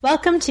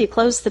Welcome to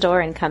Close the Door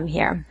and Come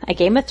Here, a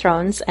Game of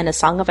Thrones and A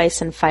Song of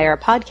Ice and Fire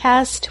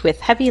podcast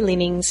with heavy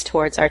leanings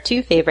towards our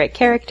two favorite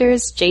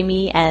characters,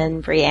 Jaime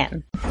and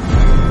Brienne. There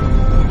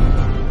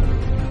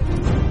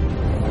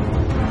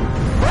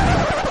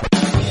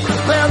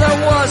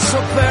was a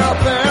bear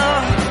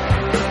there,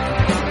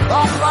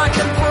 all black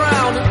and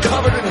brown and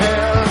covered in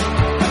hair.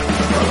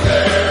 From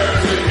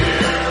there to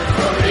here,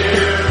 from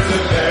here to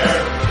there,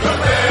 the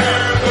bear,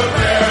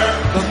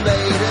 the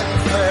maiden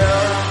fair.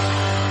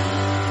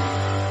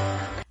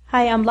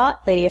 Hi, I'm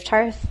Lot, Lady of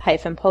Tarth,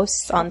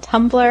 _posts on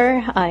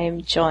Tumblr.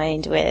 I'm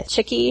joined with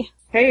Chicky.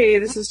 Hey,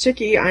 this is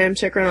Chicky. I am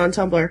Chikrin on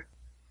Tumblr.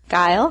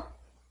 Guile.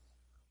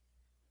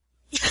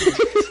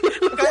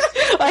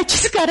 I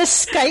just got a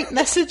Skype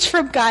message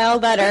from Guile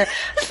that our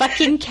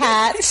fucking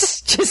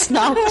cats just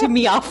knocked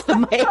me off the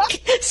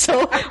mic.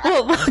 So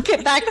we'll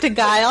get back to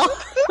Guile.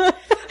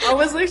 I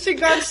was like, she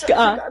got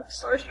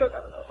starstruck.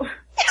 I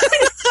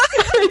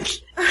don't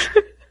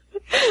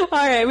know.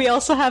 Alright, we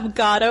also have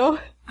Gatto.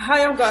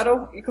 Hi, I'm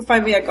Gatto. You can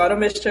find me at Gatto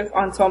Mischief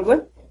on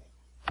Tumblr.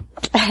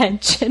 And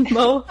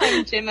Jinmo.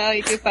 I'm Jimmo.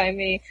 You can find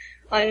me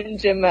on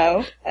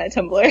Jimmo at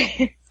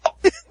Tumblr.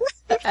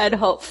 And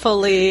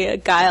hopefully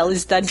Guile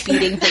is done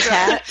beating her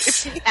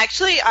cats.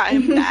 Actually,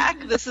 I'm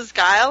back. This is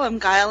Guile. I'm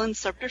Guile in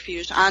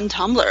Subterfuge on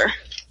Tumblr.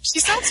 She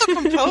sounds so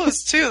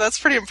composed, too. That's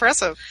pretty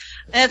impressive.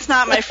 And it's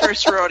not my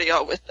first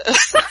rodeo with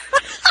this.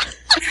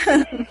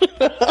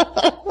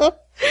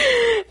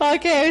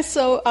 Okay,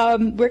 so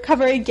we're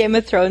covering Game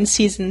of Thrones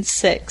Season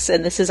 6,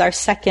 and this is our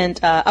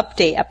second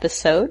update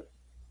episode.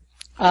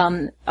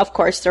 Of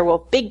course, there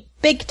will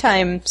big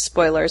time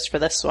spoilers for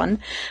this one,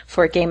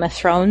 for Game of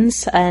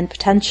Thrones, and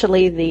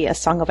potentially the A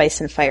Song of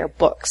Ice and Fire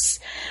books.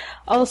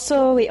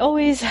 Also, we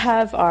always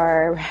have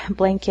our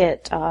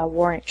blanket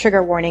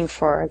trigger warning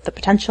for the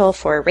potential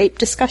for rape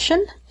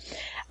discussion.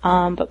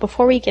 But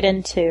before we get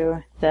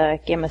into the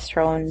Game of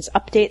Thrones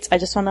updates, I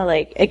just want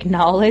to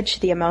acknowledge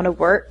the amount of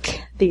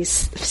work these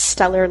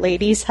stellar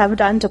ladies have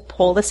done to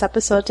pull this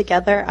episode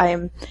together. I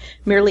am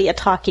merely a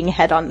talking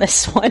head on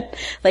this one.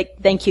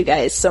 Thank you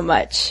guys so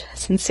much.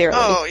 Sincerely.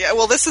 Oh, yeah.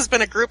 Well, this has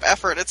been a group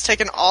effort. It's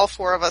taken all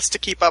four of us to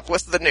keep up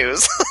with the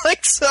news.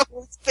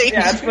 Thank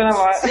Yeah, you. it's been a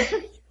lot.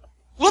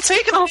 We'll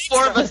take All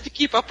four of us to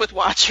keep up with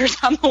Watchers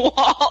on the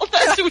Wall.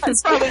 That's what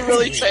it's probably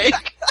really take.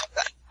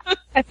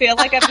 I feel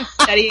like I've been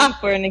studying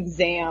for an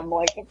exam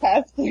the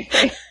past 3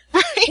 days.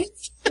 Right?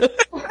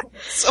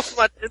 So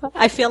much.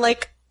 I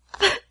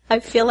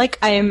feel like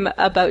I'm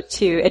about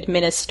to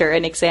administer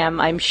an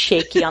exam. I'm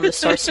shaky on the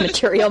source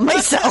material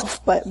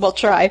myself, but we'll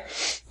try.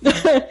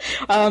 I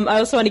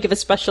also want to give a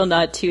special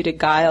nod to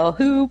Guile,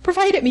 who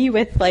provided me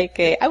with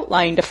a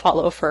outline to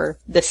follow for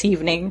this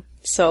evening.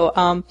 So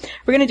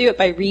we're going to do it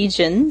by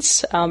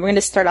regions. We're going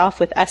to start off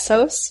with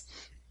Essos.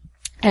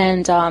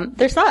 And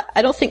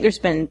I don't think there's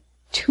been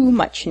too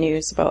much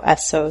news about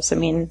Essos. I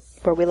mean,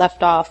 where we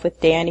left off with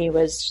Dany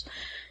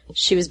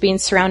she was being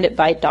surrounded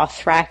by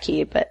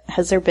Dothraki, but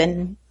has there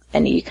been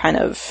any kind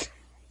of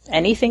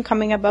anything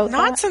coming about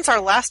Not that? since our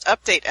last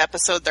update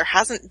episode, there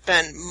hasn't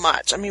been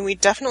much. I mean, we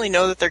definitely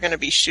know that they're going to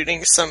be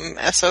shooting some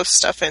Essos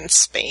stuff in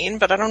Spain,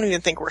 but I don't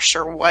even think we're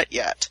sure what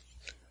yet.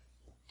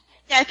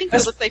 Yeah, I think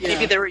it looked like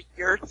maybe there were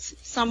yurts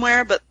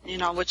somewhere, but,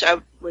 which I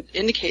would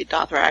indicate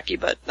Dothraki,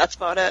 but that's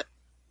about it.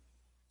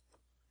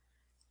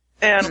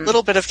 And a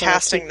little bit of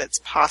casting that's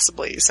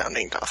possibly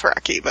sounding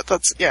Dothraki, but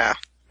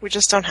we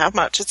just don't have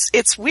much.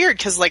 It's weird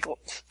because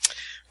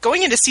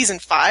going into season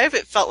 5,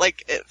 it felt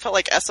like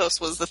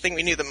Essos was the thing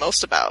we knew the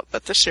most about,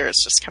 but this year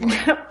it's just kind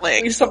of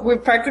We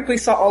practically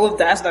saw all of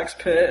Dazdak's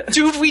pit.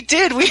 Dude, we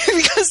did.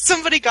 Because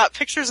somebody got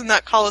pictures in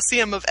that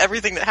Colosseum of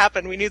everything that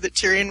happened. We knew that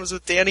Tyrion was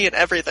with Dany and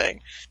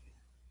everything.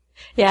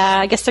 Yeah,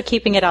 I guess they're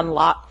keeping it on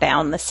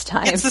lockdown this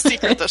time. It's the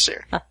secret this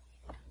year.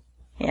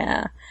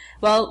 Yeah.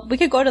 Well, we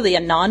could go to the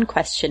Anon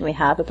question we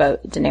have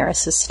about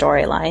Daenerys'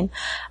 storyline.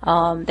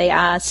 They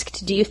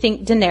asked, do you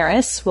think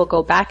Daenerys will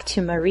go back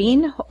to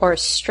Meereen or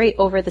straight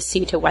over the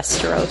sea to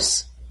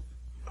Westeros?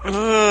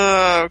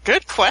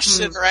 Good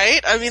question,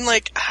 right? I mean,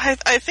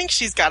 I think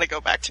she's got to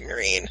go back to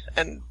Meereen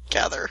and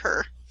gather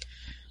her.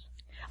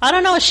 I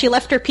don't know. She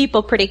left her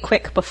people pretty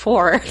quick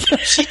before.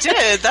 She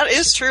did. That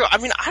is true. I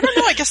mean, I don't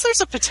know. I guess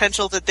there's a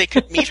potential that they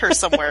could meet her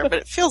somewhere, but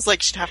it feels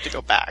like she'd have to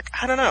go back.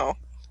 I don't know.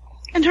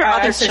 And her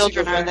other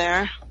children are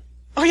there.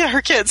 Oh yeah,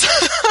 her kids.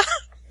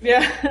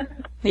 Yeah.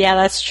 Yeah,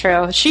 that's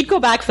true. She'd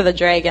go back for the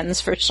dragons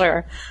for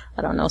sure.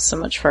 I don't know so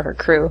much for her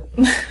crew.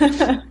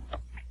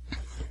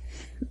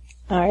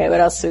 Alright, what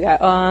else we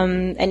got?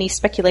 Any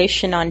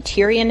speculation on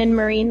Tyrion and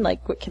Meereen?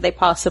 What could they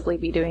possibly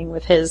be doing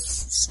with his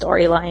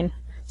storyline?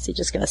 Is he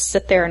just gonna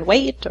sit there and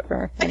wait,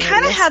 or? I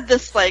kind of had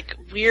this,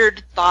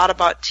 weird thought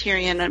about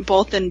Tyrion,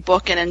 both in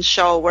book and in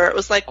show, where it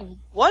was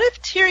what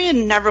if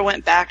Tyrion never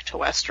went back to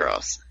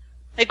Westeros?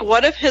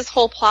 What if his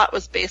whole plot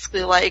was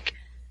basically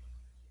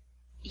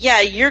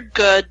yeah, you're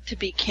good to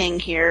be king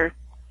here.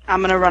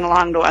 I'm gonna run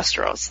along to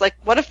Westeros.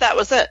 What if that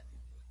was it?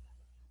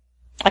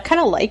 I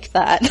kind of like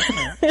that.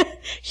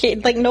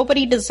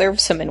 Nobody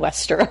deserves him in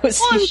Westeros.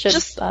 Well, He should,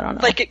 just, I don't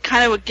know. like, it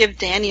kind of would give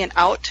Dany an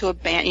out to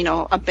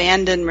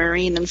abandon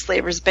Marine and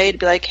Slaver's Bay to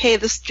be like, hey,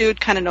 this dude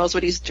kind of knows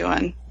what he's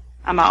doing.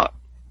 I'm out.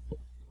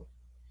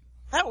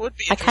 That would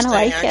be I interesting,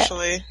 kinda like it.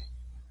 actually.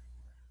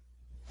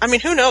 I mean,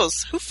 who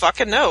knows? Who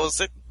fucking knows?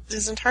 It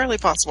is entirely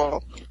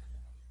possible.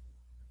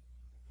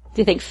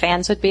 Do you think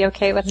fans would be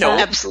okay with No.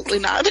 that? Absolutely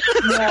not.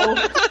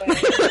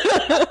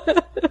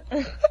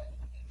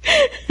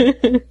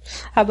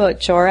 How about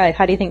Jorah?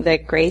 How do you think the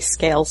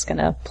grayscale's going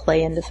to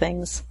play into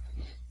things?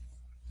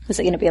 Is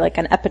it going to be like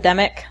an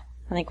epidemic?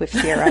 I think we've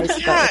theorized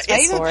Yeah, about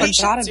this even before. patient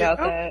Forgot zero?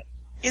 about that.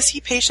 Is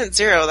he patient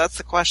zero? That's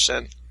the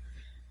question.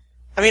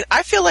 I mean,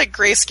 I feel like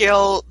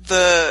grayscale,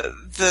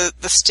 the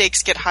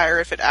stakes get higher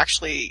if it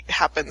actually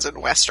happens in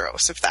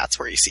Westeros, if that's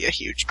where you see a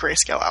huge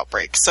grayscale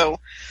outbreak. So,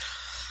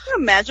 Can you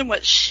imagine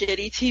what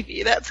shitty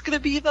TV that's going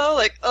to be, though?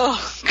 Like,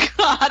 oh,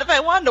 God, if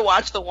I wanted to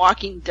watch The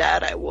Walking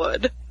Dead, I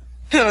would.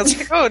 it's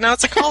like, oh, now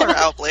it's a cholera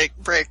outbreak.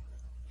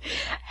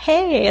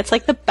 Hey, it's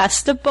like the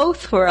best of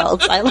both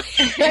worlds. I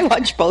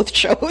watch both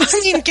shows. I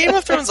mean, Game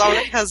of Thrones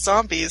already has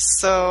zombies,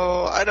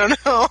 so I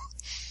don't know.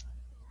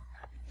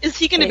 Is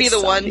he going to be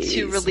the one to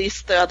Zombies.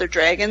 release the other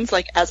dragons,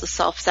 like, as a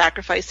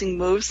self-sacrificing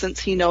move, since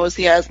he knows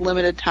he has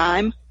limited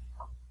time?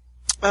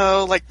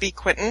 Oh, like B.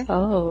 Quentin?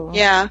 Oh.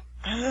 Yeah.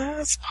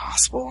 It's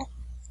possible.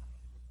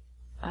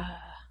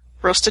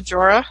 Roasted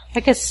Jorah? I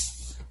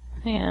guess,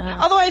 yeah.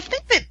 Although I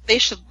think that they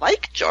should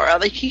like Jorah.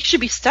 Like, he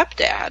should be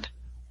stepdad.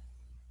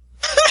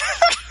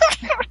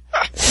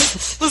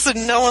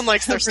 Listen, no one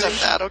likes their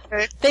stepdad,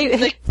 okay? They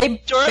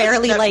Jorah's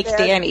barely stepdad. like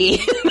Dany.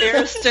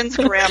 Barristan's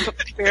grandpa.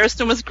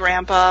 Barristan was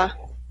grandpa.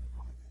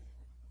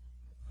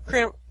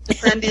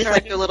 Brandy's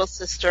like your little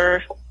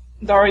sister.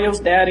 Dario's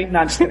daddy.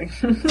 Not just kidding.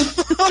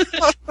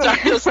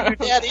 Dario's your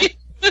daddy.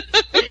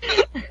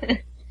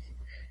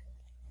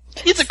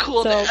 He's a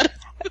cool dad.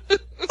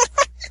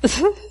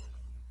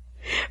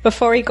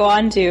 Before we go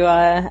on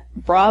to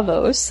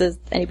Bravos, does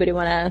anybody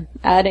want to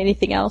add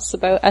anything else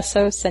about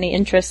Essos? Any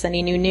interest?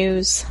 Any new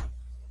news?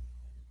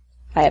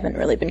 I haven't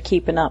really been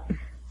keeping up.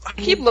 I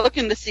keep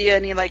looking to see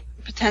any, like,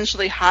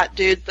 potentially hot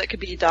dudes that could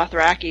be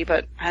Dothraki,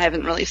 but I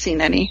haven't really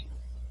seen any.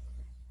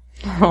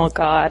 Oh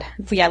God,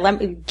 yeah.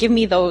 Give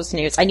me those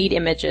news. I need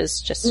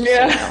images, just so you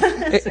know,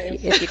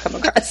 if you come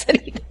across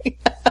anything.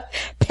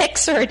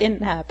 Pics or it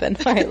didn't happen.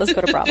 All right, let's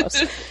go to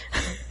Bravos.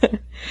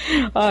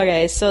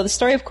 Okay, so the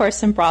story, of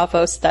course, in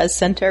Bravos does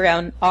center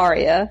around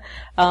Arya,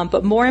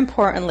 but more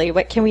importantly,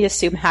 what can we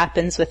assume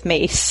happens with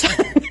Mace?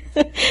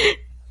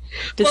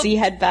 Does he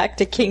head back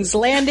to King's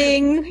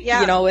Landing?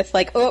 Yeah. You know, with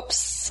like,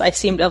 oops, I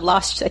seem to have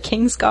lost a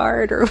King's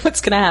Guard, or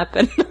what's going to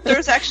happen?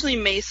 There's actually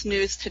Mace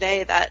news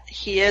today that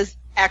he is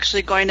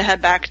actually going to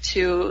head back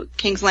to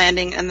King's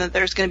Landing, and that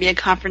there's going to be a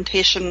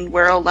confrontation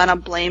where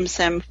Olenna blames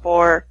him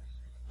for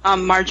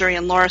Marjorie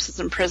and Loras'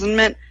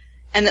 imprisonment,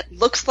 and it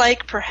looks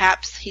like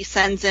perhaps he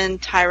sends in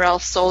Tyrell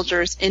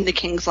soldiers into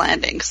King's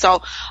Landing.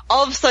 So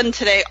all of a sudden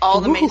today, all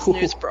the Mace Ooh.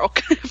 news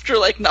broke after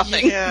like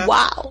nothing. Yeah.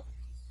 Wow.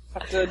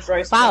 After the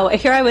dry Wow,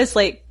 here I was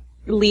like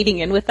leading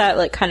in with that,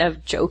 like kind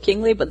of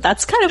jokingly, but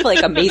that's kind of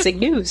like amazing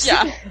news.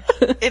 Yeah.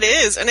 It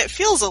is, and it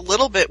feels a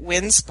little bit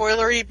wind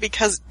spoilery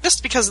because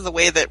of the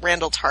way that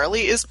Randall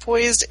Tarley is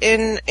poised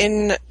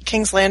in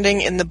King's Landing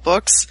in the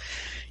books.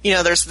 You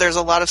know, there's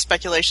a lot of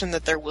speculation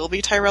that there will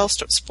be Tyrell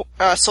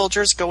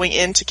soldiers going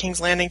into King's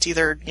Landing to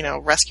either, you know,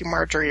 rescue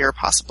Marjorie or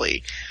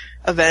possibly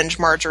avenge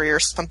Marjorie or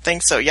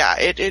something. So yeah,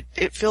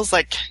 it feels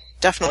like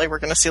definitely we're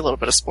going to see a little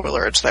bit of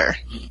spoilerage there.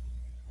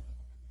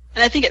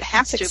 And I think it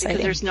has That's to exciting.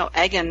 because there's no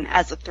Egan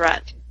as a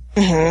threat.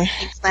 Mm-hmm.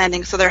 King's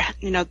Landing, so there,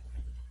 you know,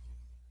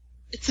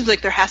 it seems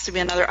like there has to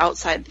be another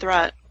outside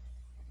threat.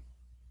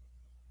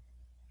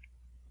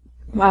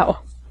 Wow.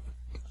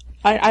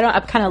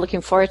 I'm kind of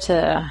looking forward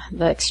to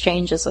the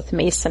exchanges with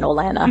Mace and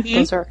Olenna.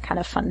 Those are kind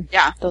of fun.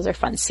 Yeah. Those are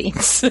fun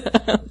scenes.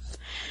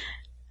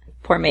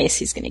 Poor Mace,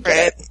 he's gonna get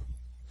Right. it.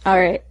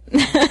 Alright.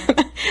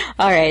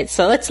 Alright,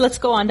 so let's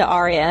go on to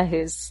Arya,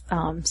 who's,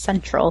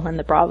 central in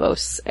the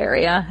Bravos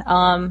area.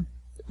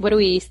 What do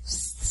we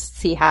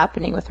see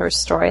happening with her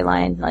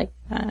storyline? Like,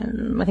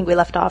 I think we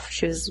left off,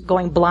 she was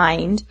going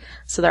blind,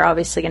 so they're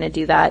obviously gonna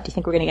do that. Do you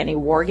think we're gonna get any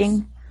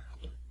warging?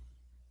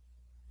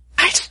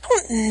 I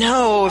don't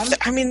know.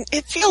 I mean,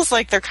 it feels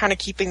like they're kind of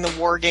keeping the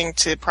warging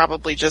to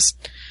probably just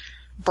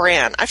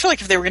Bran. I feel like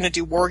if they were going to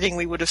do warging,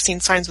 we would have seen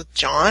signs with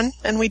Jon,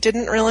 and we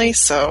didn't really,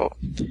 so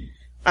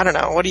I don't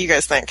know. What do you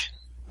guys think?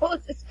 Well,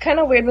 it's kind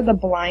of weird with the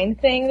blind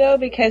thing, though,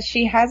 because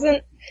she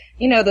hasn't,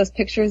 you know, those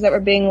pictures that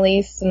were being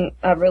released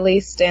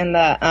and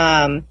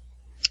the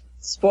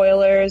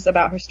spoilers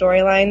about her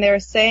storyline. They were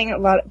saying a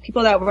lot of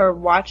people that were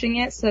watching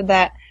it said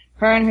that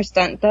her and her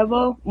stunt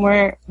double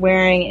weren't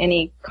wearing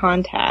any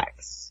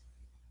contacts.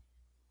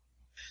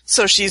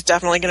 So she's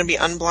definitely going to be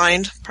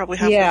unblind, probably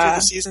halfway through the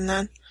season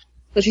then?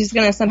 So she's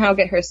going to somehow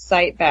get her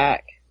sight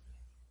back.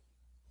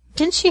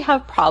 Didn't she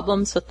have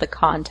problems with the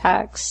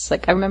contacts?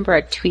 Like, I remember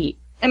a tweet.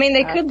 I mean,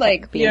 they could,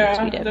 like, being Yeah,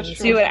 tweeted. that's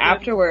true. do it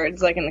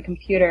afterwards, like in the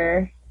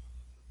computer.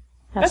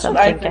 That's what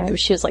what I I'm thinking. think.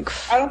 She was like,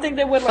 I don't think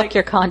they would, fuck like,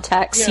 your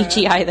contacts, yeah.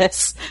 CGI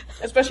this.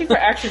 especially for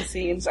action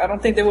scenes, I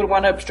don't think they would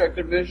want to obstruct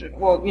their vision.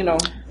 Well, you know,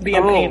 be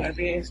in pain at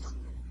least.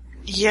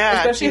 Yeah,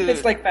 Especially if dude.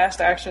 it's, like, fast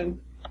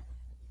action.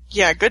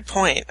 Yeah, good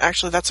point.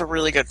 Actually, that's a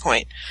really good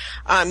point.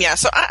 Yeah,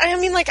 so I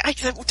mean, like,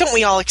 don't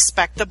we all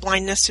expect the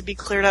blindness to be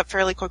cleared up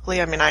fairly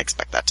quickly? I mean, I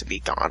expect that to be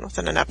gone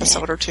within an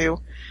episode or two.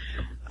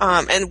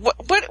 And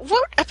what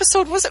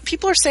episode was it?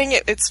 People are saying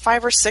it's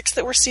 5 or 6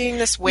 that we're seeing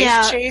this wave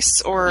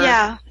chase, or?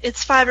 Yeah,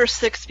 it's 5 or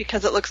 6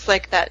 because it looks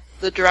like that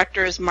the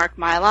director is Mark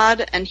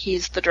Mylod, and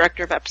he's the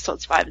director of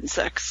episodes 5 and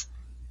 6.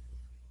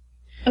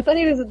 I thought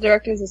he was the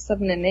director of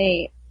 7 and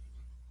 8.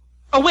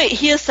 Oh wait,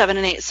 he is 7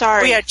 and 8.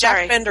 Sorry. Oh yeah, Jack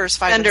sorry. Bender's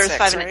 5 Bender's and 6,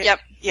 5 and 8. right? Yep.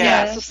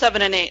 Yeah. So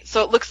 7 and 8.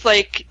 So it looks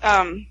like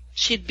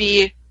she'd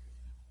be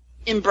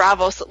in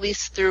Bravos at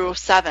least through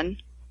 7.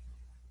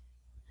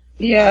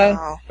 Yeah,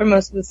 Wow. for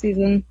most of the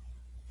season.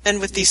 And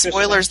with these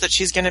spoilers that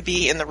she's going to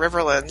be in the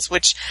Riverlands,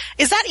 which,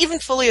 is that even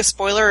fully a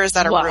spoiler, or is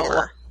that a Wow.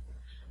 rumor?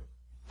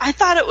 I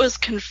thought it was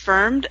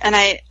confirmed, and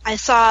I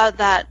saw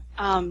that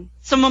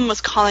someone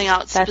was calling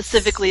out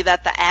specifically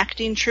that the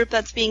acting troupe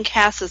that's being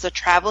cast is a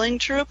traveling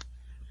troupe.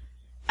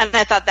 And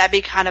I thought that'd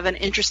be kind of an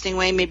interesting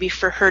way maybe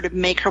for her to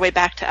make her way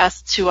back to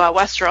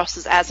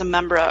Westeros as a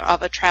member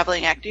of a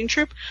traveling acting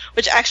troupe,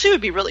 which actually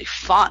would be really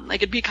fun.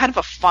 Like, it'd be kind of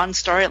a fun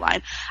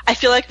storyline. I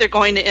feel like they're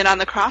going to In on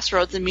the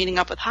Crossroads and meeting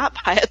up with Hot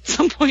Pie at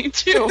some point,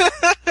 too.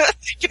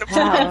 You can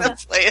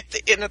play at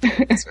the Inn of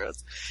the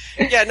Crossroads.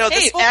 Yeah, no,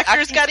 this Hey, whole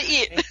actors acting- gotta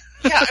eat.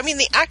 Yeah, I mean,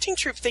 the acting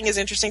troupe thing is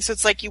interesting, so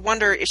it's like you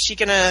wonder, is she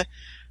gonna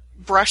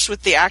brush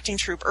with the acting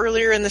troupe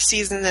earlier in the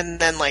season and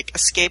then, like,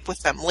 escape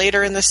with them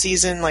later in the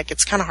season? Like,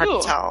 it's kind of hard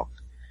Ooh. to tell.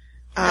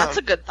 That's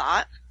a good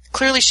thought.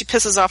 Clearly she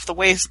pisses off the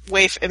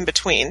waif in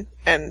between,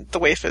 and the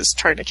waif is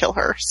trying to kill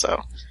her,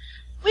 so.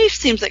 Waif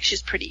seems like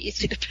she's pretty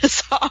easy to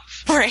piss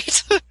off.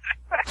 Right.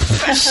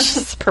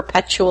 This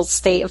perpetual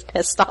state of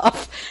pissed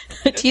off.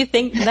 Do you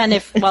think then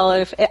if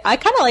I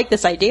kind of like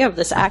this idea of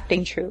this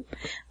acting troupe.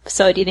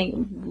 So do you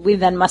think we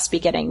then must be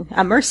getting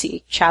a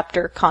Mercy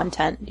chapter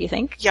content, do you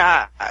think?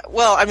 Yeah,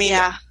 well, I mean,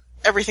 Yeah.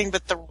 everything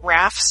but the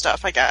RAF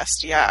stuff, I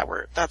guess. Yeah,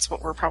 that's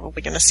what we're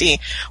probably going to see.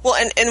 Well,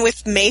 and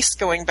with Mace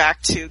going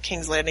back to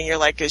King's Landing, you're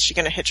like, is she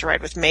going to hitch a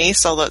ride with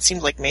Mace? Although it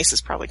seems like Mace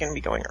is probably going to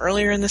be going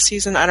earlier in the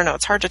season. I don't know.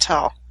 It's hard to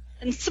tell.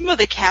 And some of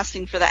the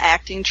casting for the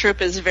acting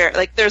troupe is very,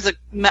 like, there's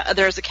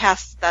a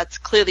cast that's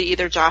clearly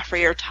either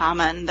Joffrey or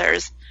Tommen.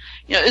 There's,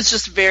 it's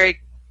just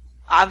very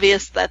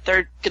obvious that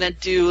they're gonna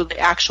do the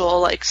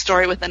actual, like,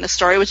 story within a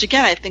story, which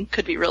again, I think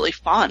could be really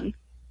fun.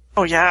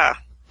 Oh, yeah.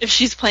 If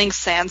she's playing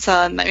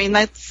Sansa, and I mean,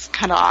 that's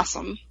kind of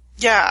awesome.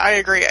 Yeah, I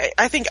agree.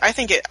 I think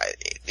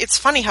it's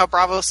funny how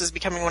Bravos is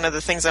becoming one of the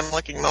things I'm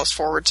looking most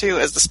forward to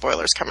as the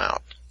spoilers come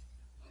out.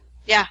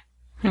 Yeah.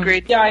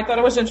 Agreed. Yeah, I thought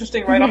it was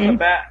interesting right off the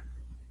bat.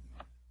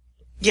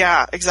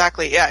 Yeah,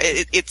 exactly. Yeah,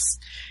 it's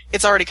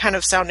already kind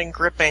of sounding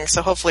gripping,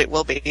 so hopefully it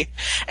will be.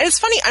 And it's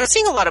funny, I'm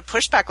seeing a lot of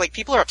pushback, like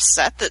people are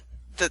upset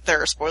that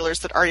there are spoilers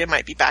that Arya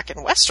might be back in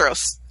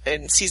Westeros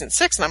in season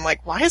 6, and I'm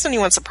like, why is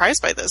anyone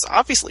surprised by this?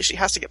 Obviously she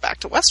has to get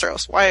back to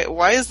Westeros.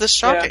 Why is this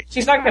Yeah. shocking?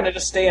 She's not going to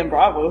just stay in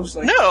Bravos.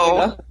 Like,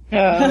 No.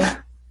 Tyrion's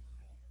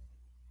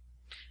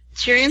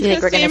You think gonna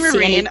we're stay gonna see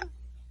Marine. any-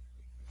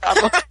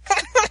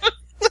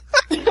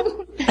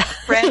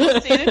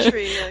 Brandon stay in a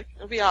tree. Like,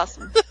 it'll be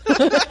awesome.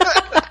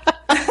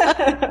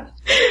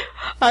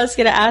 I was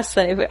going to ask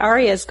that if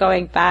Arya's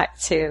going back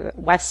to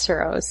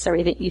Westeros,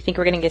 you think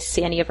we're going to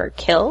see any of her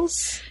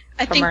kills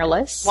I from think her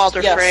list?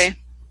 Walder Yes. Frey.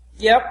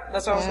 Yep,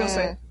 that's what I was going to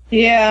say.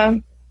 Yeah.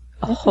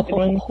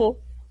 Oh.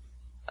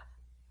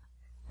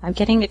 I'm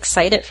getting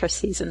excited for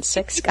season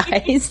 6,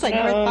 guys. I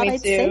never Oh, thought me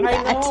I'd say too.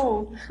 I that.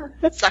 know.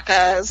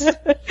 Suckers.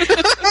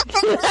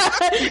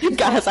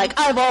 Guys, like,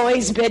 I've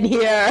always been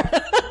here.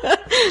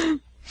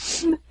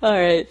 All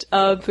right.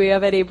 Do we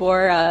have any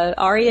more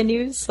Arya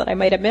news that I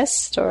might have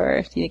missed,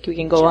 or do you think we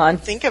can go on?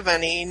 Think of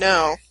any?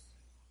 No.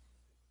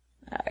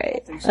 All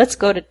right. Let's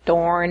go to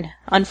Dorne.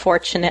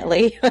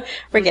 Unfortunately,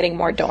 we're getting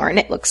more Dorne,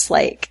 it looks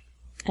like.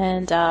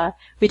 And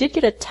we did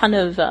get a ton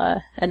of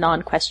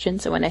Anon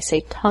questions, and when I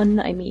say ton,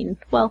 I mean,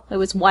 well, it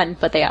was one,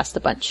 but they asked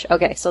a bunch.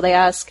 Okay, so they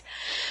ask,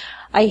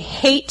 I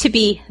hate to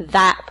be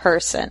that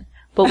person,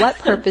 but what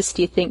purpose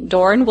do you think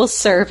Dorne will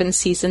serve in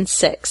season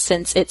 6,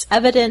 since it's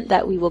evident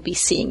that we will be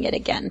seeing it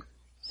again?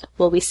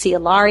 Will we see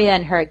Ilaria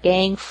and her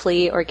gang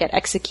flee or get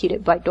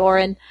executed by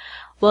Doran?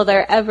 Will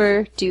there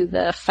ever do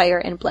the fire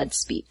and blood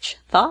speech?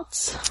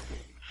 Thoughts?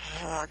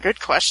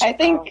 Good question. I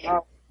think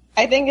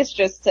it's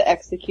just to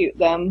execute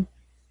them.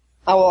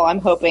 Oh, well, I'm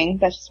hoping.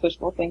 That's just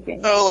wishful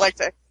thinking. Oh, like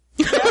that.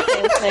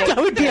 That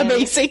would be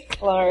amazing.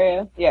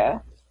 Ilaria, yeah.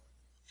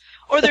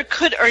 Or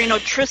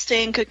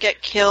Tristan could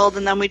get killed,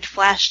 and then we'd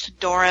flash to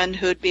Doran,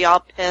 who'd be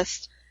all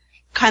pissed,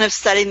 kind of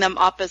setting them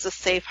up as a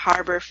safe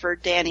harbor for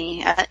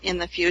Dany in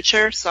the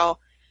future. So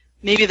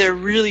maybe they're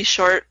really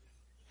short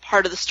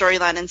part of the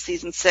storyline in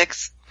season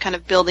 6, kind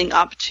of building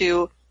up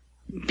to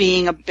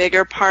being a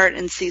bigger part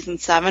in season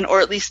 7,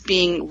 or at least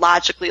being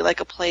logically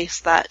like a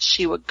place that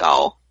she would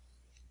go.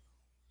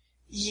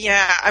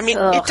 Yeah, I mean,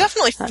 Ugh, it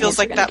definitely that feels means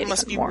we're like gonna that get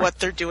must even be more. what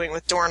they're doing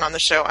with Dorne on the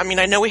show. I mean,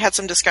 I know we had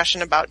some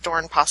discussion about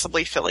Dorne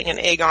possibly filling an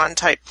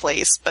Aegon-type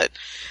place, but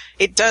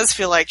it does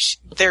feel like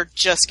they're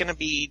just going to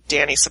be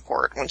Dany's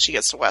support when she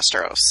gets to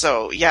Westeros.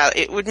 So, yeah,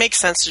 it would make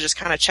sense to just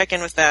kind of check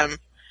in with them,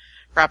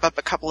 wrap up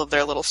a couple of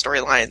their little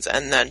storylines,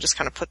 and then just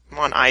kind of put them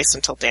on ice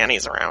until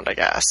Dany's around, I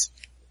guess.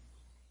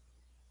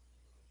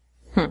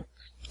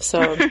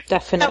 So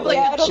definitely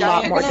Have, a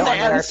lot more Dawn in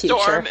our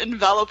sandstorm future.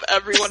 envelop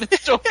everyone in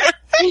Dorne.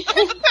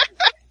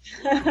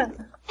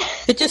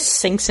 It just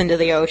sinks into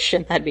the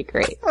ocean. That'd be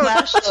great.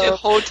 Flash to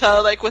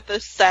Hota, like with a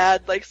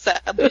sadly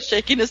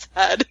shaking his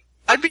head.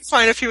 I'd be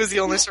fine if he was the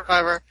only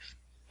survivor.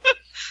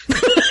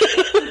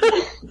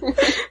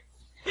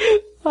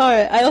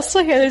 Alright, I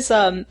also hear there's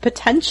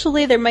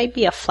potentially there might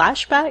be a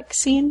flashback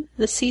scene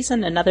this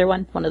season. Another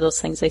one of those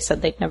things they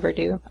said they'd never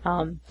do.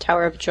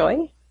 Tower of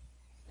Joy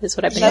is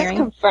what I've been That's hearing.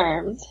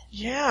 confirmed,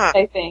 Yeah.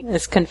 I think.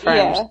 It's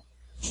confirmed.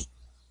 Yeah.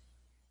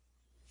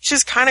 Which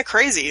is kind of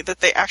crazy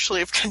that they actually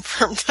have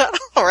confirmed that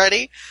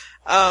already.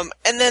 And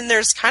then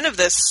there's kind of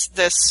this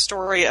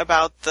story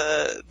about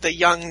the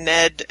young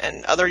Ned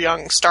and other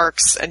young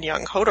Starks and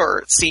young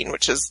Hodor scene,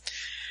 which is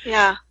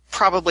Yeah.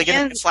 probably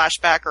going to be a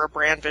flashback or a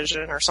Bran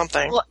vision or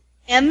something. Well,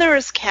 and there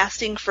is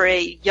casting for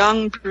a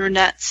young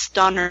brunette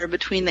stunner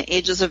between the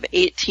ages of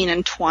 18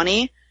 and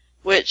 20,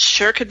 which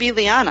sure could be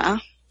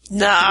Lyanna.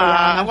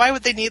 Nah, why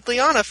would they need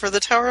Lyanna for the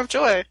Tower of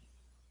Joy?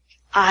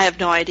 I have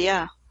no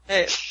idea.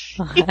 Hey,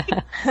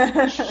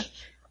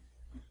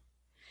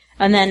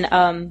 And then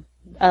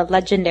a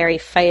legendary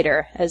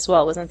fighter as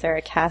well. Wasn't there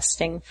a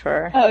casting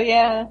for Oh,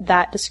 yeah.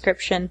 that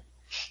description?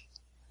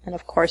 And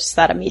of course,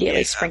 that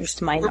immediately springs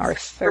to mind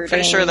Arthur we're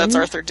pretty sure Dayne. that's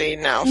Arthur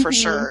Dayne now, for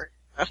sure.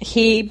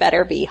 He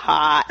better be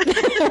hot.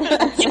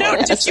 You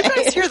know, did you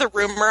guys hear the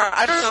rumor?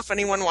 I don't know if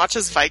anyone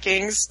watches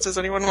Vikings. Does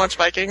anyone watch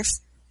Vikings?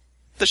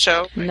 The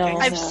show? No.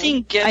 I've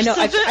seen gifs I know. of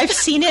I've it.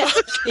 seen it.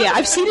 Yeah,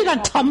 I've seen it on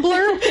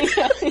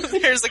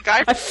Tumblr. There's a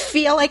guy I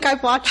feel like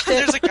I've watched it.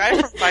 There's a guy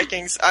from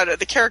Vikings.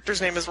 The character's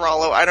name is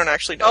Rollo. I don't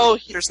actually know Oh, the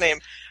character's name.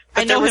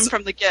 I But know there him was,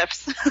 from the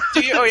gifs. do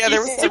you? Oh yeah,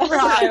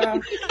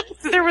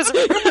 there was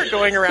a rumor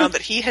going around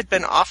that he had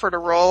been offered a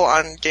role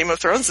on Game of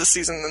Thrones this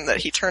season and that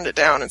he turned it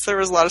down. And so there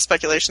was a lot of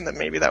speculation that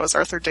maybe that was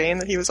Arthur Dayne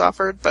that he was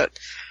offered, but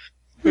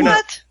who knows?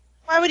 What?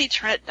 Why would he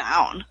turn it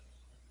down?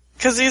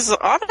 Because he's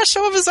on a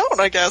show of his own,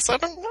 I guess. I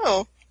don't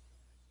know.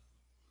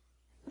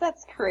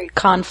 That's crazy.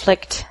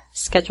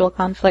 Schedule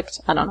conflict.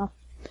 I don't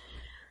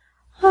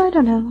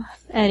know.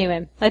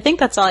 Anyway, I think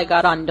that's all I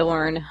got on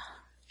Dorne.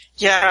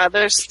 Yeah,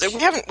 we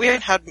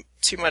haven't had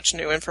too much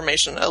new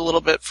information. A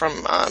little bit from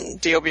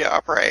Diobia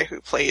Opere,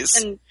 who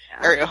plays And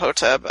Arya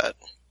Hota, but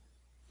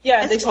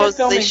Yeah, I they suppose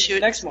start filming they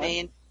shoot next one.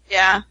 Spain.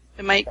 Yeah,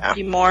 it might Yeah.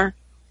 be more.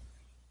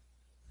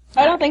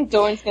 I don't think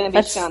Dorne's going to be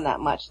That's- shown that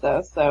much,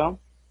 though, so.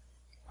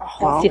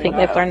 Do you think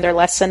they've learned their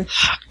lesson?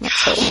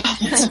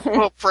 Let's hope.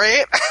 well,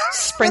 right?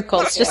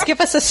 Sprinkles. Just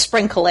give us a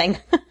sprinkling.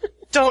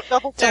 Don't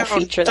double down. Don't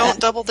feature Don't that.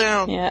 double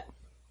down. Yeah.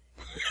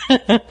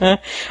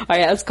 Alright,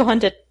 let's go on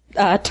to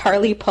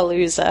Tarly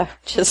Palooza.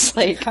 Just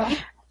like,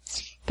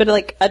 but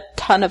like a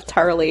ton of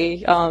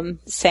Tarly.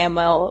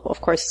 Samwell,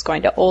 of course, is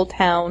going to Old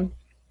Town.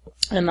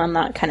 And on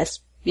that kind of,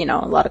 a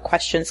lot of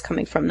questions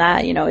coming from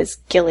that. Is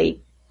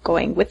Gilly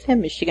going with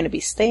him? Is she going to be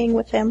staying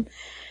with him?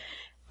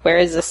 Where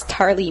is this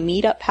Tarly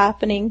meetup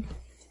happening?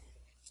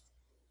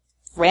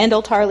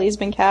 Randall Tarly's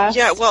been cast.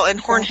 Yeah, well,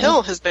 and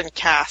Hornhill has been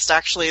cast.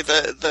 Actually,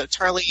 the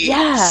Tarly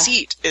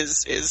seat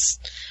is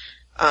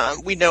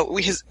we know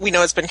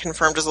it's been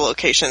confirmed as a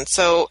location.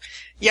 So,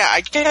 yeah,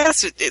 I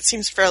guess it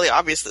seems fairly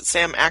obvious that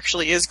Sam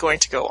actually is going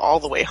to go all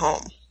the way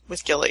home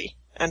with Gilly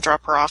and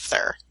drop her off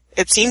there.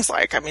 It seems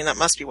like. I mean, that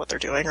must be what they're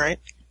doing, right?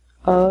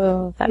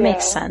 Oh, that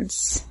makes Yeah.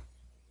 sense.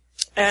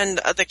 And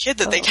the kid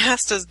that they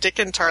cast as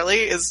Dickon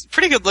Tarly is a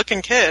pretty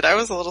good-looking kid. I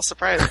was a little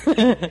surprised.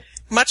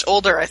 Much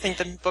older, I think,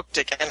 than Book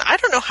Dickon. I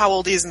don't know how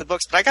old he is in the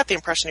books, but I got the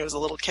impression he was a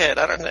little kid.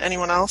 I don't know.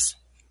 Anyone else?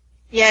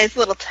 Yeah, he's a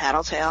little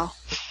tattletale.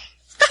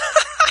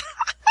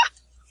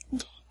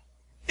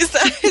 Is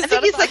that? I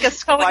think he's like a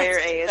squire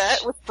age.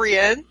 With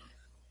Brienne?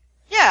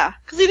 Yeah,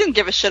 because he didn't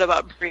give a shit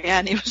about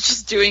Brienne. He was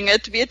just doing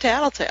it to be a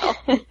tattletale.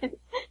 How do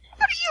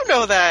you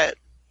know that?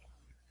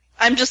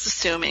 I'm just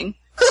assuming.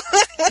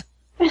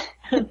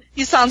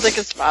 He sounds like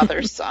his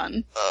father's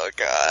son. Oh,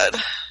 God.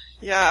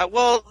 Yeah,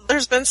 well,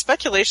 there's been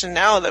speculation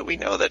now that we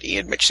know that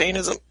Ian McShane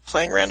isn't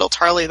playing Randall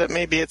Tarly, that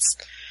maybe it's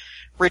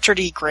Richard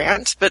E.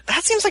 Grant, but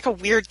that seems like a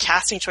weird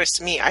casting choice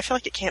to me. I feel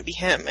like it can't be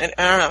him. And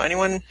I don't know,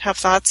 anyone have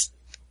thoughts?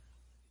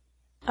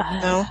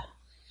 No?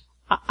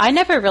 I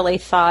never really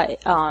thought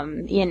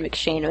Ian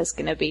McShane was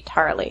going to be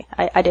Tarly.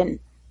 I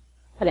didn't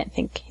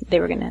think they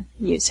were going to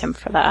use him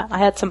for that. I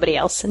had somebody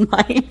else in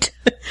mind,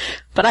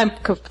 but I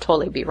could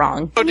totally be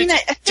wrong. Oh, I mean, did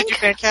I think, you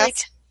fan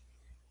cast?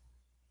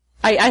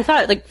 I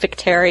thought like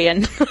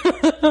Victorian.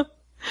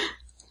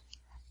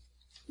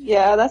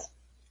 Yeah, that's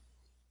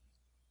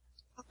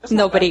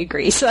Nobody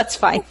agrees, so that's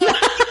fine.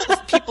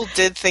 People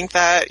did think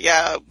that,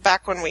 yeah,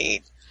 back when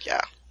we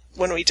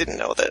didn't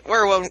know that,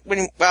 or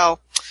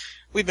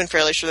we've been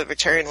fairly sure that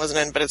Victarion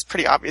wasn't in, but it's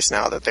pretty obvious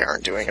now that they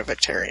aren't doing a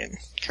Victarion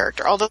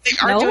character. Although they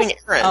are doing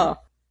Aaron. Oh.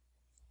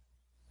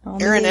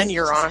 Well, Aaron maybe and they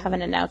Euron. just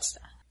haven't announced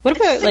that. What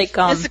about, like,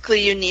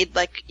 physically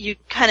you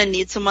kind of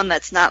need someone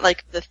that's not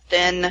like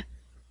the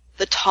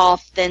tall,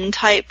 thin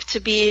type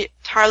to be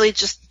Tarly,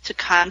 just to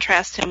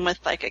contrast him with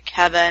like a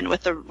Kevin,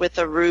 with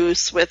a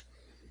Roose, with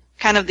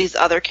kind of these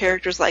other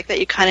characters like that.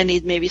 You kind of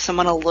need maybe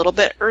someone a little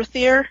bit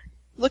earthier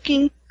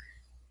looking.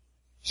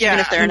 Yeah. Even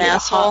if they're an maybe a hot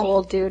asshole.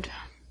 old dude.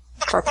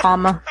 For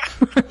Palma.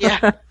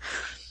 Yeah.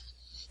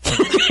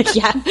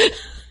 Yeah.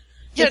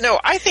 Yeah, no,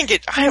 I think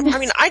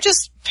I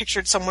just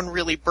pictured someone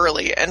really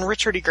burly, and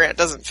Richard E. Grant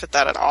doesn't fit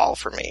that at all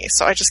for me,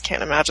 so I just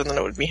can't imagine that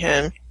it would be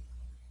him.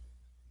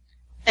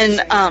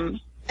 And,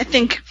 I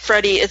think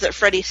is it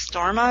Freddie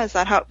Storma? Is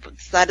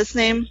that his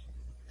name?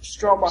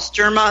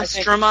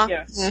 Sturma.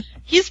 Yes.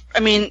 He's,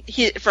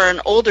 for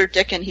an older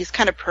Dickon, he's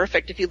kind of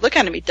perfect. If you look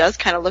at him, he does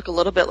kind of look a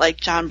little bit like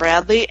John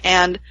Bradley,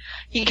 and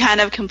he kind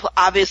of,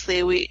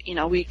 obviously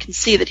we can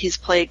see that he's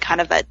played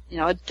kind of that,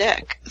 a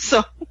dick.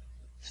 So,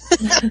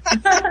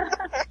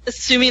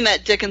 assuming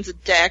that Dickon's a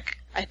dick,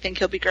 I think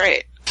he'll be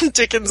great.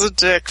 Dickon's a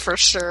dick, for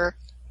sure.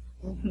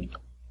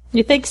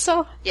 You think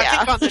so? Yeah. I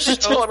think on the show,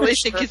 totally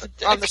for think sure. he's a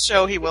dick. On the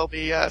show he will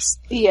be, yes.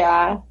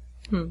 Yeah.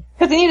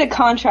 Because they need to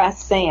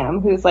contrast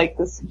Sam, who's like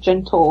this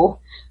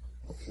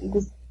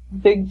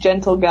big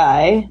gentle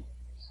guy.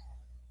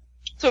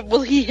 So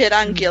will he hit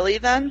on Gilly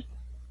then?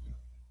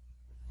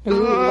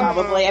 Ooh,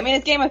 probably. I mean,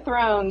 it's Game of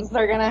Thrones.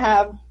 They're gonna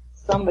have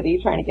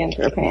somebody trying to get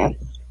into her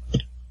pants.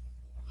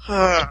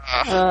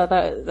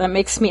 That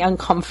makes me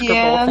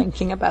uncomfortable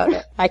thinking about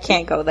it. I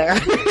can't go there.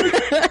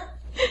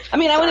 I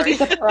mean, I wouldn't be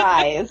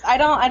surprised. I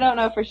don't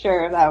know for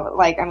sure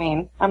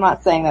that, I'm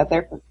not saying that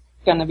they're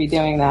gonna be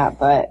doing that,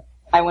 but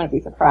I wouldn't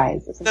be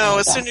surprised. No,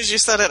 as soon as you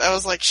said it, I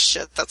was like,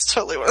 shit, that's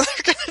totally what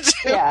they're gonna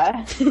do.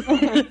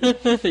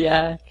 Yeah.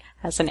 Yeah,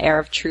 has an air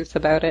of truth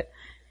about it.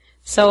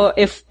 So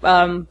if,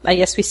 I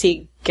guess we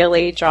see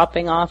Gilly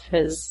dropping off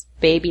his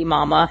baby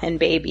mama and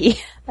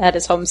baby at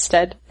his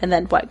homestead, and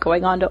then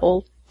going on to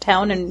Old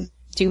Town and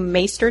do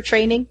maester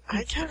training?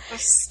 I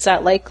guess. Is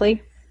that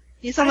likely?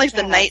 He's on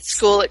the night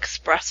school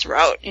express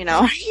route,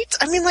 Right?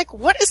 I mean,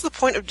 what is the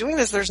point of doing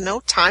this? There's no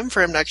time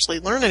for him to actually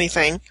learn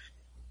anything.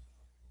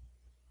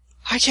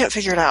 I can't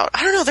figure it out.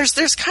 I don't know.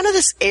 There's kind of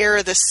this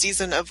air this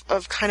season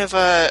of kind of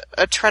a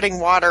treading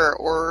water,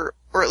 or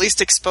at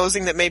least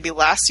exposing that maybe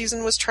last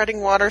season was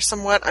treading water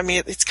somewhat. I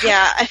mean, it's kind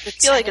I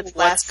feel like it's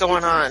what's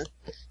going on.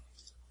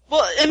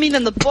 Well, I mean,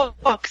 in the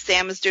book,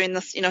 Sam is doing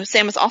this.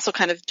 Sam is also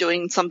kind of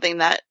doing something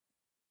that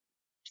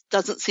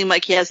doesn't seem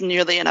like he has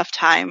nearly enough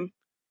time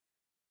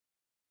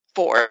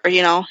for. I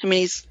mean,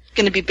 he's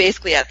going to be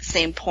basically at the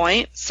same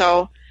point.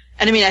 So.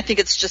 And I mean, I think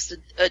it's just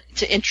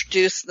to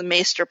introduce the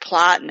Maester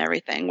plot and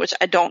everything, which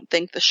I don't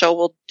think the show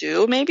will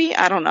do, maybe?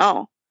 I don't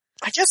know.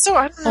 I guess so,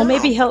 I don't know. Well,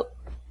 maybe he'll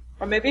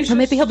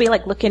be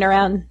looking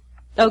around.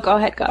 Oh, go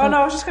ahead, go. Oh,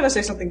 no, I was just gonna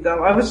say something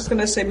dumb. I was just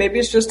gonna say maybe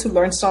it's just to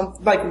learn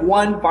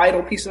one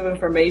vital piece of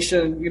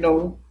information,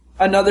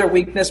 another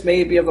weakness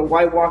maybe of the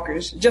White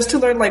Walkers. Just to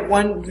learn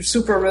one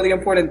super really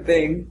important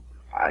thing.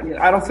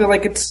 I don't feel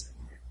like I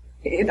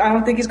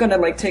don't think he's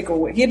gonna take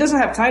away, he doesn't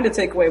have time to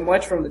take away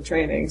much from the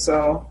training,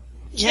 so.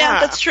 Yeah,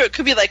 that's true. It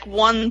could be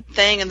one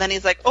thing, and then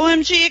he's like,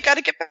 OMG,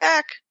 gotta get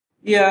back.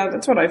 Yeah,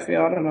 that's what I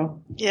feel. I don't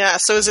know. Yeah,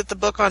 so is it the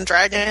book on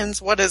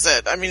dragons? What is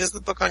it? I mean, is the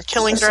book on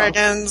killing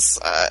dragons?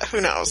 Who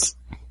knows?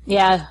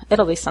 Yeah,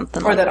 it'll be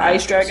something or that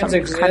ice dragons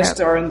exist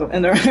or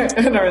and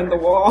are in the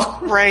wall.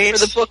 Right. Or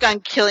the book on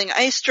killing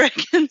ice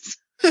dragons.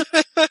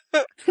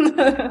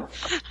 It'll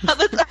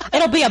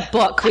be a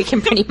book, we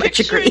can pretty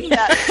much agree.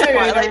 That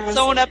Twilight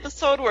Zone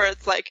episode where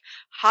it's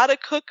how to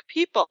cook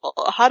people,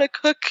 how to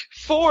cook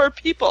 4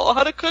 people,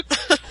 how to cook.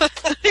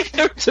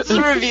 They're just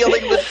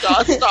revealing the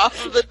dust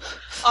off of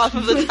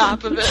the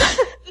top of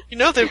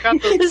it. They've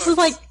got those. This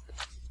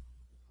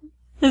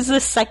is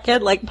the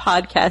second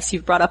podcast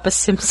you've brought up a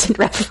Simpson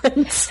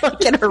reference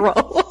in a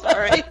row.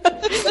 Sorry.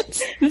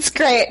 It's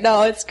great.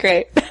 No, it's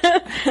great.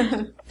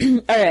 All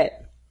right.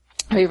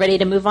 Are we ready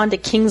to move on to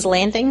King's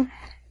Landing?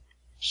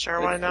 Sure,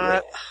 why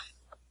not?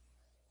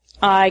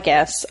 I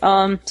guess.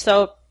 I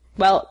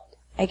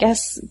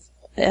guess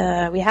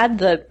we had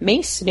the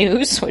Mace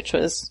news, which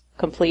was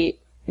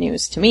complete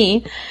news to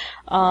me.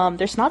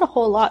 There's not a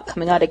whole lot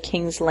coming out of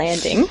King's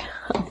Landing,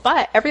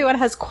 but everyone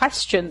has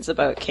questions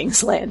about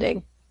King's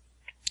Landing.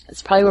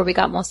 It's probably where we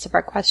got most of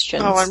our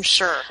questions. Oh, I'm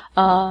sure.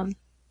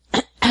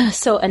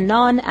 So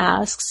Anon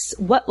asks,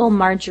 what will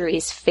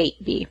Marjorie's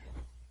fate be?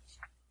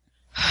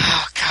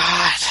 Oh,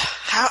 God.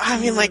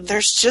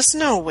 There's just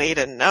no way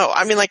to know.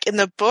 I mean, in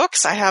the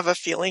books, I have a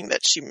feeling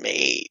that she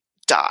may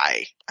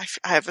die. I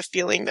have a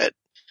feeling that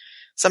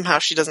somehow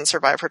she doesn't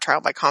survive her trial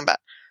by combat.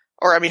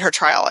 Or, her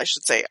trial, I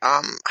should say.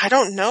 I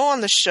don't know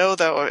on the show,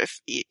 though,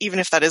 even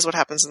if that is what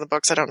happens in the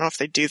books, I don't know if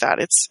they do that.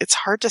 It's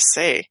hard to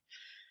say.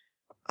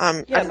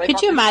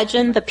 Could you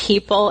imagine the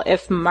people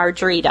if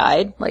Marjorie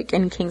died,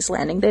 in King's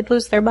Landing? They'd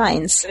lose their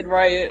minds. They'd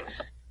riot.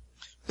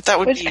 But that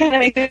would Which kind of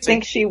makes me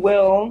think she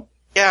will.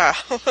 Yeah.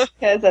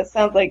 Because that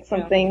sounds like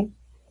something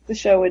the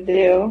show would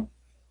do.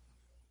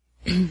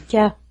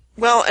 Yeah.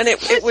 Well, and I it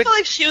just would. feel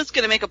like she was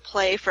going to make a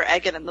play for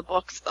Egan in the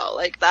books, though.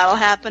 Like, that'll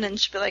happen, and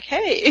she'll be like,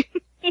 hey,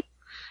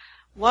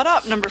 what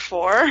up, number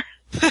 4?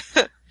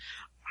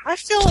 I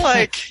feel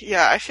like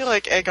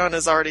Aegon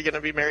is already going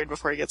to be married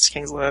before he gets to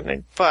King's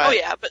Landing. But Oh,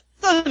 yeah, but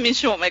doesn't mean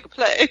she won't make a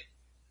play.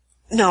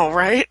 no,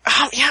 right?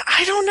 Yeah,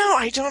 I don't know.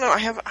 I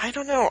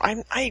don't know.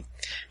 I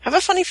have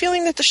a funny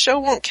feeling that the show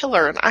won't kill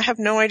her, and I have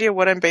no idea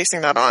what I'm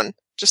basing that on.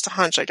 Just a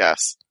hunch, I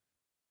guess.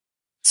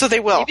 So they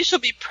will. Maybe she'll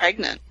be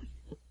pregnant.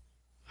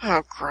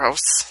 Oh,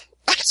 gross.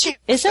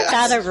 Isn't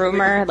that a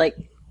rumor? Like,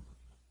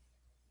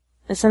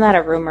 isn't that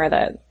a rumor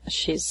that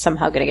she's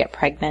somehow going to get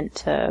pregnant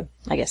to,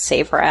 I guess,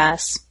 save her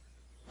ass?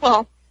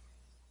 Well,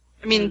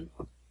 I mean,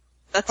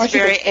 that's Or she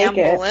very could take Anne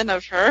Boleyn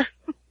of her.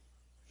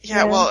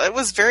 Yeah, well, it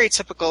was very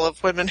typical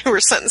of women who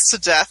were sentenced to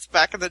death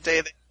back in the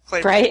day. They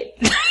claimed, Right?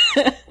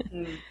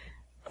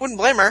 Wouldn't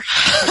blame her.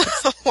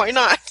 Why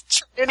not?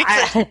 Try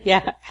anything.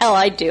 Yeah. Hell,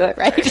 I'd do it,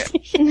 right?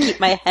 Keep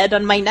my head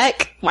on my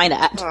neck. Why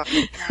not?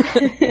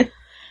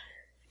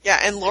 Yeah,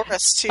 and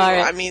Loras too. All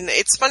right. I mean,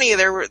 it's funny.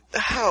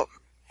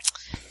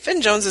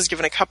 Finn Jones has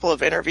given a couple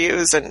of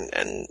interviews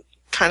and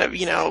kind of,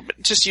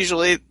 just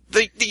usually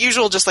the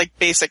usual just like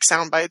basic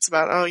sound bites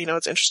about,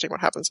 it's interesting what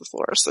happens with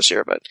Loras this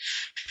year, but it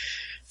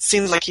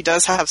seems like he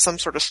does have some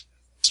sort of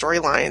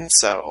storyline.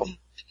 So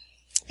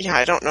yeah,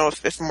 I don't know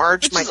if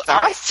Marge Which might is die.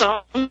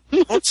 awesome.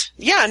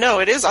 Yeah, no,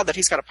 it is odd that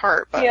he's got a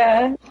part, but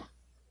Yeah.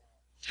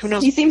 who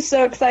knows? He seems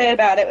so excited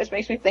about it, which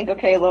makes me think,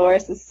 okay,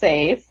 Loras is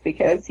safe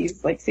because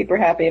he's like super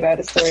happy about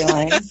his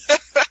storyline.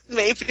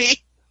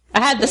 Maybe. I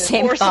had the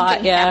same Or thought,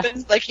 something yeah.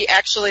 happens, like he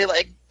actually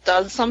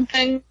does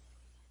something.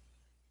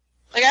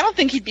 Like, I don't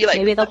think he'd be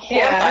Maybe they'll-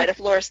 horrified if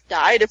Loras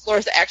died, if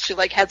Loras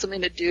actually had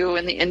something to do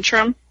in the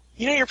interim.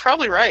 You're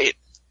probably right.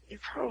 You're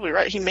probably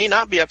right. He may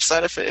not be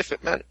upset if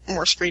it meant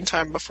more screen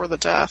time before the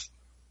death.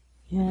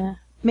 Yeah.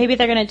 Maybe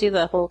they're going to do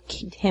the whole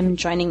him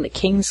joining the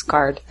King's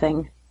Guard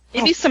thing.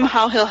 Maybe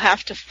somehow he'll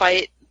have to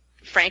fight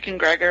Frank and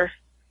Gregor.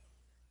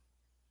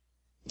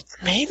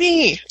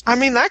 Maybe. I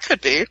mean, that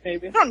could be. I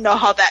don't know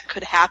how that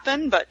could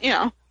happen, but,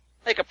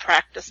 like a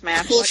practice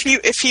match. Well,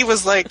 if he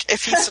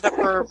stood up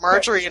for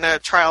Marjorie in a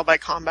trial by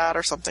combat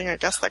or something, I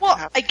guess that could Well,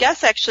 happen. I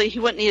guess actually he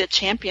wouldn't need a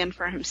champion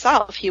for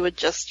himself. He would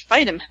just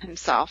fight him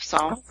himself. So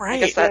I right.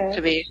 guess that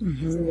could be.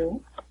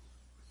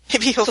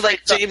 Maybe he'll So, fight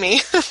Jamie.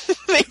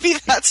 Maybe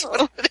that's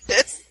what it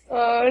is.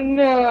 Oh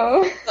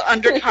no. The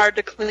undercard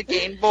to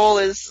Clegane Bowl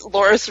is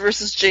Loras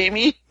versus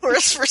Jamie.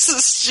 Loras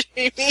versus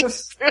Jamie.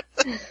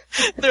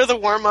 They're the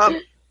warm-up.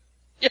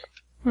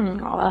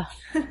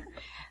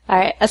 All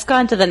right, let's go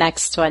on to the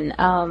next one.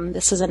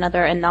 This is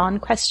another Anon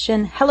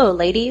question. Hello,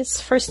 ladies.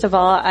 First of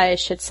all, I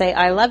should say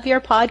I love your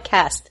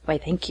podcast. Why,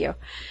 thank you.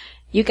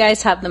 You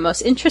guys have the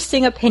most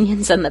interesting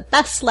opinions and the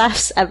best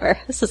laughs ever.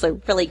 This is a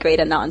really great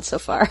Anon so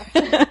far.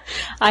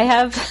 I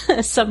have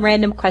some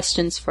random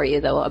questions for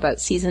you, though, about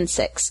Season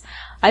 6.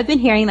 I've been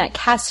hearing that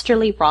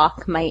Casterly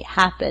Rock might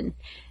happen.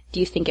 Do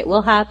you think it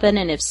will happen?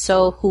 And if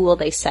so, who will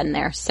they send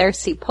there?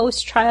 Cersei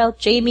post-trial?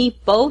 Jaime?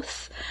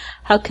 Both?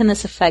 How can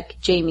this affect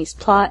Jaime's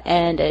plot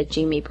and a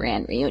Jaime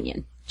Bran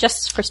reunion?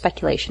 Just for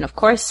speculation, of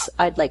course.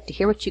 I'd like to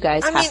hear what you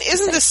guys have to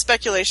Isn't say. this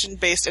speculation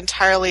based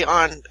entirely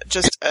on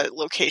just a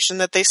location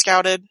that they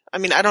scouted? I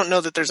mean, I don't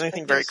know that there's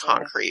anything very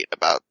concrete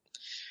about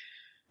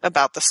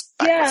the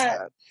spec.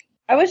 Yeah.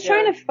 I was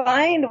trying to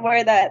find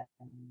where that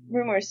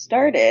rumor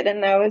started,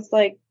 and I was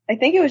like, I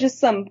think it was just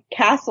some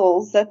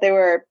castles that they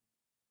were,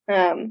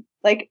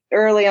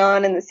 early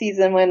on in the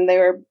season when they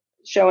were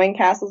showing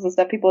castles and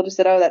stuff, people just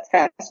said, oh, that's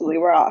Casterly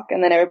Rock.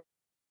 And then everybody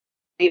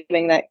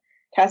believing that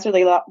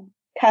Casterly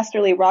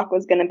Rock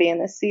was going to be in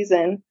this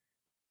season.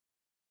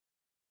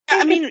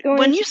 I mean,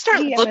 when you start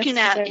be in looking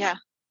this at, season. yeah.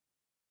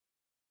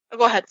 Oh,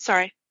 go ahead,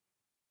 sorry.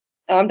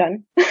 Oh, I'm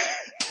done.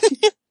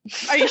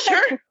 Are you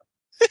sure?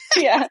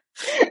 Yeah.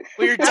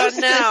 We're I done was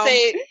gonna now.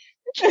 say,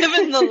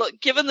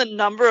 given the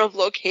number of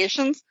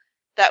locations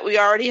that we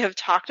already have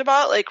talked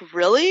about,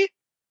 really?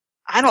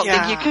 I don't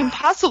think you can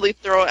possibly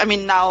throw. I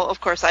mean, now of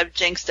course I've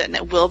jinxed it and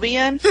it will be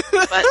in,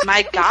 but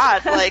my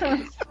God,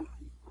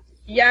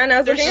 Yeah, and I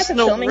was There's looking at just the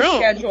no filming room.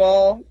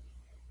 schedule.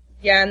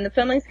 Yeah, and the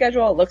filming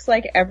schedule, it looks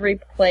like every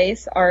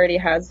place already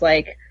has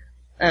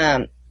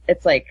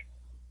it's like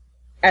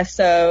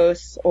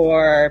Essos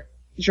or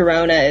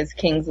Girona is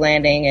King's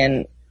Landing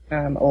and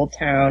Old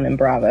Town and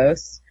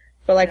Bravos.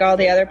 But all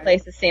the other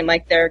places seem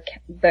like the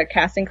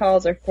casting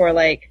calls are for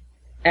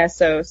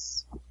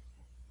Essos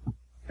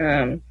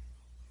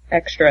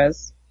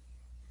extras.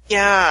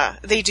 Yeah,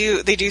 they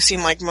do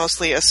seem like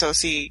mostly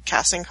associate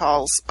casting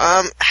calls.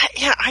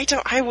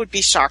 I would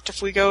be shocked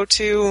if we go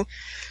to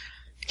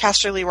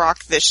Casterly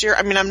Rock this year.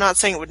 I mean, I'm not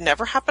saying it would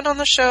never happen on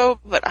the show,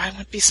 but I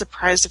would be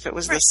surprised if it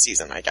was this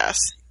season, I guess.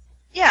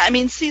 yeah, I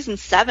mean, season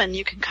 7,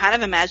 you can kind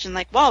of imagine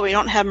well, we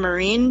don't have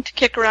Marine to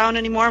kick around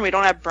anymore. We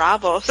don't have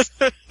Bravos,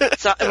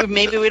 so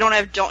maybe we don't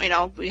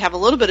have we have a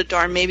little bit of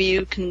Dorne. Maybe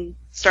you can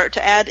start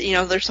to add,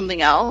 there's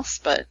something else,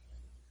 but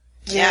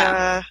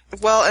Yeah.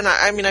 Well, and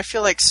I mean, I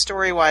feel like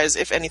story-wise,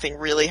 if anything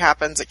really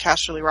happens at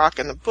Casterly Rock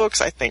in the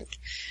books, I think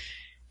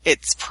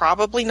it's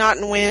probably not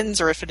in Winds,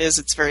 or if it is,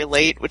 it's very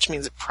late, which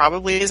means it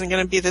probably isn't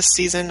going to be this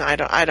season. I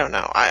don't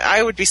know.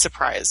 I would be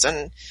surprised.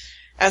 And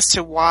as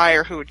to why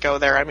or who would go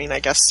there, I mean, I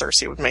guess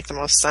Cersei would make the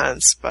most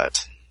sense,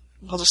 but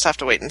we'll just have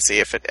to wait and see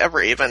if it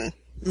ever even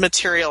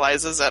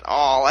materializes at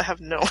all. I have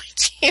no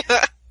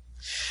idea.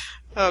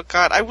 Oh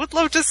god, I would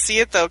love to see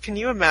it though. Can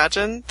you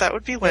imagine? That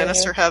would be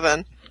Lannister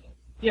heaven.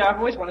 Yeah, I've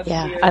always wanted to see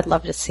it. Yeah, I'd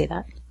love to see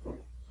that.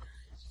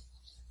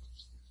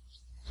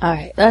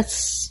 Alright,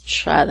 let's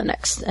try the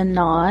next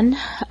Anon.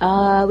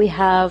 We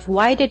have,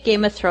 why did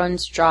Game of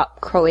Thrones drop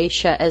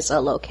Croatia as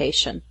a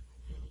location?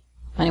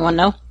 Anyone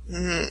know?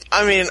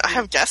 I mean, I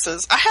have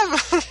guesses. I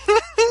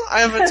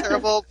have a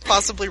terrible,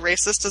 possibly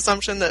racist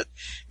assumption that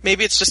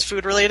maybe it's just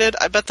food related.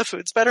 I bet the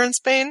food's better in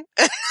Spain.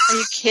 Are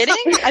you kidding?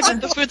 I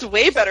bet the food's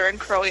way better in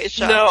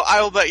Croatia. No,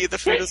 I will bet you the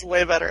food is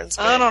way better in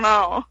Spain. I don't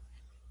know.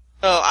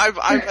 Oh,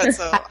 I bet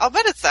so. I'll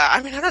bet it's that.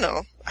 I mean, I don't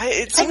know.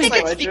 I think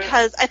it's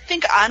because, I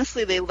think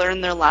honestly they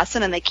learned their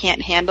lesson and they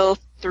can't handle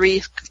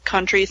 3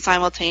 countries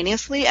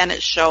simultaneously, and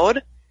it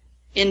showed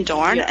in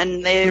Dorne,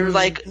 and they were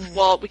like,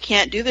 well, we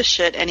can't do this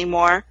shit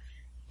anymore.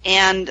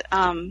 And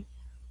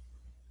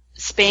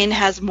Spain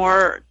has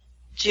more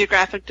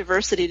geographic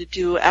diversity to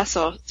do the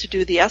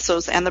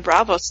Essos and the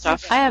Bravo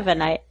stuff.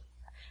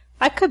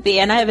 I could be,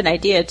 and I have an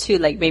idea too,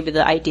 like maybe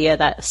the idea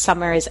that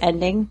summer is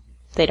ending.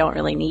 They don't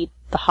really need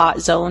the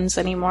hot zones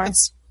anymore.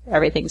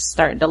 Everything's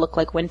starting to look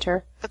like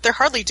winter. But they're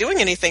hardly doing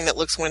anything that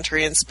looks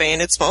wintry in Spain.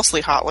 It's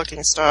mostly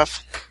hot-looking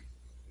stuff.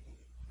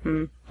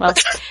 Well,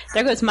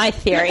 there goes my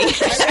theory.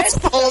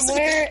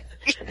 Somewhere,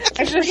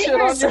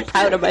 I'm so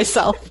proud of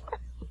myself.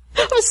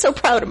 I was so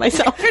proud of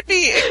myself.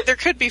 There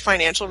could be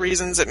financial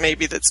reasons that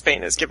maybe that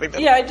Spain is giving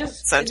them. Yeah, it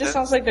just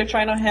sounds like they're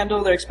trying to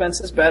handle their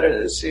expenses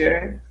better this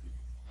year.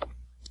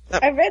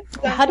 I read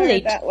somewhere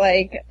that,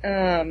 like,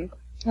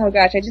 oh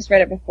gosh, I just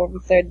read it before we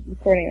started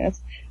recording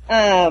this,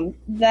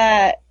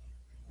 that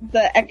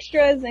the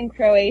extras in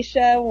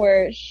Croatia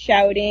were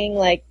shouting,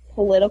 like,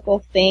 political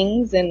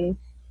things in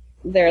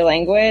their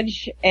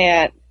language,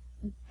 and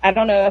I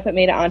don't know if it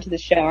made it onto the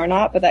show or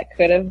not, but that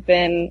could have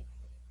been,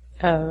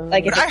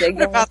 like, I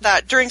heard about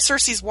that during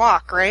Cersei's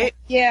walk, right?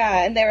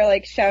 Yeah, and they were,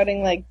 like,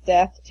 shouting, like,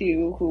 death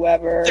to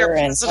whoever. Their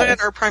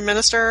president or prime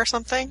minister or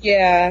something?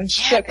 Yeah,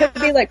 so it could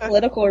be, like,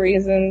 political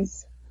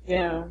reasons.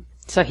 Yeah.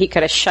 So he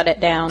could have shut it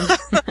down.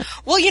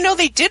 Well, you know,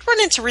 they did run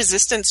into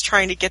resistance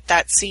trying to get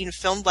that scene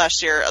filmed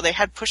last year. They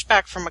had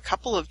pushback from a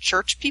couple of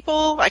church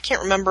people. I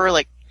can't remember,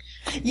 like...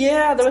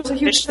 Yeah, there was a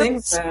huge thing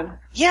with that.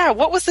 Yeah,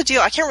 what was the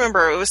deal? I can't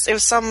remember. It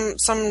was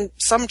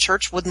some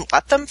church wouldn't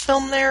let them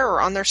film there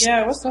or on their...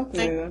 Yeah, it was something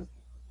like that.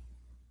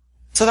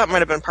 So that might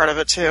have been part of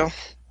it, too.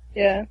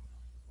 Yeah.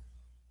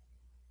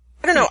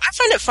 I don't know. I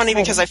find it funny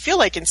because I feel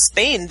like in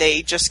Spain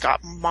they just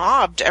got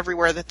mobbed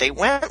everywhere that they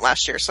went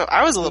last year. So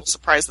I was a little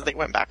surprised that they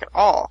went back at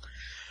all.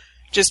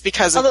 Just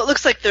because Although it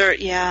looks like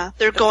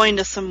they're going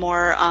to some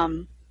more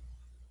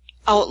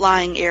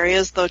outlying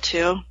areas though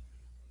too.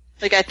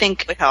 Like I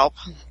think they help.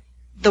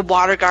 The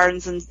water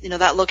gardens and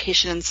that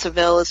location in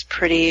Seville is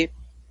pretty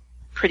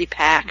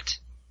packed.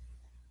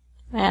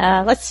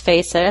 Yeah, let's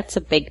face it, it's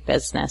a big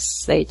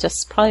business. They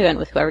just probably went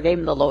with whoever gave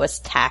them the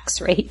lowest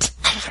tax rate.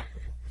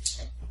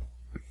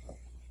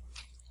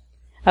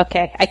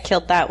 Okay, I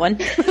killed that one.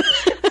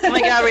 Oh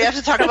my god, we have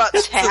to talk about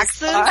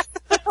taxes?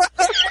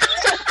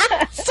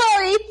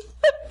 Sorry.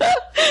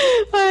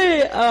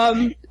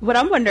 What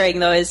I'm wondering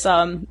though is,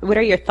 what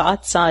are your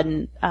thoughts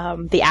on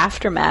the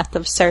aftermath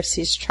of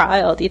Cersei's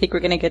trial? Do you think we're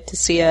going to get to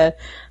see a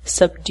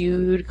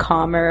subdued,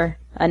 calmer,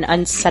 an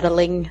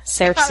unsettling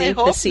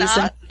Cersei this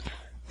season?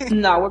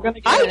 No, we're going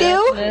to get I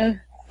do.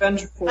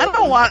 vengeful. I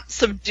don't want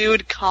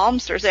subdued, calm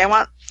Cersei. I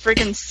want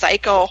freaking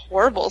psycho,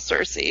 horrible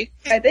Cersei.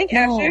 I think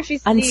after she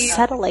sees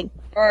unsettling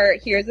or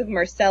hears of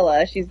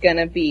Marcella, she's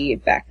gonna be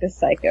back to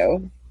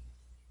psycho.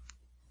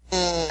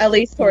 At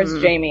least towards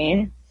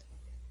Jaime.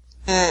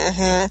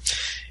 Yeah,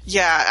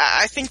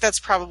 I think that's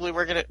probably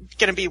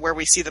gonna be where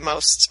we see the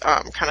most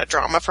kind of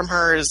drama from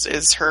her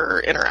is her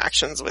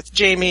interactions with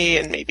Jaime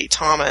and maybe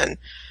Tommen.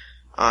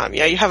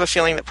 Yeah, you have a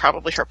feeling that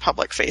probably her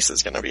public face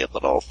is gonna be a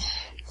little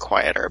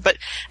quieter. But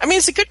I mean,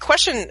 it's a good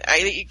question.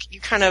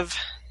 You kind of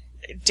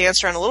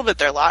danced around a little bit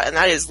there a lot, and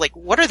that is like,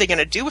 what are they going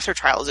to do with her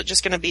trial? Is it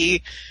just going to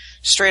be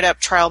straight up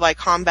trial by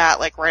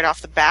combat, like right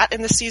off the bat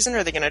in the season? Or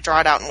are they going to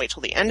draw it out and wait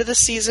till the end of the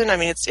season? I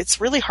mean,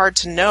 it's really hard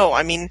to know.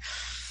 I mean,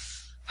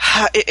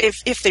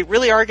 if they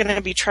really are going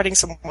to be treading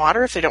some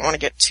water, if they don't want to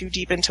get too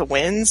deep into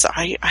Winds,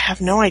 I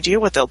have no idea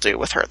what they'll do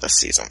with her this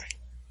season.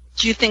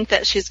 Do you think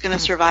that she's going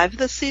to survive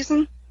this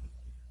season?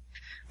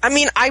 I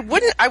mean, I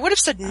would have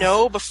said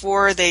no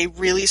before they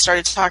really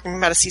started talking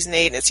about a season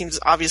 8, and it seems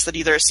obvious that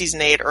either a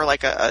season 8 or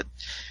like a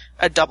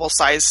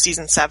double-sized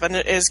season 7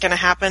 is going to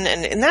happen.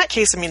 And in that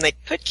case, I mean, they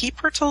could keep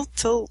her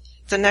till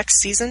the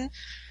next season.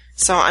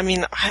 So, I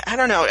mean, I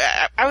don't know.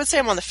 I would say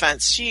I'm on the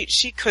fence.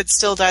 She could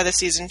still die this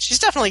season. She's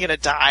definitely going to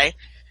die.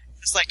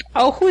 It's like,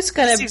 who's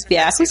going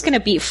to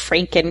beat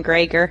Franken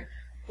Gregor?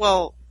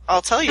 Well,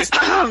 I'll tell you. Do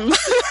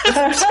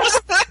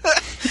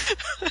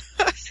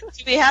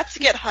we have to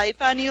get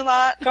hype on you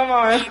lot? Come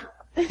on.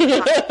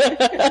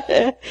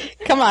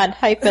 Come on,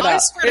 hype it I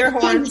up. swear Air to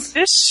God, horns. if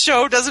this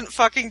show doesn't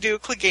fucking do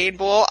Clegane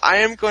Bowl, I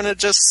am gonna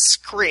just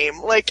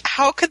scream. Like,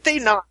 how could they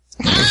not?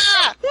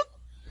 Ah!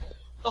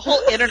 The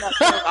whole internet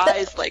will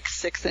rise like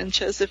 6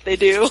 inches if they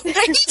do.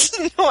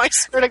 No, I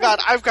swear to God,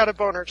 I've got a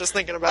boner just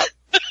thinking about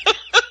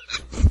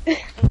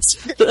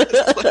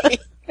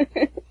it.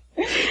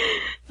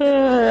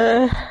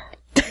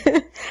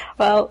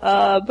 Well,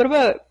 what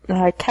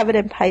about Kevin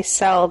and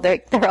Pycelle?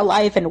 They're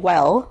alive and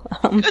well.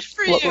 Good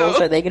for what you. roles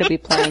are they going to be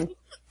playing?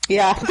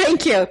 Yeah,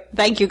 thank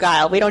you,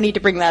 Guile. We don't need to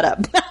bring that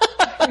up.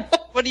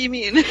 What do you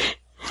mean?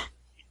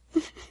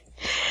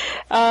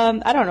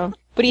 I don't know.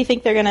 What do you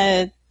think they're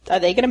gonna? Are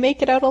they gonna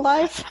make it out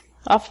alive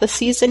off the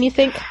season? You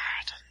think?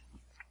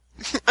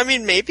 I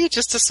mean, maybe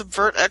just to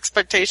subvert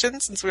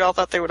expectations, since we all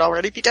thought they would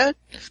already be dead.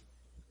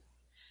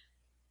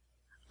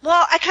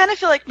 Well, I kind of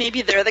feel like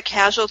maybe they're the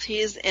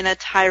casualties in a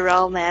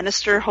Tyrell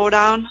Lannister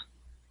hoedown.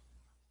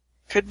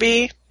 Could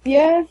be.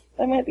 Yeah,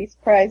 I might be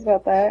surprised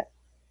about that.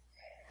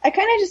 I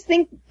kind of just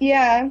think,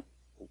 yeah.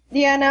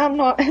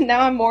 Now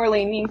I'm more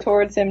leaning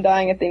towards him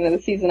dying at the end of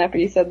the season after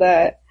you said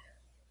that.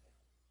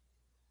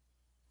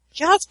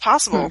 Yeah, it's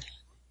possible.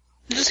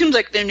 It just seems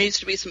like there needs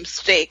to be some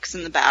stakes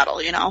in the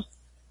battle, you know?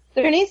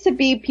 There needs to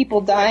be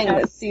people dying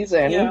this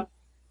season. Yeah.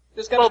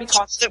 There's gotta be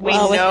constant. That we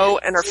know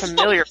and are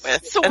familiar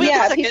with. So And wait a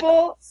Yeah, second.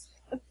 people.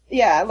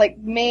 Yeah, like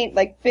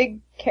big.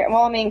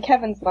 Well, I mean,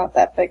 Kevin's not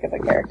that big of a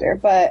character,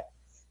 but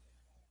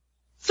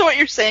So what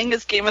you're saying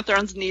is Game of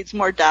Thrones needs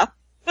more death?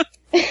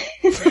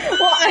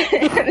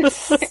 well,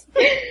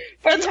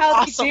 from how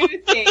awesome. they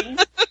do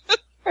things,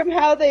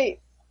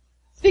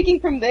 speaking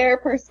from their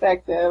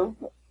perspective,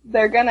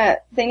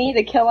 they need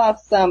to kill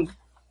off some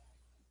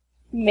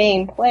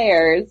main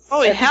players.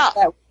 Oh, at least yeah.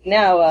 that we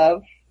know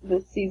of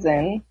this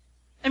season.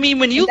 I mean,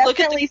 when you And look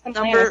at definitely the some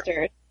number,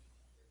 Lannisters.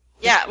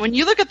 yeah, when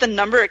you look at the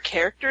number of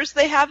characters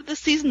they have this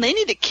season, they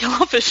need to kill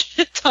off a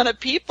shit ton of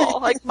people.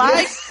 Like,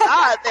 my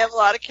God, they have a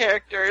lot of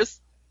characters.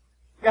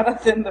 Gotta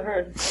thin the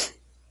herd.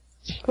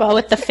 Well,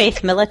 with the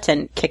Faith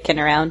Militant kicking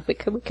around, we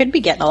could be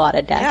getting a lot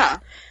of death. Yeah.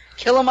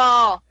 Kill them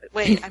all.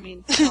 Wait, I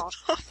mean, no.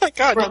 oh my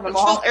God, Burn you them put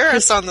all. full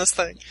Eris on this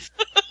thing.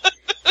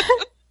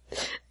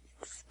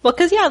 Well,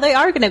 because they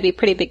are going to be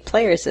pretty big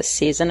players this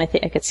season. I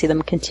think I could see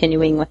them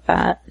continuing with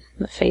that,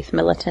 the Faith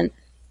Militant.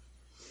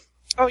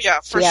 Oh yeah,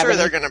 for Yeah, sure but-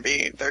 they're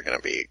gonna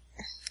be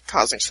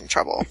causing some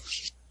trouble.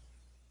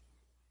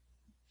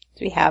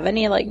 Do we have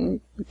any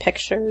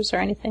pictures or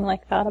anything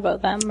like that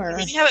about them, or I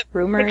mean, you have a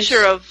rumors?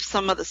 picture of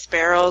some of the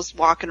sparrows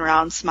walking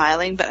around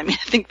smiling, but I mean,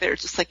 I think they're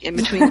just in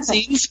between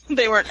scenes.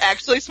 They weren't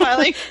actually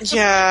smiling.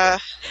 Yeah.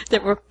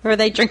 Were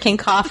they drinking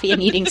coffee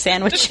and eating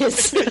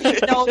sandwiches?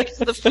 No, because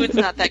the food's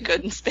not that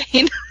good in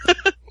Spain.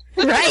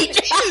 Right.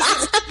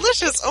 It's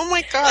delicious. Oh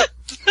my God.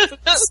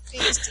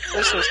 It's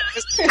delicious.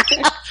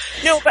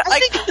 No, but I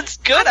think it's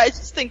good. I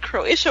just think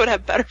Croatia would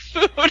have better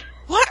food.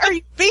 what are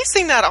you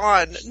basing that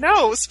on?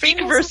 No, Spain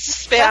Spain was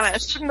versus the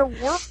best Spanish. in the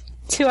world.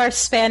 To our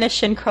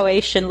Spanish and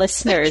Croatian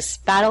listeners,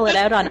 battle it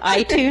out on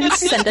iTunes.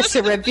 Send us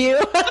a review.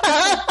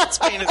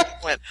 Spain is going to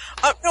win.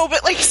 No,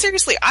 but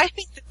seriously, I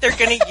think that they're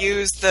going to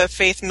use the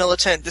Faith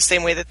Militant the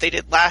same way that they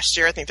did last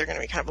year. I think they're going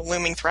to be kind of a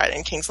looming threat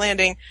in King's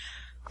Landing.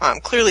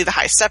 Clearly the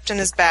High Septon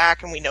is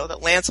back, and we know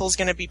that Lancel's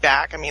going to be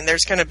back. I mean,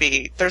 there's going to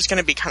be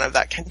kind of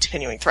that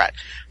continuing threat.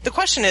 The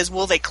question is,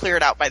 will they clear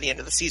it out by the end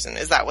of the season?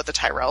 Is that what the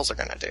Tyrells are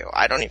going to do?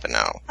 I don't even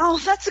know. Oh,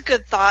 that's a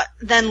good thought.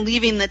 Then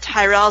leaving the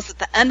Tyrells at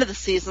the end of the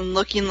season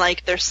looking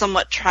like they're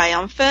somewhat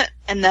triumphant,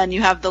 and then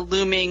you have the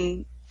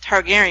looming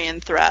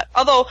Targaryen threat.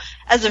 Although,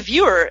 as a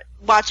viewer,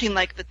 watching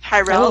the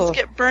Tyrells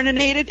get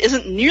burninated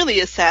isn't nearly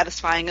as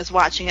satisfying as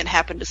watching it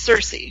happen to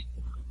Cersei.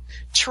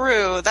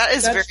 True, that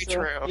is That's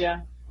very true.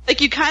 Yeah.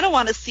 You kind of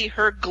want to see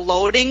her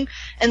gloating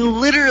and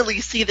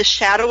literally see the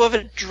shadow of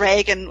a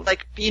dragon,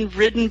 being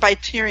ridden by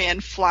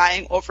Tyrion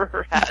flying over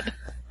her head.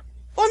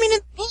 Well, I mean, in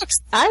books,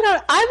 I'm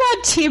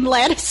on Team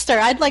Lannister.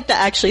 I'd like to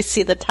actually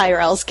see the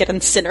Tyrells get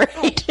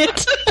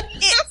incinerated.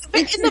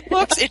 but in the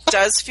books, it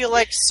does feel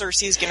like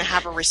Cersei's going to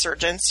have a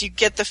resurgence. You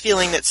get the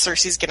feeling that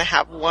Cersei's going to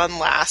have one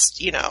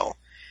last,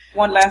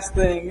 One last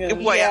thing. Yeah.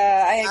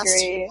 Yeah, I last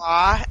agree.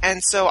 hurrah,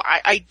 and so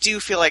I do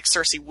feel like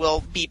Cersei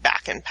will be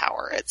back in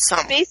power at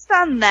some. Based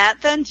on that,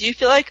 then, do you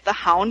feel like the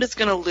Hound is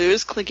going to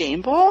lose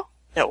Clegane Bowl?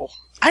 No,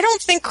 I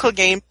don't think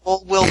Clegane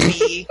Bowl will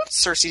be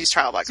Cersei's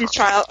trial by His combat.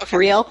 trial? Okay.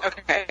 Real?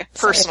 Okay.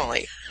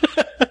 Personally,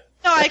 No,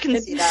 I can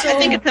see that. I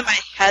think it's in my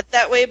head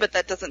that way, but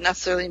that doesn't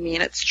necessarily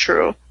mean it's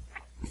true.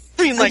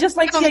 I mean, I just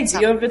like the don't think it's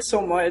idea of it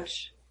so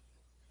much.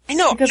 I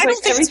know. Because, I don't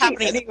think it's everything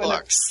happening in the anyone-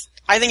 books.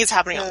 I think it's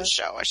happening on the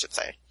show, I should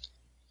say.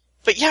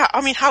 But yeah,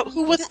 I mean,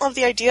 who wouldn't love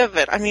the idea of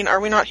it? I mean, are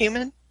we not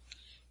human?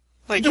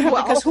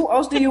 Because who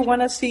else do you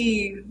want to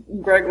see,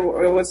 Greg,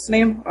 what's his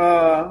name?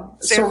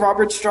 Sir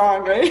Robert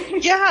Strong,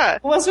 right? yeah.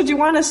 Who else would you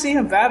want to see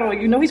him battle?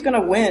 You know he's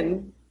gonna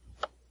win.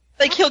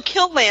 He'll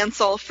kill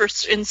Lancel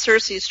in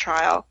Cersei's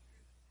trial.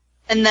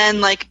 And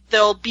then,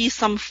 there'll be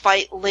some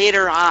fight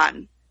later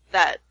on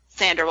that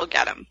Xander will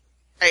get him.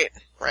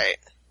 Right.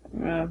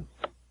 Yeah.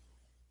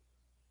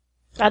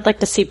 I'd like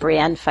to see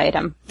Brienne fight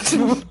him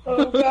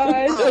Oh God,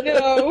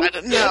 no! I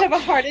don't know. I'd have a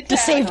heart attack. to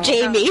save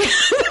Jamie.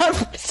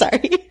 Sorry.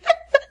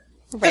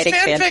 The Writing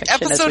fanfic fanfiction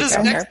as episode we is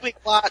go here. next week,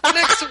 lot.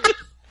 Next week.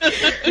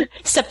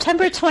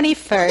 September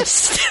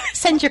 21st.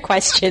 Send your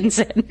questions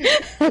in.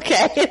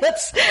 Okay,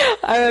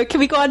 can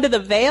we go on to the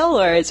Vale,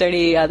 or is there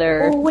any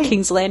other wait.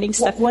 King's Landing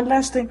stuff? One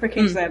last thing for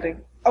King's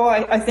Landing. Oh,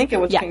 I think it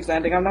was Yeah. King's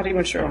Landing. I'm not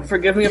even sure.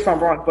 Forgive me if I'm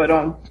wrong, but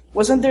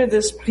wasn't there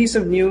this piece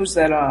of news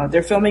that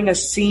they're filming a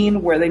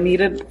scene where they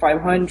needed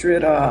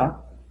 500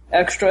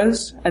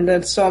 extras, and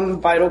then some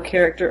vital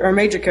character or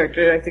major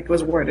character, I think it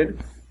was worded,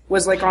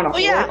 was like on a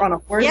on a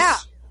horse, Yeah.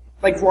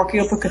 like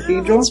walking up a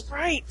cathedral. That's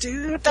right,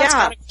 dude. That's Yeah.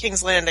 gotta be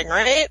King's Landing,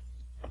 right?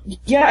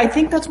 Yeah, I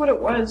think that's what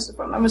it was, if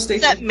I'm not Is that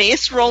mistaken.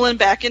 Mace rolling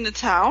back into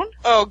town?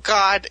 Oh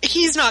God,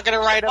 he's not gonna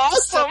ride up the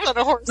steps on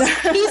a horse.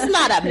 He's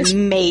not a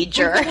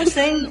major. Everyone was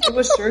saying it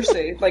was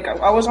Cersei. Like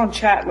I was on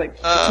chat like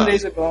 2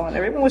 days ago, and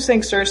everyone was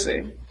saying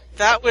Cersei.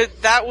 That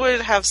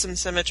would have some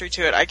symmetry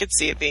to it. I could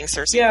see it being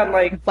Cersei. Yeah,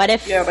 like What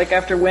if- like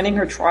after winning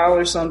her trial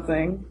or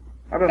something.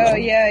 I don't know. Oh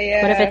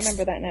yeah, What if I it's-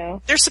 remember that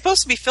now. They're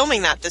supposed to be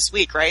filming that this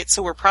week, right?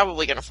 So we're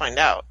probably gonna find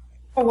out.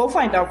 Oh, we'll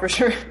find out for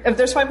sure. If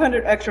there's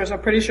 500 extras,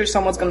 I'm pretty sure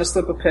someone's gonna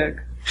slip a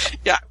pig.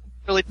 Yeah,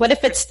 really. What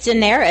if it's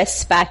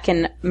Daenerys back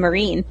in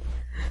Marine?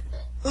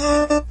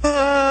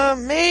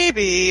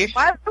 Maybe.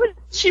 Why would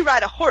she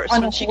ride a horse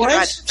On when a she can ride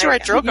horse? a She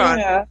ride dragon? Drogon.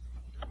 Yeah.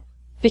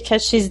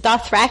 Because she's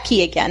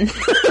Dothraki again.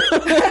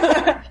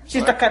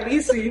 She's the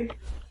Khaleesi.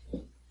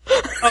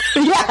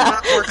 Yeah.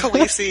 Or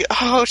Khaleesi.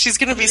 Oh, she's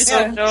gonna be so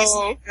Yeah.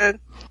 Khaleesi again.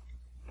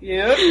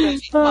 Yep.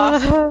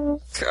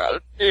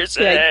 God, is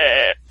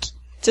it?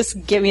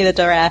 Just give me the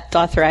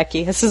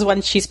Dothraki. This is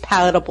when she's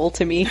palatable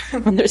to me.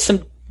 When there's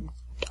some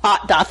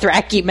hot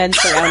Dothraki men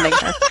surrounding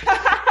her.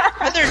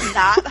 Are there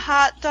not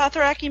hot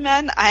Dothraki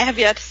men? I have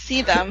yet to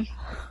see them.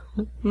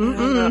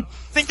 I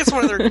think it's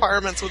one of the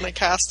requirements when they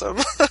cast them.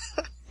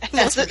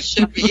 As it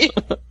should be.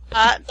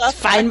 Hot Dothraki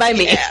Fine by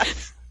me.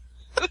 ass.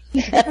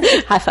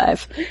 High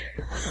five.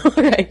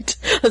 Alright.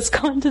 Let's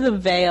go on to the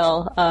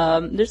Vale. I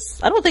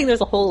don't think there's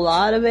a whole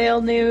lot of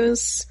Vale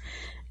news.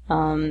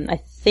 I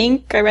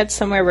think I read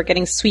somewhere we're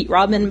getting Sweet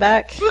Robin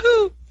back.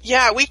 Woohoo!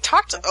 Yeah, we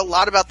talked a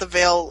lot about the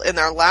Vale in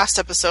our last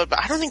episode, but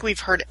I don't think we've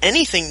heard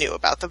anything new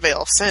about the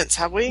Vale since,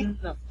 have we?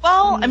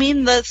 Well, I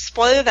mean, the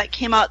spoiler that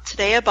came out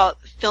today about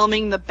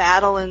filming the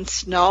battle in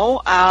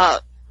snow,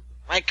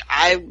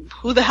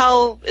 who the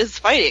hell is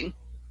fighting?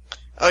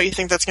 Oh, you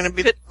think that's going to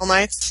be the Vale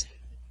Knights?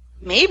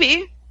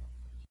 Maybe.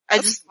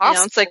 That's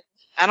It's like,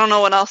 I don't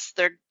know what else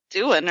they're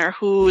doing or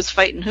who's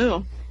fighting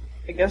who.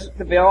 I guess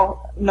the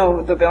Vale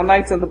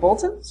Knights and the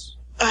Boltons?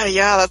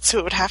 Yeah, that's who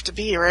it would have to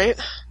be, right?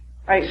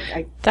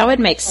 That would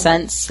make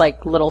sense,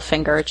 like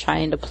Littlefinger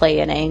trying to play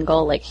an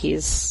angle, like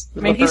he's I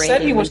mean, he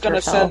said he was going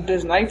to send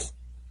his knights,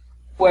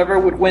 whoever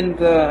would win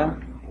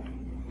the,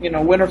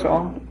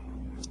 Winterfell.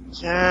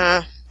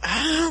 Yeah.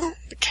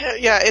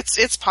 Yeah,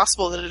 it's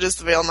possible that it is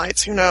the Vale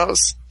Knights. Who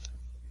knows?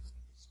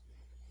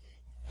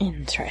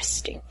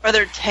 Interesting. Or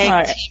they're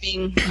tag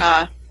teaming,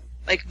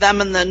 like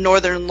them and the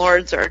Northern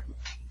Lords are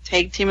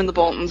tag teaming the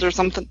Boltons or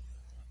something.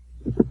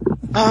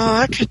 Oh,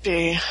 that could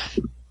be.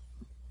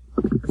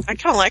 I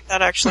kind of like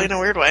that, actually, in a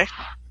weird way.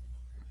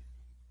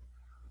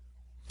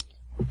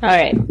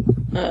 Alright.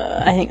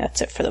 I think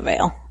that's it for the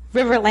Vale.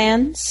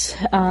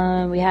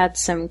 Riverlands. We had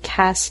some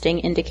casting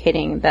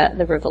indicating that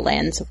the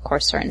Riverlands, of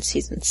course, are in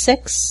season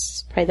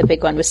 6. Probably the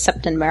big one was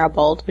Septon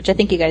Maribald, which I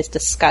think you guys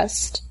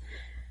discussed.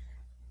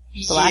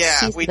 The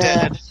last we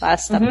did.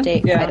 Last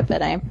update, yeah. quite a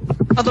bit,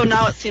 Although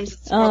now it seems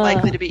it's more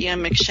likely to be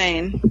Ian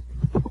McShane.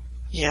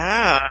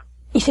 Yeah.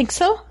 You think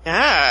so?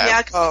 Yeah.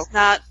 Yeah, because he's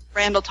not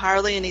Randall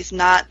Tarley and he's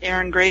not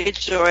Aaron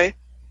Greyjoy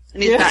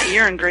and he's not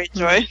Euron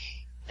Greyjoy.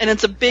 And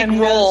it's a big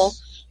role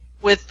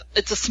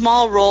it's a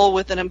small role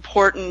with an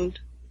important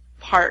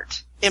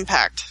part.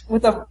 Impact.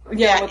 With a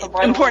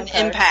vital important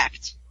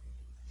impact.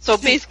 So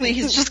basically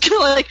he's just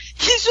gonna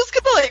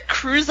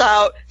cruise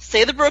out,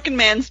 say the Broken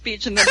Man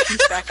speech, and then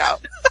cruise back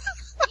out.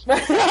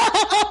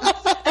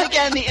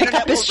 Again, the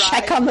internet will his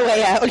check rise on the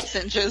way out. 6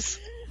 inches.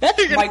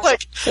 You're gonna,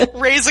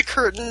 raise a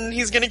curtain,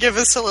 he's gonna give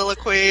a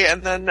soliloquy,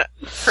 and then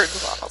curtain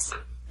falls.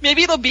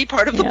 Maybe it'll be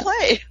part of the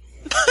play.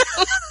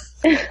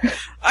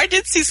 I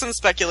did see some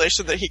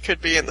speculation that he could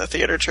be in the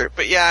theater troupe,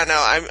 but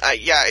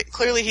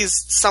clearly he's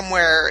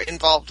somewhere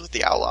involved with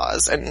the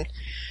Outlaws, and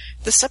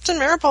the Septon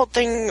Maribald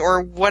thing,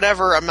 or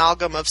whatever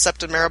amalgam of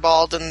Septon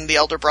Maribald and the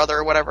elder brother,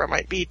 or whatever it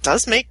might be,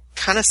 does make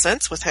kind of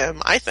sense with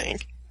him, I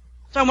think.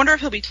 So I wonder if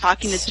he'll be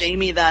talking to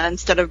Jamie then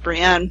instead of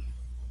Brienne.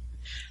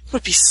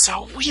 Would be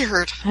so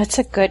weird. That's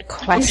a good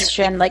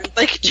question. Like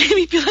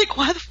Jamie be like,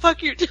 why the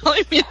fuck are you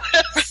telling me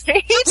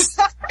this?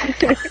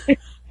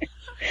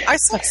 I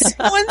saw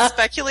someone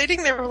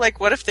speculating, they were like,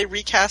 what if they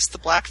recast the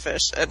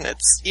Blackfish and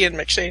it's Ian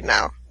McShane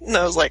now? And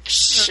I was like,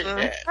 shit.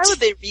 Why would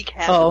they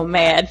recast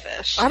man.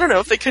 Fish? I don't know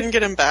if they couldn't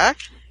get him back.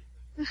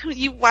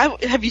 Why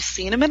have you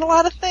seen him in a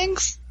lot of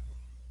things?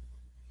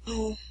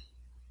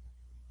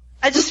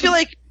 I just feel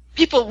like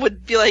people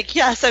would be like,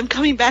 yes, I'm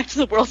coming back to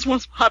the world's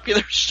most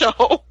popular show.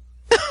 Oh,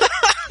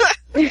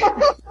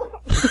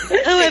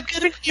 I've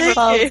got a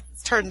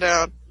It's turned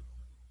down.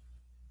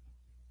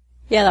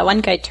 Yeah, that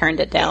one guy turned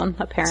it down,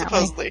 apparently.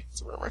 Supposedly.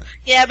 It's a rumor.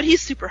 Yeah, but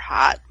he's super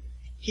hot.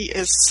 He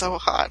is so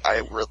hot. I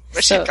really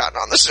wish So- he'd gotten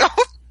on the show.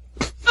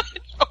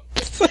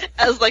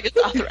 As like a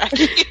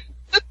Dothraki.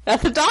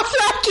 That's a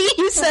Dothraki!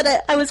 You said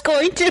it! I was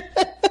going to!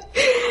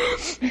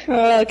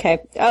 Okay.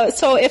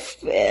 So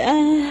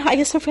I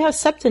guess if we have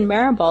Sept and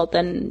Maribald,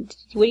 then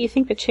what do you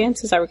think the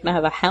chances are we're going to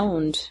have a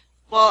Hound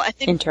Well, I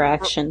think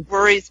interaction?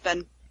 Rory's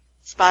been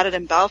spotted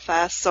in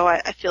Belfast, so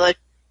I feel like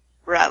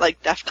we're at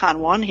like DEFCON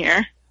 1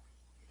 here.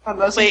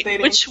 Unless Wait, they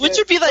which would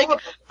be like a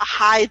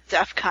high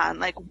DEFCON,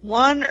 like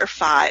 1 or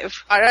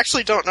 5? I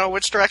actually don't know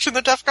which direction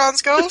the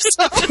Defcons go,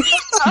 so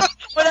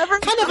Whatever.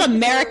 What kind of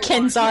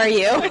Americans are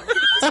you?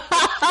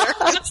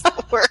 it's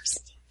the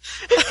worst.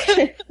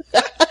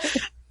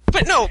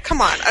 But no,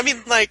 come on. I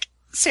mean, like,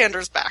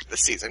 Sanders back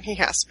this season. He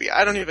has to be.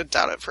 I don't even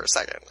doubt it for a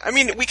second. I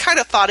mean, we kind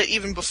of thought it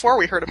even before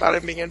we heard about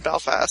him being in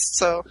Belfast,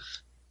 so...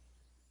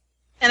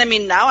 And I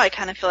mean, now I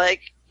kind of feel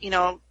like,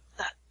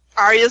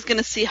 Arya's going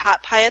to see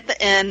Hot Pie at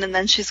the inn, and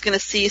then she's going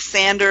to see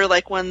Sander,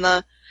 like, when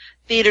the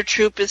theater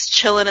troupe is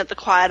chilling at the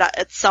quiet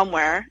at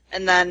somewhere,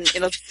 and then, be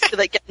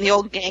like getting the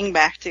old gang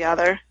back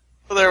together.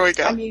 Well, there we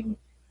go. I mean,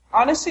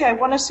 honestly, I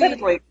want to see,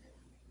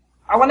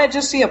 I want to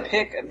just see a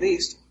pic at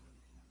least.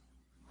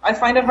 I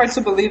find it hard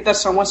to believe that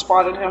someone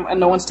spotted him and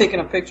no one's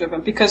taken a picture of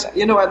him because, at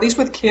least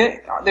with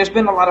Kit, there's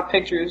been a lot of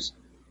pictures.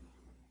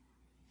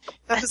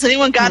 Has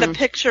anyone got a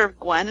picture of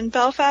Gwen in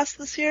Belfast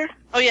this year?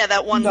 Oh yeah,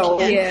 that one No.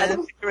 kid Yeah. had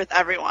a picture with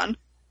everyone.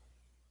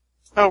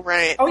 Oh,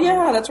 right. Oh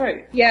yeah, that's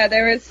right. Yeah,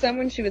 there was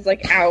someone she was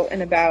like out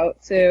and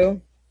about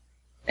too,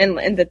 and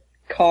in the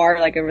car,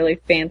 like a really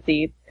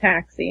fancy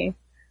taxi,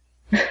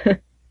 because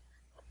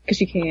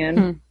she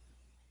can.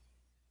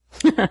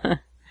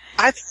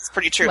 I think it's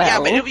pretty true. Well- Yeah,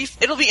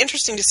 but it'll be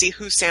interesting to see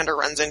who Sander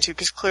runs into,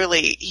 because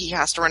clearly he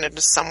has to run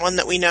into someone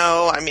that we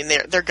know. I mean,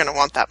 they're going to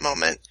want that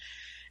moment.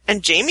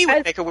 And Jamie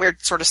would make a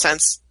weird sort of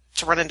sense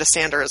to run into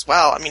Sander as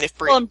well. I mean, if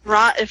Well, and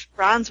if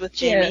Bron's with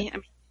Jamie, I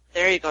mean,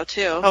 there you go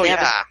too. Oh, They have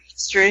yeah. a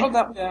history.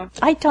 Yeah.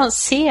 I don't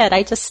see it.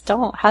 I just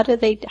don't. How do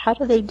they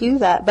do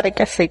that? But I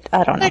guess I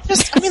don't know.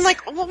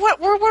 what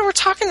we're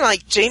talking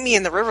like Jamie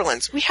and the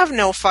Riverlands. We have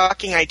no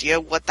fucking idea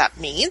what that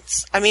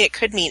means. I mean, it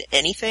could mean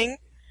anything.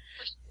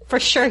 For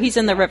sure he's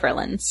in the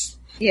Riverlands.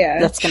 Yeah,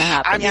 That's going to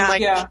happen. I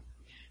mean, Yeah.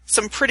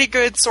 some pretty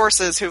good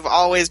sources who've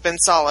always been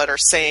solid are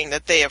saying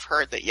that they have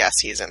heard that yes,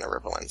 he's in the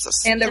Riverlands.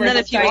 and the And then river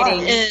if you are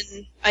fighting.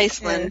 in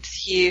Iceland,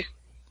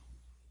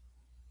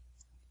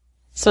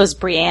 So is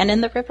Brienne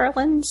in the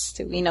Riverlands?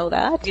 Do we know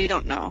that? you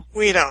don't know.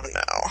 We don't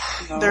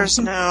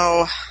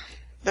know.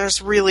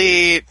 There's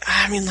really,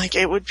 I mean, like,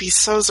 it would be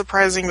so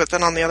surprising, but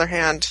then on the other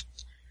hand,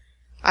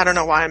 I don't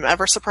know why I'm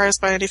ever surprised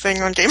by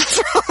anything on Game of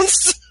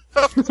Thrones.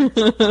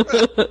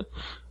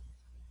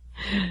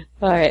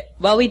 Alright.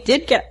 Well, we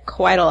did get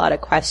quite a lot of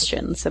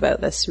questions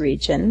about this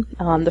region.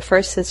 The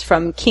first is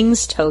from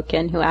King's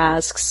Token, who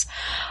asks,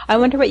 I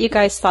wonder what you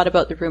guys thought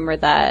about the rumor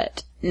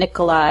that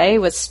Nikolai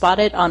was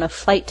spotted on a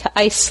flight to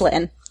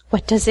Iceland.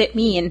 What does it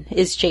mean?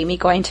 Is Jamie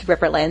going to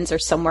Riverlands or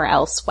somewhere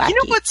else wacky? You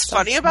know what's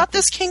funny about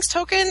this King's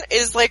Token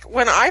is, like,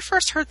 when I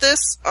first heard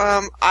this,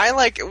 I,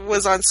 like,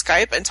 was on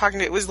Skype and talking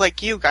to, it was,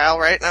 like, you, Guile,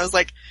 right? And I was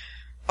like,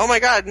 oh my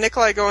god,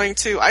 Nikolai going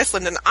to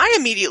Iceland, and I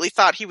immediately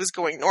thought he was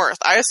going north.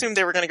 I assumed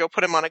they were going to go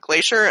put him on a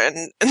glacier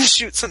and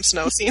shoot some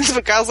snow scenes,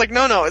 but Guile's like,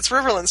 no, it's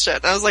Riverlands shit.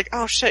 And I was like,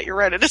 oh shit, you're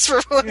right, it is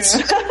Riverlands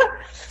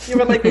shit. You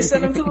were like, they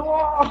sent him to the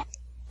wall.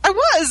 I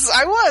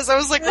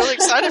was like really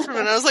excited for him,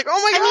 and I was like,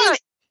 oh my god.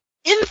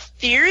 In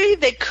theory,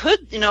 they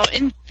could,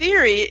 in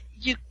theory,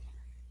 he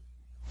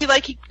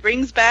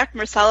brings back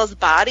Marcella's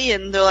body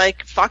and they're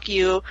like, fuck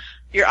you,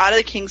 you're out of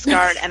the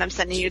Kingsguard and I'm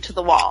sending you to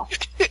the wall.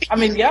 I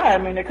mean,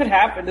 it could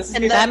happen. This is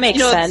And that makes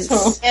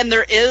sense. And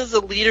there is a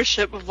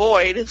leadership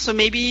void, so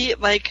maybe,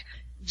 like,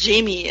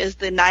 Jamie is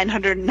the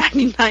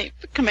 999th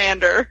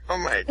commander. Oh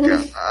my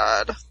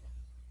god.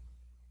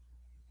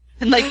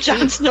 And, like,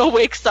 Jon Snow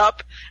wakes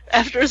up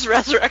after his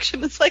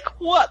resurrection. It's like,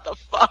 what the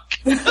fuck?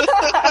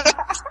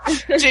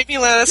 Jamie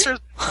Lannister.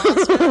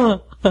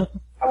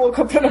 I woke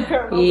up in a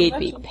parallel He'd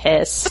be dimension.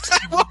 pissed.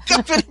 I woke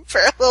up in a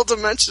parallel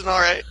dimension,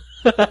 alright.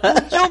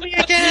 Kill me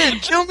again!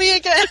 Kill me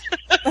again!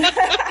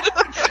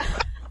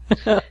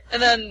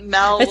 And then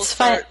Mel will It's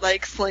fine. start,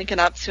 like, slinking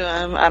up to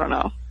him. I don't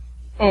know.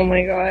 Oh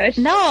my gosh.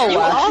 No! You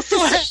also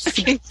have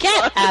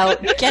Get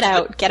out! Get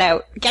out! Get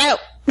out! Get out!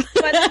 But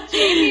if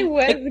Jamie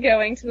was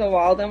going to the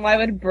wall, then why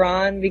would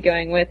Bronn be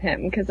going with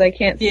him? Because I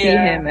can't see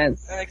him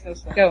as That makes no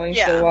sense. going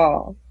to the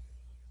wall.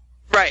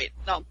 Right.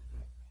 No.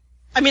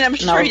 I mean, I'm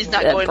sure No, he's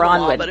not that going to Bronn the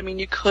wall, would. but I mean,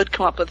 you could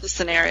come up with a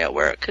scenario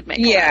where it could make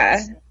Yeah.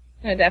 sense.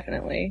 No,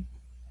 definitely.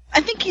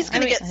 I think he's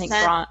going to get I think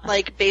sent, Bronn-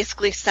 like,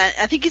 basically sent.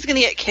 I think he's going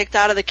to get kicked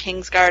out of the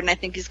Kingsguard, and I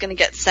think he's going to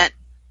get sent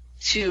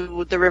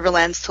to the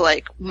Riverlands to,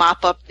 like,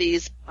 mop up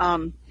these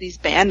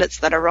bandits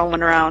that are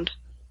roaming around.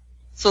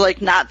 So,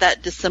 like, not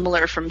that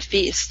dissimilar from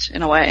Feast,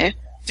 in a way.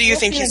 Do you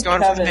think he's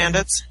going for the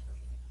bandits?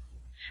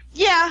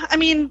 Yeah, I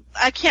mean,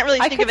 I can't really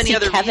I think could of any see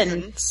other Kevin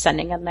reason.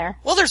 sending in there.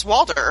 Well, there's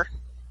Walder.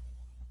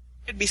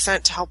 Could be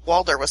sent to help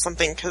Walder with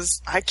something,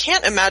 because I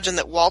can't imagine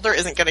that Walder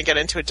isn't going to get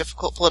into a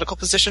difficult political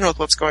position with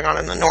what's going on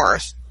in the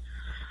North.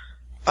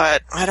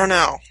 But I don't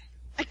know.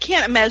 I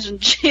can't imagine.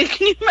 Can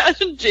you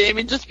imagine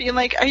Jamie just being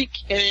like, "Are you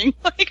kidding?"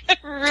 Like, I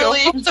really.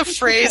 Go up the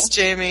phrase,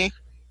 Jamie.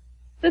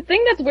 The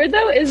thing that's weird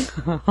though is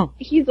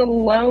he's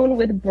alone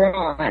with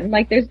Braun.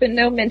 Like, there's been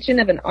no mention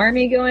of an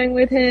army going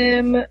with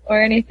him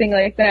or anything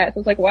like that.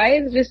 So it's like, why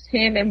is it just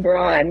him and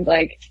Braun?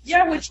 Like,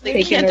 Yeah, which They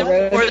they can't Taking a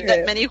road afford that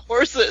trip. many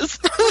horses.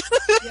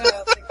 Yeah,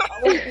 like,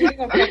 I was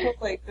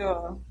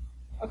reading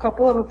a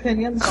couple of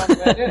opinions on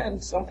Reddit,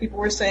 and some people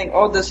were saying,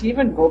 "Oh, does he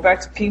even go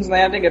back to King's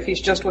Landing if he's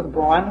just with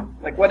Braun?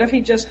 Like, what if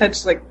he just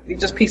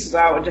pieces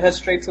out and heads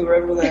straight to the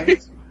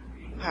Riverlands?"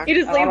 he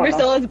just I leaves don't know.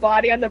 Priscilla's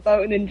body on the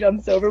boat and then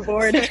jumps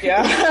overboard.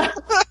 Yeah,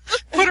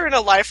 Put her in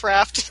a life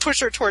raft,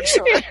 push her towards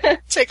shore,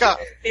 take off.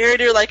 Buried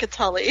her like a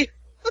Tully.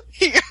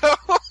 Here you go.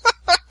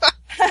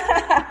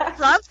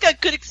 Ron's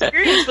got good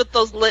experience with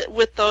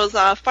those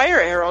fire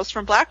arrows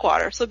from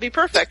Blackwater, so it'd be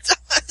perfect.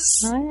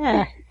 Oh,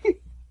 yeah.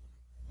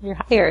 You're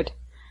hired.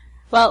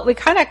 Well, we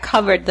kind of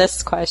covered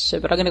this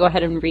question, but I'm going to go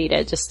ahead and read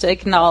it just to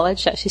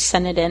acknowledge that she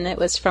sent it in. It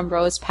was from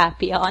Rose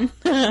Papillon,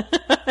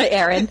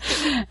 Erin,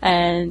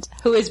 and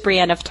who is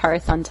Brienne of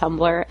Tarth on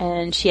Tumblr.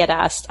 And she had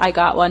asked, I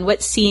got one,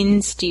 what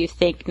scenes do you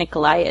think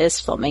Nikolai is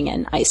filming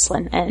in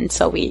Iceland? And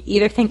so we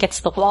either think it's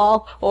the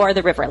Wall or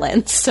the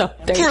Riverlands. So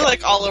there you We're go.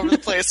 like all over the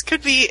place.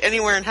 Could be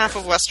anywhere in half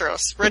of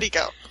Westeros. Ready,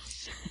 go.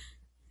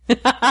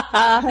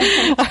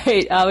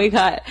 Alright, we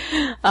got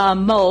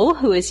Mo,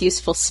 who is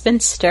Useful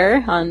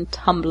Spinster on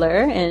Tumblr,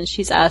 and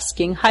she's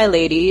asking, hi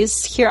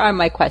ladies, here are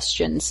my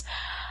questions.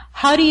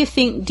 How do you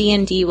think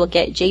D&D will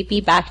get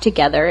JB back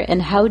together,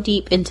 and how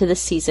deep into the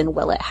season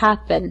will it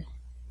happen?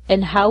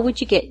 And how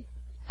would you get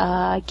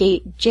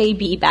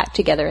JB back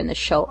together in the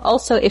show?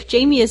 Also, if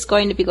Jaime is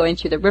going to be going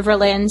through the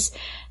Riverlands,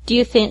 do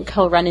you think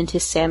he'll run into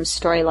Sam's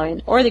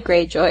storyline or the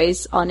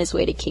Greyjoys on his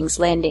way to King's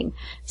Landing,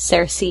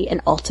 Cersei,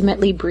 and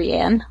ultimately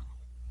Brienne?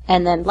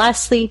 And then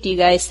lastly, do you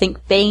guys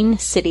think Bane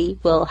City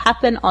will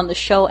happen on the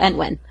show, and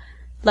when?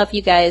 Love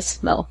you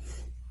guys, Mo.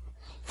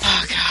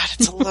 Oh god,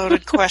 it's a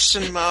loaded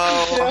question,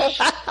 Mo.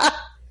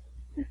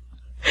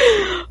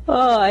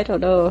 Oh, I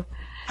don't know.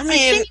 I I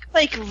mean, think,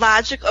 like,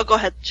 logic... Oh, go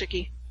ahead,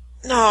 Chicky.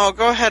 no,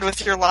 go ahead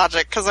with your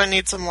logic, because I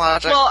need some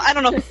logic. Well, I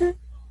don't know.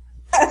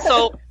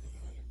 So,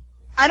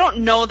 I don't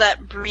know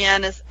that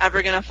Brienne is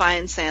ever going to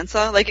find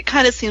Sansa. Like, it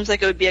kind of seems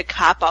like it would be a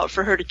cop-out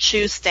for her to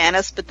choose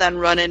Stannis, but then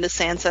run into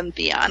Sansa and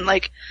Theon.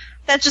 Like,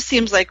 that just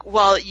seems like,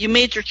 well, you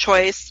made your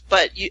choice,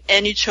 but you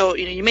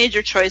made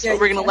your choice, Yeah, but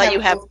we're you going to can't let you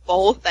have have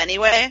both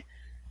anyway.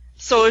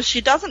 So if she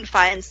doesn't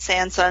find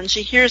Sansa, and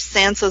she hears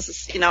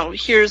Sansa's,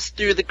 hears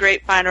through the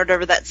grapevine or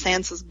whatever that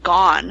Sansa's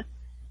gone,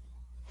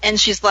 and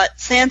she's let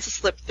Sansa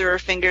slip through her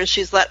fingers,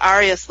 she's let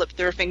Arya slip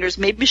through her fingers,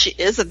 maybe she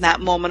is in that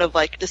moment of,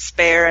 like,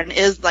 despair and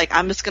is like,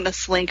 I'm just gonna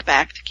slink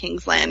back to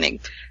King's Landing.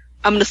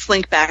 I'm gonna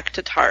slink back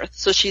to Tarth.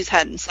 So she's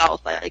heading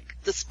south, like,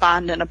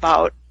 despondent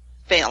about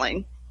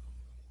failing.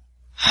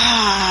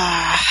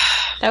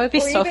 That would be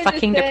Or so even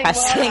fucking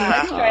just saying, depressing. well,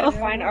 let's try to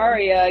find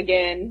Arya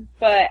again.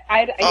 But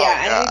I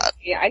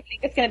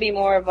think it's going to be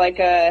more of like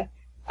I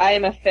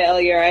am a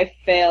failure. I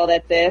failed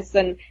at this,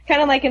 and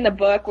kind of like in the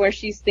book where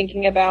she's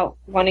thinking about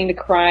wanting to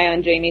cry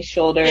on Jaime's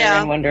shoulder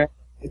Yeah. and wonder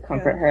to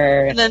comfort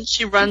her. And then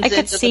she runs I could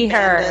into see the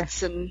her.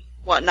 bandits and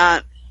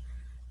whatnot.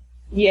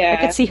 Yeah,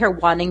 I could see her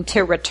wanting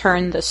to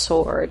return the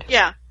sword.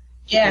 Yeah.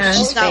 yeah.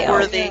 She's not failed.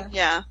 worthy.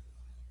 Yeah.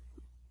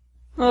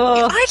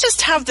 Oh, I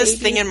just have this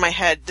thing in my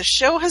head. The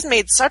show has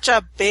made such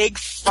a big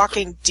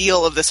fucking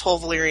deal of this whole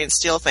Valyrian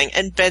Steel thing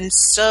and been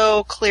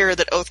so clear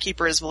that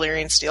Oathkeeper is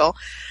Valyrian Steel.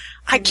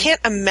 I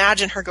can't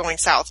imagine her going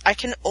south. I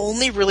can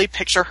only really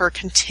picture her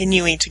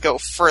continuing to go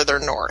further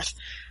north,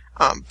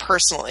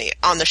 personally,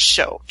 on the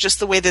show, just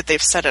the way that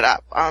they've set it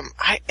up.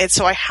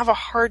 So I have a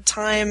hard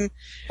time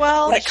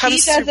Well, when it But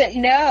comes she doesn't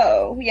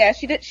know. Yeah,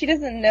 she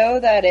doesn't know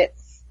that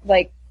it's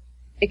like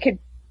it could.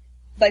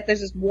 Like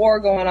there's this war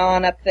going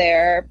on up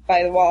there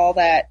by the wall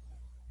that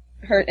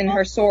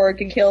her sword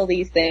could kill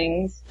these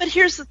things. but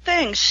here's the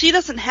thing. She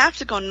doesn't have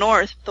to go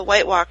north if the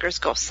White Walkers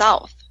go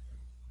south.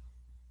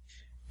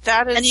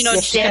 that is. And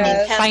Yes, Danny's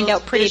yeah. had Find those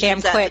out pretty damn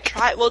visions at the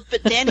quick.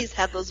 but Danny's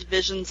had those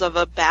visions of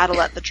a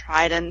battle at the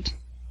Trident.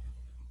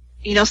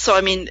 So I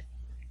mean,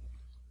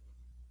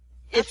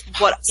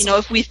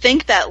 if we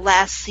think that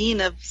last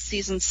scene of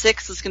season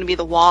 6 is going to be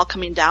the wall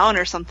coming down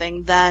or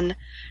something, then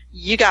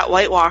you got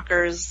White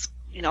Walkers,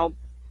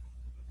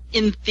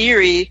 in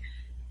theory,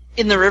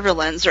 in the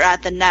Riverlands or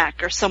at the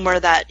Neck or somewhere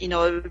that, it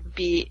would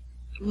be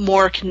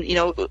more,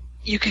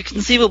 you could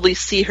conceivably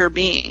see her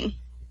being.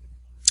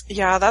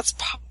 Yeah, that's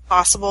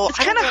possible. It's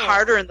I don't kind of know.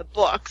 harder in the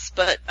books,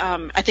 but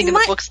I think in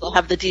the books they'll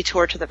have the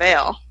detour to the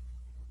Vale.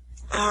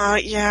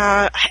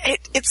 Yeah,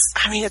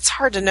 it's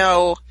hard to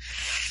know.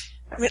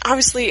 I mean,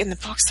 obviously in the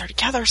books they're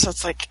together, so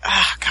it's like,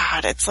 oh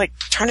god, it's like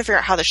trying to figure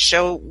out how the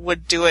show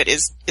would do it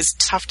is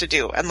tough to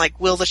do. And like,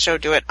 will the show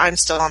do it? I'm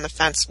still on the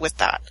fence with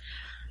that.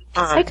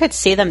 I could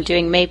see them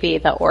doing maybe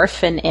the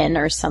Orphan Inn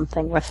or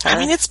something with her. I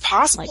mean, it's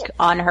possible. Like,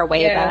 on her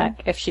way Yeah.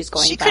 back, if she's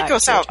going She back. could go to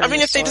south. I return mean,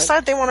 the if they sword.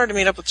 decide they want her to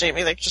meet up with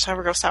Jamie, they could just have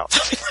her go south.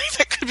 I mean, like,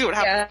 that could be what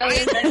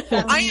happens.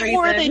 Yeah,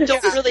 Or they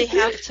don't really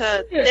have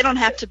to. They don't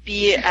have to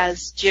be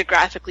as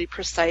geographically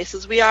precise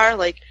as we are.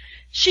 Like,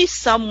 she's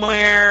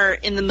somewhere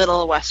in the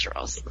middle of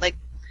Westeros. Like,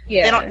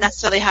 yeah. they don't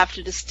necessarily have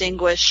to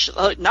distinguish.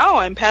 Like, now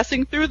I'm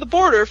passing through the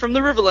border from the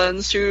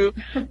Riverlands to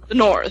the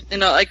north. You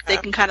know, like they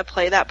can kind of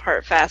play that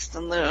part fast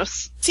and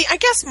loose. See, I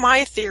guess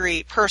my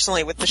theory,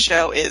 personally, with the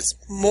show is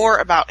more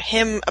about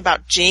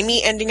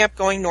Jamie ending up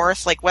going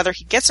north, like whether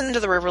he gets into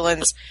the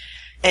Riverlands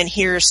and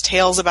hears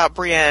tales about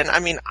Brienne. I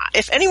mean,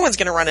 if anyone's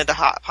going to run into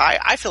Hot Pie,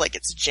 I feel like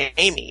it's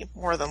Jamie,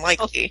 more than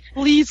likely.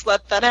 Please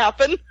let that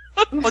happen.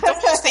 Well,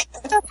 don't you think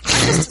that?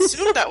 I just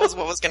assumed that was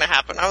what was going to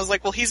happen. I was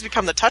like, well, he's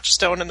become the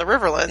touchstone in the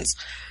Riverlands.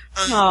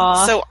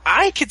 Aw. So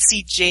I could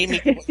see Jamie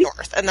going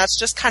north, and that's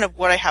just kind of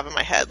what I have in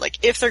my head. Like,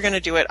 if they're going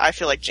to do it, I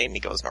feel like Jamie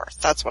goes north.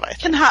 That's what I think.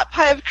 Can Hot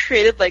Pie have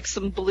created like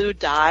some blue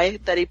dye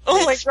that he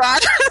Oh my mixed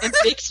god! and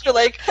makes her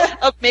like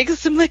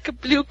makes him like a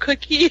blue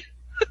cookie?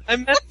 I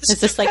meant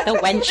Is this like the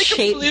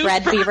wench-shaped blue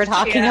bread we were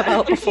talking Yeah.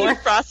 about Blue before?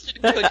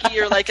 frosted cookie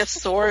or like a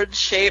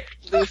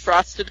sword-shaped blue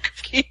frosted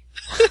cookie.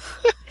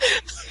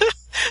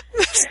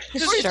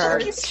 Sure,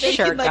 He's making,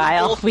 sure, like,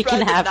 Guile. wolf We can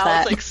bread, have and now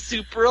that. It's like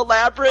super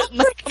elaborate and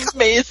like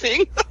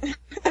amazing.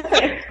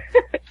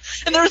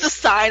 And there was a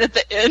sign at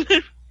the end.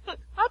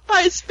 Hot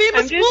Pie's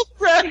famous I'm just- wolf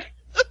bread.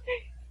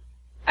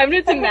 I'm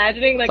just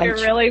imagining like a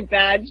Bunch. really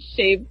bad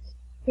shaped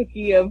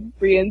cookie of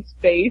Brienne's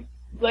face.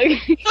 Like,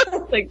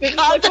 like this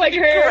God, looks like that'd be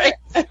her.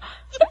 great.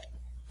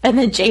 And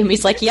then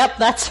Jamie's like, yep,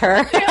 that's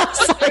her.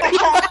 Sorry.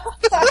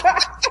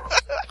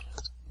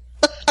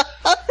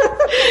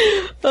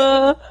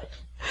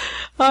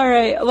 All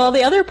right. Well,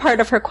 the other part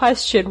of her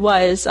question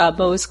was,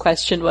 Mo's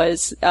question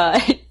was,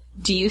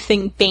 do you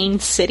think Bane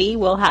City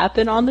will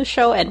happen on the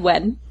show and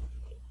when?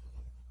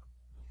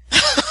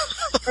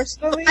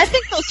 Personally, I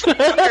think those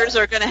characters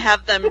are going to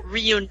have them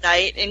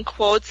reunite, in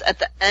quotes, at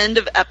the end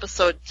of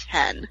episode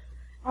 10.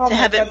 oh to my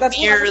have God, it that's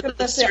what I mirror was the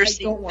gonna say. I Cersei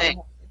don't want thing.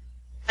 it.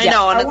 I Yeah.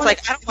 know, and I it's want like,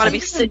 it- I don't want to be I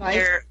think sitting it's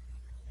here.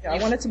 Yeah, I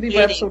want it to be by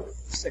Waiting. episode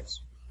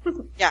 6.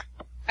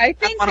 I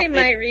think wanna they be-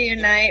 might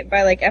reunite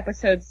by like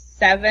episode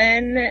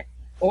 7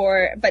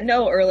 but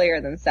no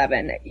earlier than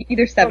 7.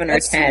 Either 7 or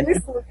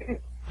 10.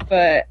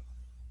 But,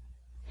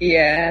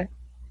 yeah.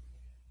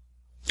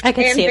 I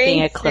could And see it being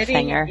a Bank City-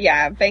 cliffhanger.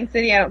 yeah, Bank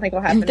City I don't think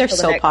will happen They're until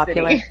so the next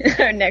popular.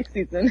 city. Or next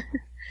season.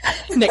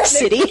 Next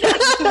city.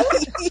 I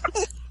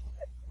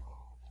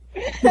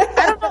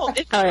don't know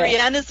if All right.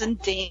 Brienne is in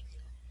danger.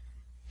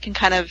 Can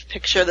kind of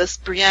picture this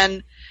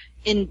Brienne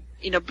in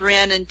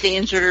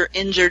endangered or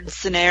injured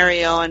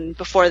scenario, and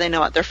before they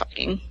know it, they're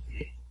fucking.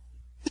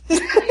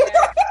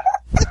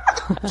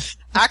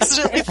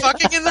 accidentally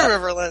fucking in the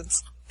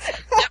Riverlands.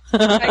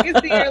 I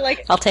can see her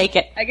like, I'll take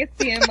it. I can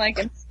see him like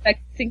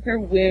inspecting her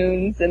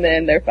wounds and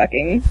then they're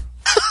fucking.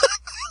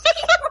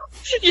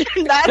 You're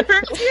not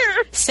hurt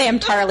here. Sam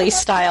Tarley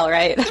style,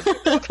 right?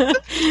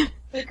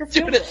 Make her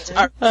feel Dude, it's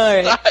better. our All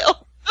right.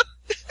 style.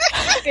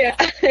 Yeah.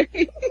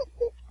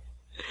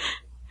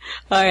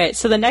 All right,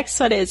 so the next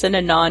one is an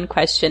Anon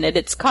question, and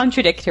it's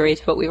contradictory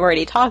to what we've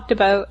already talked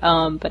about,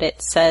 but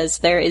it says,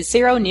 there is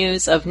zero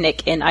news of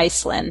Nick in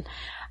Iceland.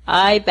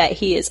 I bet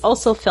he is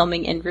also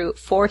filming en route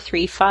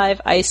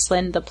 435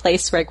 Iceland, the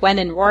place where Gwen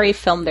and Rory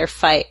filmed their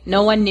fight.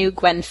 No one knew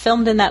Gwen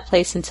filmed in that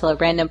place until a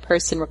random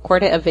person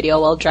recorded a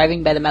video while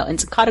driving by the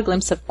mountains and caught a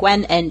glimpse of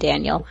Gwen and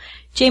Daniel.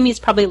 Jamie's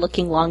probably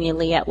looking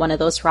longingly at one of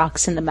those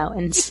rocks in the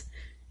mountains.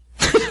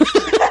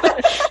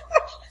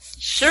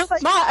 Sure,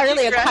 like Not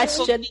really a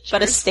geographical question,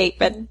 but a features.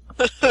 statement.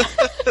 I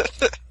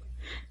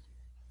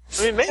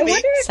mean, I maybe.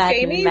 wonder if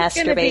Sadly Jamie's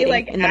gonna be masturbating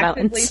like in the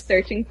actively mountains.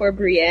 searching for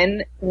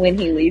Brienne when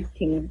he leaves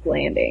King's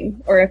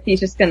Landing, or if he's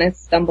just gonna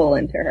stumble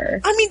into her.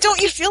 I mean, don't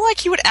you feel like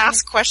he would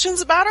ask questions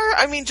about her?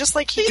 I mean, just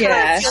like he kind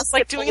Yeah. of feels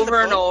like doing in the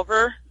over and book.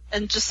 over,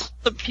 and just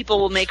the people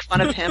will make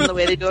fun of him the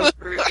way they do it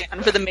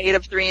for the maid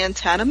of 3 and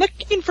 10. I'm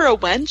looking for a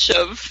wench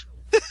of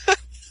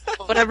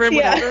whatever,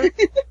 Yeah.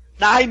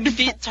 9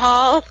 feet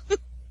tall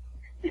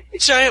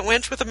Giant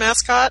winch with a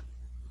mascot.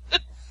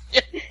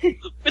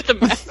 with a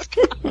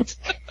mascot.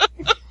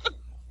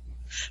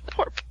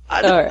 Poor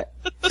pod. Alright.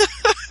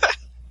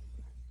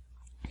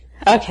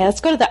 Okay, let's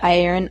go to the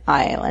Iron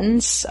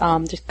Islands.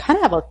 There's kind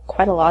of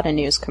quite a lot of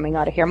news coming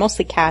out of here.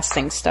 Mostly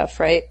casting stuff,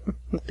 right?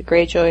 With the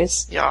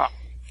Greyjoys. Yeah.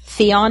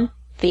 Theon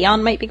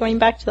might be going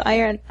back to the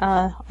Iron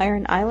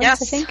Islands,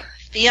 Yes, I think.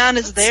 Theon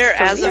is there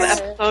as of real.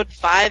 episode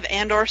 5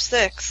 and or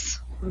 6.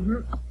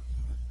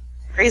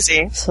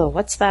 Crazy. So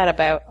what's that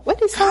about?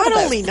 What is that God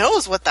about? only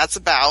knows what that's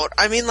about.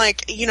 I mean,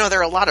 like, you know, there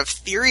are a lot of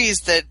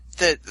theories that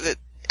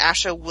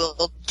Asha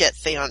will get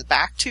Theon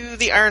back to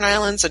the Iron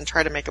Islands and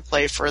try to make a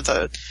play for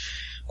the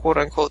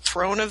quote-unquote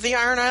throne of the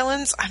Iron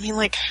Islands. I mean,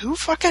 like, who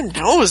fucking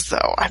knows,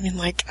 though? I mean,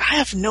 like, I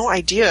have no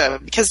idea,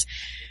 because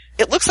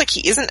it looks like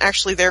he isn't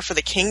actually there for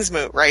the King's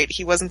Moot, right?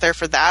 He wasn't there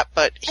for that,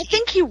 but I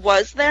think he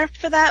was there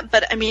for that,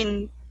 but I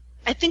mean,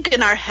 I think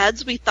in our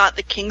heads we thought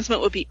the Kingsman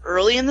would be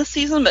early in the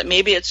season, but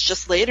maybe it's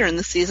just later in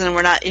the season and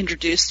we're not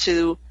introduced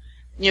to,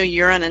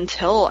 Euron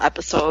until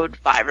episode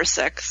 5 or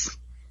 6.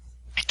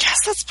 I guess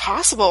that's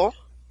possible.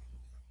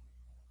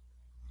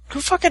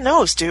 Who fucking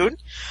knows, dude?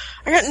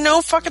 I got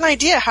no fucking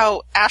idea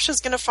how Ash is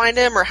gonna find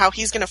him or how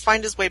he's gonna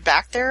find his way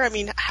back there. I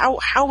mean, how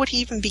would he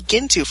even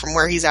begin to from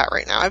where he's at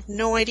right now? I have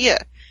no idea.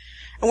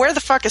 And where the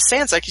fuck is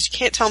Sansa? Because you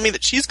can't tell me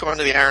that she's going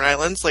to the Iron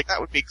Islands. Like, that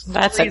would be crazy.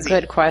 That's a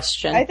good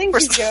question. I think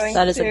she's going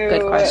That is a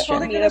good question.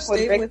 to meet up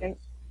with Rickon.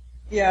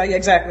 Yeah,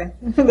 exactly.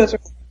 That's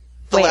right.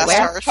 The Wait, last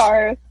where? Tarth.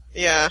 Tarth.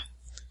 Yeah.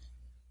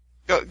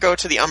 Go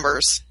to the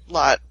Umbers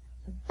lot,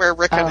 where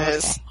Rickon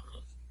is.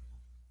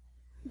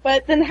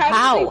 But then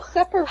how do they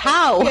separate?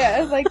 How?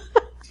 Yeah, like,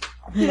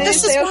 they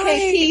This say, is okay,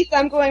 why- peace,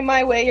 I'm going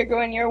my way, you're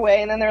going your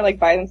way, and then they're like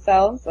by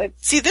themselves. Like,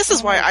 See, this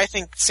is why I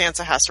think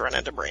Sansa has to run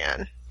into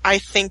Brienne. I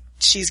think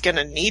she's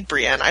gonna need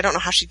Brienne. I don't know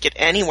how she'd get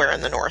anywhere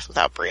in the north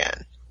without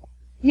Brienne.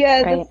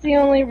 yeah, Right. that's the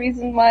only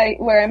reason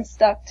where I'm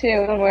stuck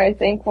too, and where I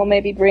think, well,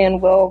 maybe Brienne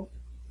will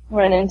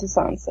run into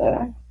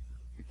Sansa.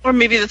 Or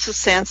maybe this is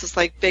Sansa's,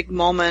 big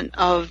moment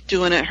of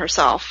doing it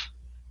herself.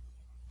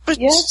 But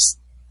Yeah.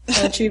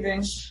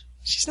 Achieving.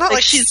 she's not Like,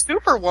 like she's-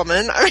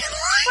 Superwoman. I mean,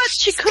 But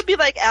she could be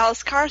like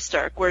Alice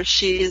Karstark, where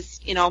she's,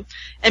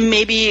 and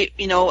maybe,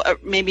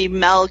 maybe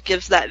Mel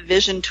gives that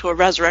vision to a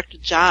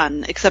resurrected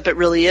Jon, except it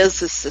really is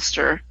his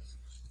sister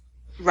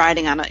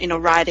riding on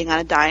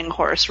a dying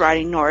horse,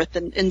 riding north,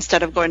 and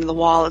instead of going to the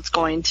Wall, it's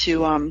going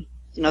to,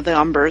 the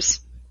Umbers.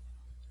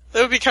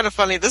 that would be kind of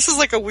funny. This is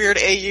like a weird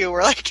AU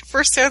where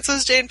first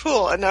Sansa's Jane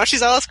Poole and now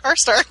she's Alice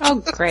Karstark. Oh,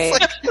 great.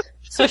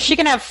 So she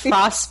can have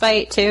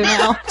frostbite too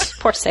now?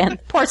 Poor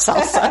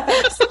Salsa.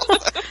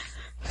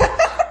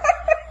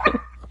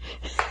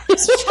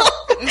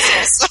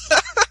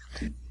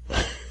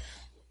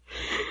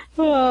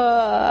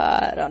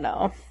 I don't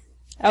know.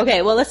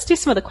 Okay, well, let's do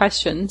some of the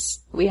questions.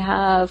 We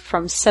have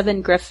from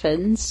Seven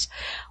Griffins.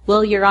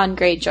 Will Euron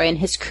Greyjoy and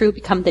his crew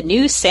become the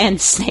new Sand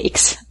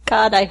Snakes?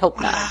 God, I hope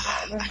not.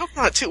 I hope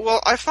not too.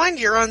 Well, I find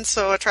Euron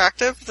so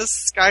attractive.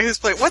 This guy who's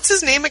playing, what's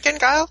his name again,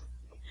 Guile?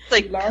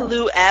 Like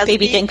Kalu Asby.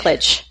 Baby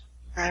Dinklage.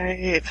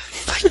 Right.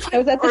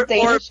 Was that the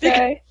Danish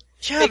guy?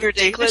 Yeah, Bigger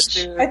Danish Dinklage.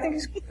 dude. I think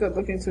he's good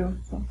looking too.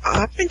 So.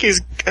 I think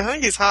he's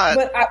hot.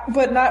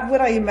 But not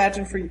what I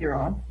imagined for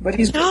Euron. But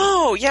he's good.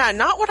 No, yeah,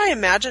 not what I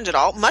imagined at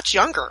all. Much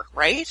younger,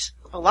 right?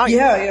 A lot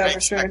Yeah, younger yeah, than I for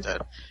sure.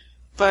 expected.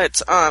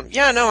 But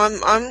yeah,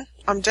 no,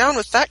 I'm down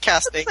with that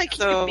casting. Looks like he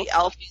so, could be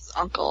Alfie's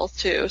uncle,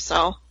 too,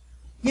 so.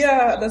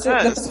 Yeah, that's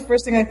Yes. the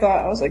first thing I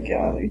thought. I was like,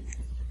 yeah,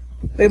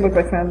 they look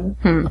like family.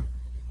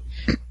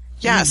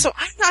 yeah, so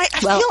I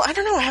feel, I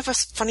don't know, I have a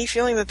funny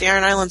feeling that the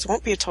Iron Islands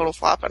won't be a total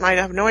flop, and I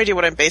have no idea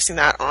what I'm basing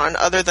that on,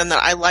 other than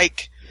that I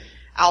like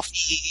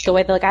Alfie. The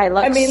way the guy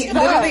looks. I mean,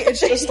 literally, it's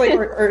just like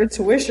our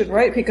intuition,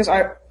 right? Because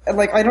I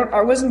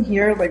wasn't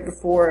here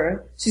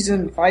before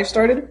season 5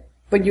 started,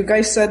 but you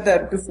guys said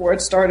that before it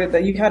started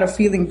that you had a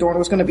feeling Dorne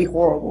was going to be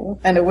horrible,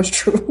 and it was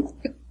true.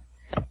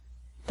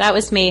 that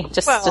was me,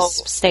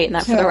 just stating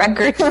that for the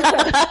record.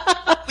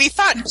 We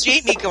thought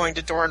Jaime going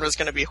to Dorne was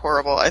going to be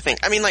horrible, I think.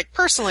 I mean,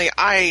 personally,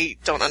 I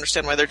don't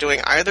understand why they're doing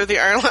either the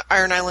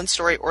Iron Island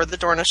story or the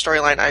Dornish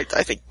storyline. I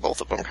think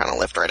both of them kind of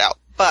lift right out.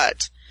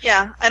 But,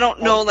 Yeah, I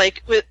don't know,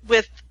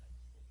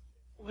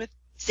 with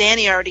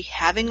Dany already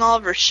having all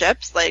of her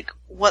ships,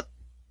 what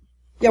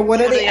Yeah, what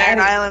are for they the Iron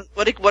adding?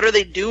 Island, what are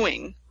they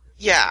doing?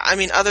 yeah, I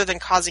mean, other than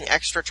causing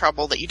extra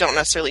trouble that you don't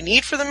necessarily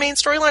need for the main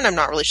storyline, I'm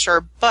not really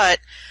sure. But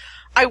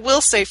I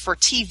will say for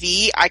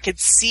TV, I could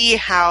see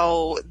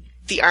how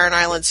the Iron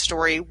Island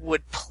story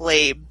would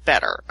play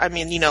better. I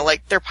mean,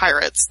 they're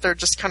pirates. They're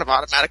just kind of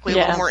automatically a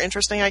Yeah. little more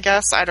interesting, I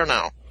guess. I don't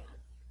know.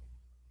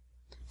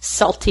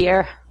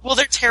 Saltier. Well,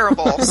 they're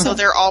terrible, so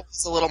they're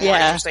always a little more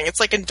Yeah. interesting. It's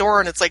like in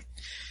Dorne, it's like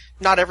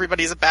not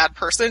everybody's a bad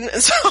person,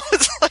 and so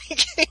it's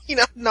like,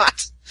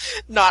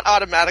 not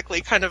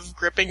automatically kind of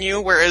gripping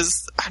you,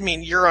 whereas, I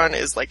mean, Euron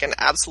is like an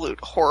absolute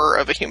horror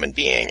of a human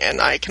being,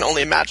 and I can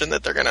only imagine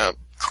that they're gonna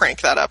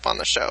crank that up on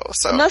the show,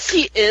 so. Unless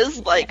he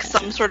is,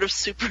 some sort of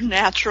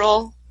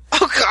supernatural Oh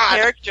god!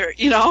 character,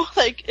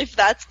 if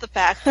that's the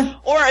fact.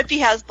 Or if he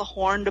has the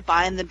horn to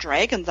bind the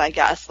dragons, I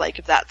guess,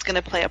 if that's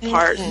gonna play a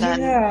part,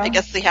 then Yeah. I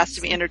guess he has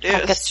to be I could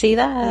introduced. see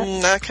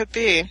that. That could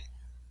be.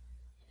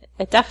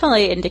 It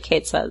definitely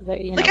indicates that,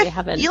 we I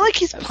haven't... feel like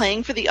he's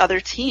playing for the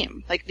other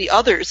team. The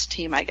others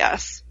team, I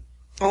guess.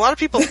 A lot of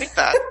people think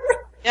that.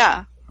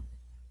 Yeah.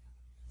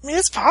 I mean,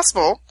 it's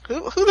possible.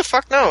 Who the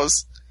fuck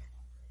knows?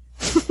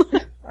 I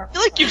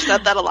feel like you've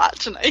said that a lot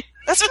tonight.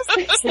 That's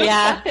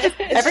Yeah.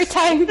 Every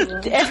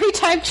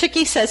time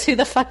Chicky says who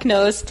the fuck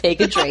knows, take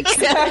a drink.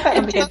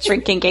 And make a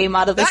drinking game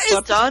out of this That is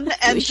one. done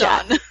and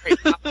shot. done.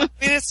 I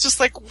mean, it's just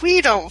like,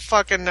 we don't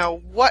fucking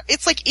know what,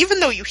 it's like, even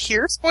though you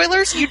hear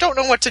spoilers, you don't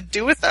know what to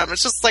do with them.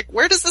 It's just like,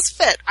 where does this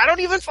fit? I don't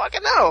even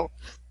fucking know.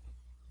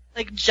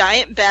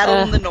 Giant battle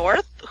in the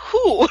north?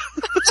 Who?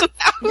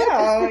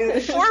 Yeah.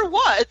 For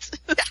what?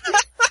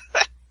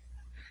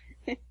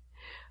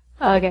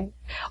 Okay.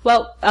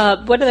 Well,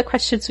 one of the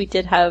questions we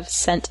did have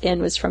sent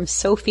in was from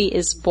Sophie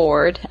is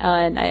bored,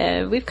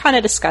 and we've kind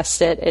of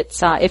discussed it.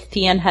 It's if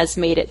Theon has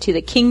made it to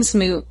the King's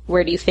Moot,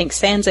 where do you think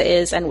Sansa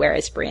is, and where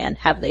is Brienne?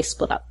 Have they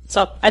split up?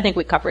 So I think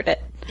we covered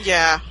it.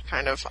 Yeah,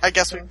 kind of. I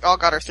guess we all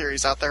got our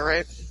theories out there,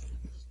 right?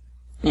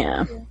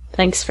 Yeah.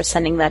 Thanks for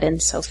sending that in,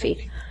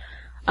 Sophie.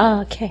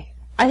 Okay.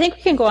 I think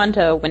we can go on to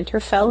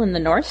Winterfell in the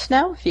north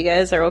now, if you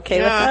guys are okay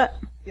with that.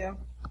 Yeah.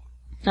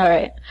 All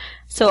right.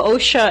 So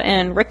Osha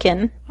and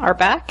Rickon are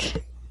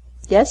back.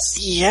 Yes?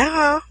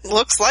 Yeah,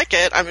 looks like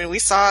it. I mean, we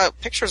saw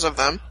pictures of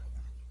them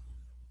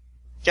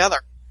together.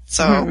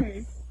 So,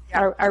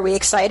 Are we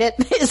excited?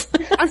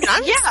 I mean,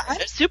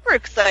 I'm super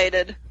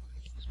excited.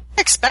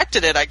 I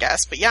expected it, I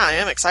guess, but yeah, I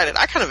am excited.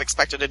 I kind of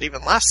expected it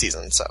even last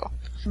season, so.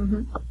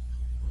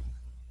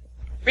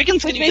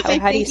 Rickon's Which gonna makes be me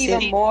how do you think see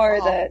even it? more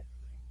that,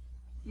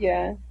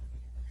 yeah.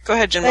 Go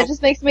ahead, Jim. That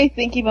just makes me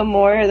think even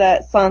more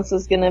that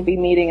Sansa's gonna be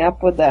meeting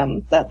up with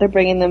them, that they're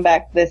bringing them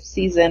back this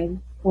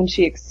season when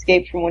she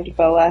escaped from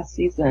Winterfell last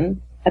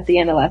season, at the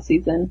end of last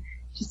season.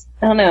 Just,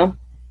 I don't know.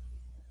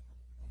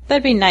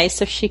 That'd be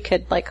nice if she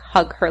could, like,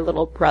 hug her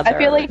little brother. I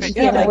feel like she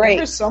Yeah, get a like, break.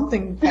 there's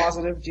something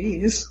positive.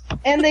 Jeez.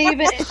 And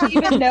she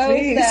even knows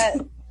Please.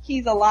 that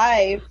he's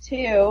alive,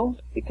 too,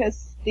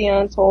 because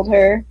Theon told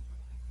her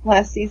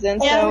last season.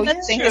 Yeah, so you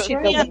that's think true.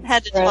 she'd Theon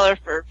had to tell her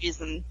for a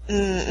reason.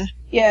 Yeah.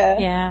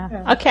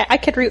 Yeah. Okay, I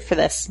could root for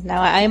this.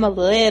 Now I am a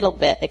little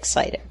bit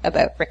excited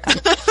about Rickon.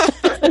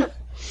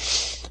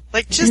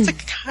 Like, just a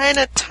kind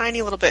of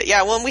tiny little bit.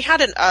 Yeah, well, we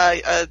had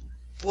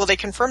well, they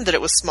confirmed that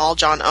it was Small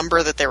John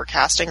Umber that they were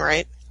casting,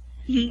 right?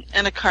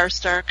 And a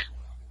Karstark.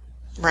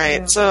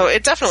 Right. So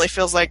it definitely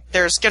feels like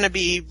there's going to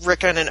be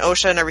Rickon and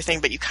Osha and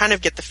everything, but you kind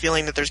of get the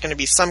feeling that there's going to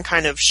be some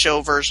kind of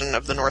show version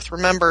of The North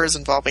Remembers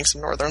involving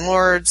some Northern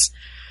Lords.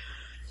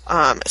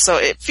 So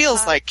it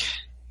feels like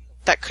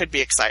that could be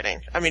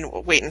exciting. I mean,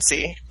 we'll wait and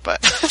see,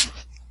 but.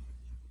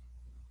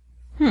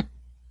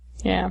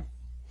 Yeah.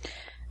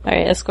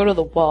 Alright, let's go to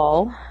the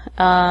wall.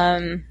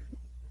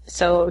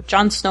 So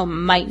Jon Snow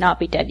might not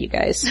be dead, you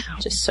guys.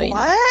 Just so you know.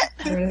 What?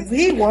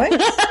 Really? What?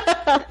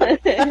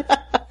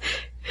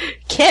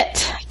 Kit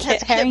Has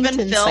Kit Harington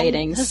been filmed?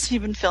 sightings. Has he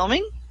been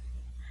filming?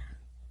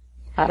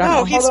 I don't Oh,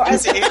 know. he's Although I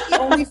busy. think he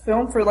only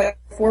filmed for like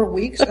 4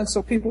 weeks, and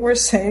so people were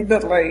saying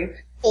that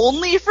like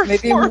Only for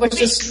maybe 4 it was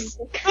weeks? just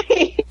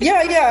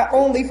yeah,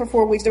 only for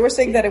 4 weeks. They were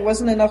saying that it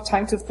wasn't enough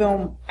time to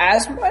film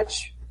as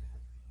much.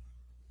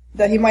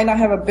 That he might not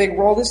have a big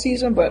role this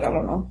season, but I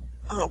don't know.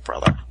 Oh,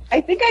 brother.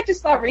 I think I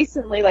just saw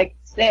recently, like,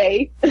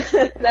 today,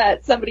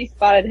 that somebody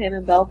spotted him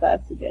in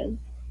Belfast again.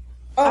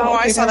 Oh,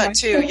 okay, I saw never that mind.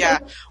 too, yeah.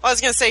 Well, I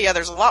was gonna say, yeah,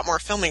 there's a lot more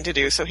filming to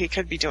do, so he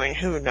could be doing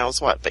who knows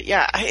what. But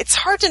yeah, it's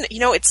hard to,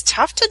 it's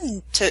tough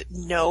to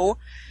know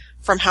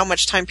from how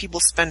much time people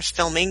spend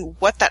filming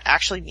what that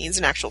actually means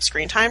in actual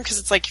screen time, because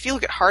it's like, if you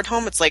look at Hard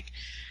Home, it's like,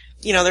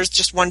 there's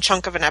just one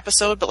chunk of an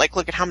episode, but like,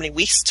 look at how many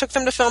weeks it took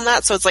them to film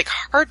that, so it's like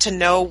hard to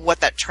know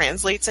what that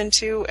translates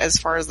into as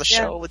far as the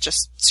show with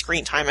just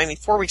screen time. I mean,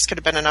 4 weeks could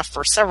have been enough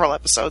for several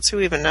episodes, who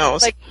even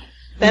knows? Like,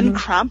 Ben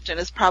Crompton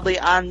is probably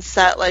on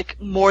set, like,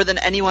 more than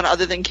anyone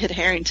other than Kit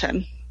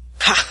Harington.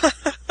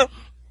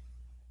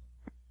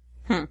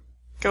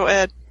 Go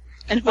ahead.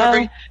 And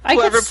Well, I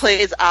whoever guess-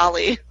 plays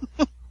Ollie.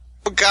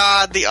 Oh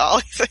god, the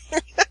Ollie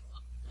thing.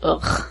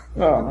 Ugh.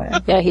 Oh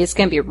man. Yeah, he's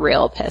gonna be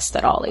real pissed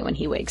at Ollie when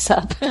he wakes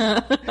up.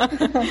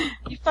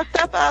 You fucked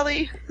up,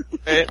 Ollie.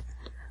 Right.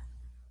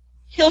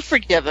 He'll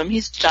forgive him.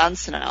 He's Jon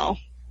Snow.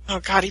 Oh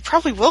god, he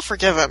probably will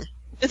forgive him.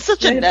 It's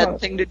such a Yeah, Ned probably.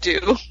 thing to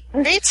do.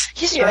 Right?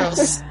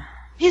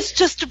 He's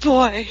just a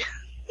boy.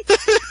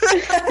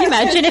 Can you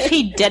imagine if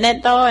he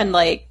didn't though, and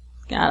like,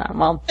 I don't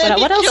know,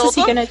 And what else killed is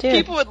he him? gonna do?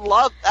 People would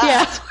love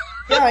that.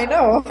 Yeah. Yeah, I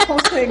know. I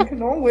was like,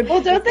 no one would.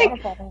 Well, don't they-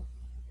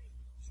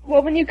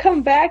 Well, when you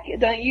come back,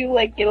 don't you,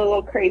 like, get a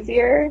little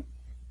crazier?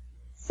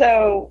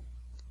 So,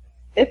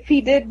 if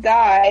he did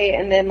die,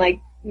 and then, like,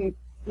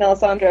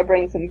 Melisandre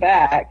brings him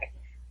back,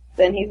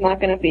 then he's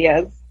not gonna be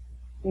as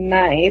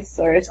nice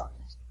or as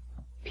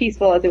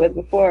peaceful as he was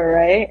before,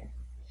 right?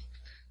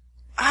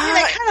 I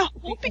mean, I kind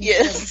of hope he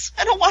is.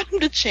 I don't want him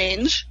to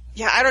change.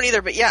 Yeah, I don't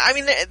either, but yeah, I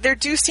mean, there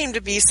do seem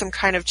to be some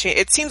kind of change.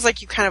 It seems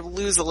like you kind of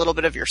lose a little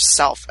bit of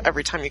yourself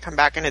every time you come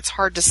back, and it's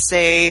hard to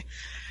say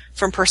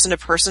from person to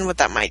person what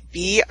that might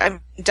be. I'm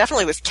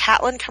definitely with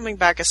Catelyn coming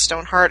back as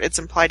Stoneheart. It's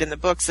implied in the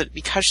books that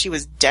because she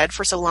was dead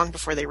for so long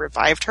before they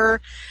revived her,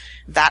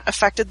 that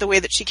affected the way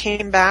that she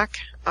came back.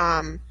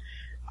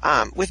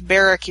 With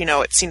Beric,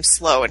 it seems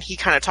slow, and he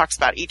kind of talks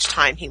about each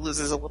time he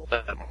loses a little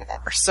bit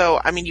more.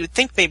 So, I mean, you would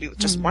think maybe with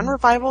just one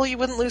revival you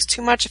wouldn't lose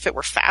too much if it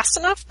were fast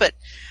enough, but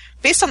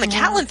based on the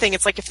Catelyn thing,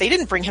 it's like if they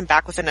didn't bring him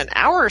back within an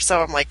hour or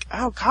so, I'm like,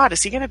 oh god,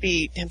 is he going to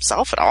be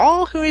himself at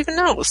all? Who even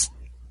knows?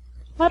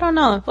 I don't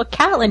know. Well,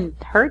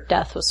 Catelyn, her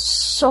death was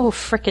so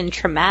freaking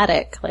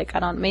traumatic. Like,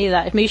 I don't,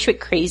 maybe she went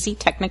crazy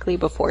technically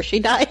before she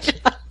died.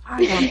 Well,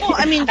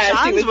 I mean, As he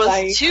John's was was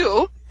dying.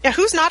 too. Yeah,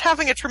 who's not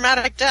having a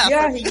traumatic death?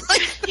 Yeah, I mean,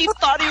 He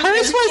thought he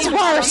Hers was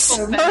worse.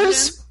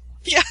 Hers,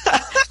 yeah.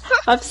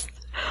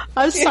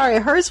 I'm sorry,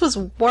 hers was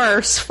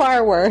worse,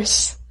 far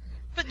worse.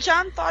 But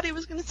John thought he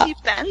was going to see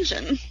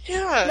Benjen.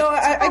 Yeah. No,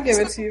 I give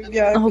it to you.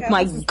 Yeah. Oh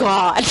my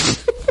god.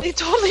 They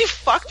totally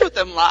fucked with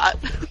him a lot.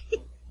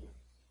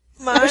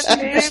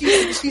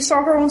 She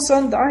saw her own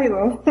son die,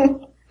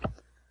 though.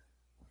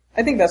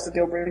 I think that's the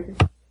deal breaker.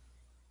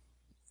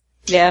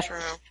 Yeah. True.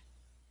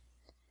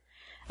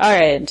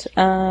 Alright,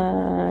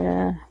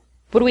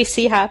 what do we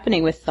see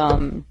happening with,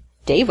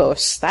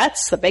 Davos?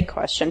 That's the big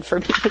question for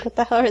me. What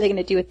the hell are they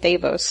gonna do with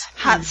Davos?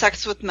 Hot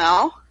sex with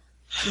Mel.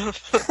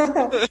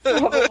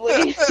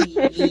 Probably.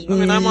 I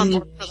mean, I'm on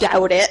board for that.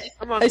 Doubt it.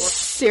 I'm on I board.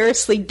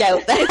 seriously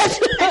doubt that.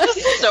 I'm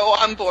just so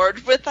on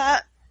board with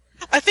that.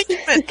 I think you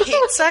meant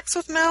hate sex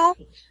with Mel.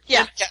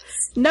 Yeah.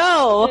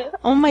 No!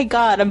 Oh my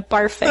god, I'm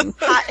barfing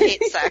Hot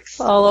hate sex.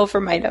 all over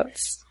my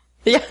notes.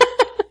 Yeah.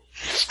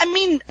 I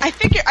mean,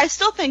 I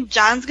still think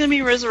John's gonna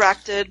be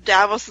resurrected.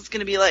 Davos is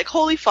gonna be like,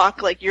 holy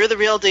fuck, like, you're the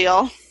real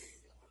deal.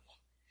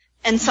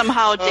 And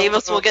somehow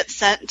Davos will get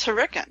sent to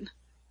Rickon.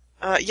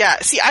 Yeah.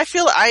 See, I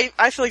feel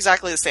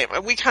exactly the same.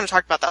 We kind of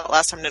talked about that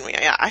last time, didn't we?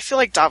 Yeah. I feel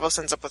like Davos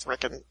ends up with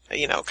Rickon,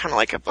 kind of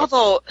like a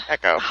Although,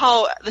 Echo.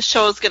 how the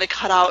show is gonna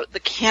cut out the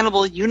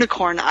cannibal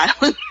unicorn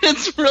island,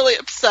 it's really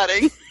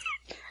upsetting.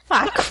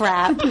 Ah,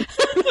 crap.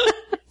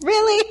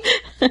 Really?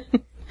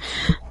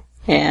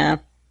 Yeah.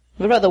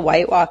 What about the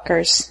White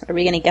Walkers? Are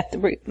we gonna get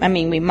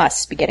we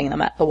must be getting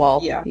them at the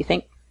Wall. Yeah. You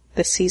think?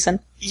 This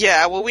season?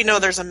 Yeah, well, we know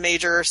there's a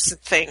major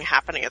thing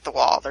happening at the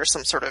Wall. There's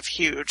some sort of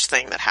huge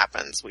thing that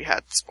happens. We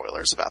had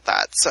spoilers about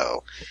that,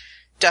 so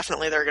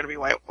definitely there are going to be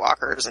White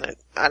Walkers, and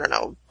I don't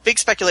know. Big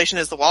speculation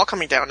is the Wall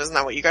coming down. Isn't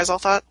that what you guys all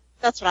thought?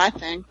 That's what I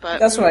think, but...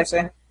 That's what I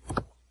say.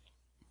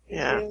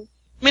 Yeah.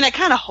 I mean, I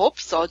kind of hope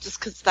so, just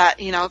because that,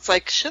 it's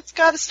like, shit's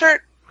gotta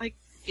start, like,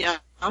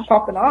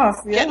 Popping off,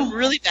 yeah. getting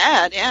really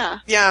bad, yeah.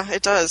 Yeah,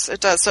 it does. It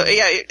does. So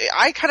yeah,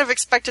 I kind of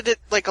expected it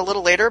like a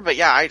little later, but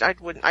yeah,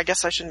 I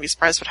guess I shouldn't be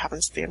surprised what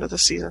happens at the end of the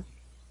season.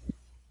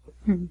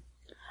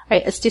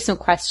 Alright, let's do some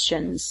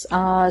questions.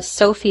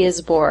 Sophie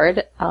is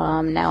bored,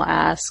 now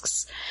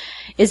asks,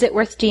 is it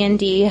worth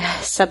D&D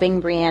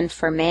subbing Brienne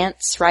for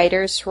Mance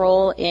Ryder's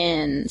role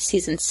in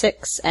season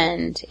 6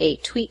 and a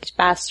tweaked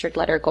bastard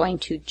letter going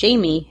to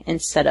Jaime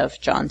instead of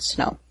Jon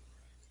Snow?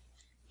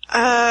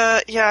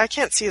 Yeah, I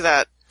can't see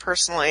that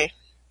personally.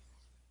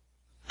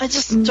 I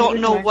just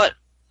don't know what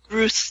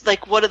Bruce,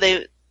 like, what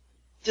the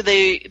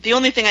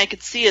only thing I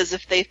could see is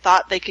if they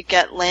thought they could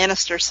get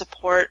Lannister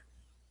support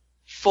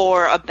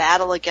for a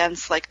battle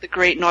against, like, the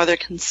Great Northern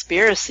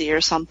Conspiracy or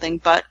something,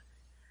 but,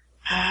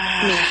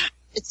 I mean,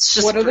 it's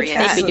just What are the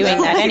Brienne. They'd be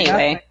doing that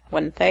anyway,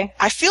 wouldn't they?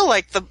 I feel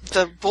like the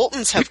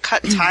Boltons have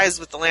cut ties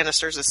with the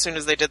Lannisters as soon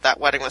as they did that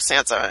wedding with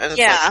Sansa, and it's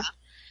Yeah. like,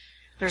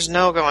 there's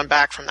no going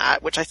back from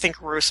that, which I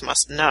think Roose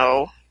must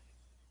know.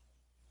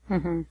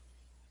 Mm-hmm.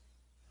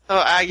 So,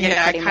 I pretty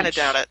kind of much.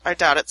 doubt it. I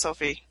doubt it,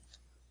 Sophie.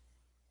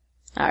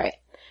 Alright.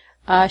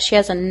 She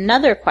has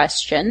another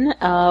question.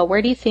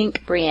 Where do you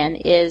think Brienne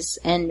is,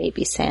 and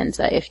maybe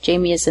Sansa, if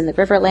Jaime is in the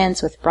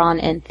Riverlands with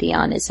Bronn and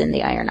Theon is in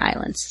the Iron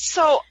Islands?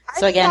 So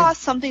So again- saw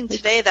something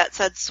today that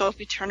said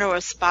Sophie Turner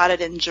was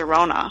spotted in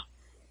Girona.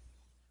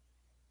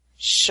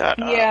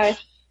 Shut up. Yeah,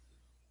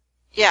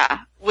 Yeah,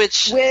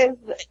 which, with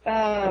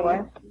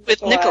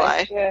with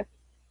Nikolai. Yeah.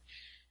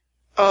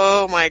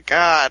 Oh my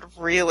god,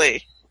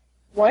 really?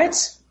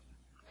 What?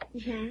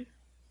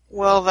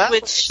 Well, that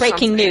Which- was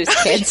Breaking something. news,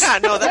 kids. Yeah,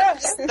 no, that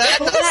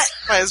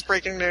is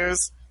breaking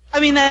news. I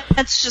mean,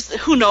 that's just,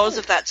 who knows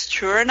if that's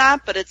true or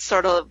not, but it's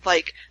sort of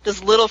like, does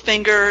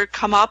Littlefinger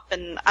come up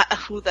and,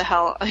 who the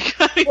hell, like,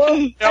 I Well,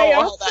 don't know I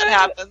how also- that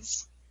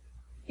happens.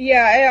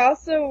 Yeah, I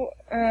also,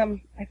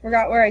 I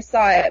forgot where I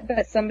saw it,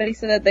 but somebody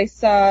said that they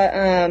saw,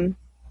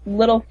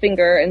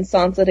 Littlefinger and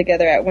Sansa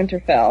together at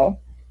Winterfell.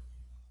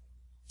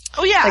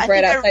 Oh yeah, Like I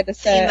right think outside I've the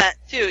seen set. that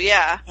too,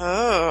 yeah.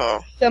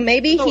 Oh. So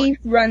maybe he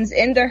runs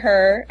into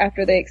her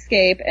after they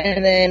escape,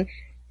 and then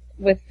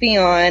with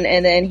Theon,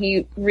 and then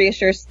he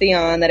reassures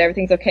Theon that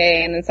everything's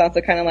okay, and then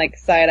Sansa kind of like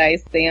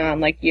side-eyes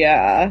Theon, like,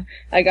 yeah,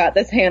 I got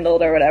this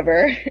handled, or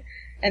whatever.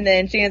 And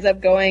then she ends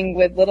up going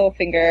with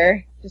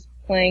Littlefinger, just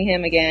playing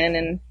him again,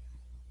 and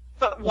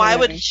But why Yeah.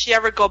 would she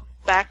ever go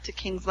back to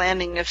King's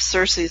Landing if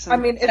Cersei's in I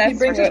mean, if he That's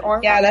brings his what- arm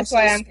yeah, out, that's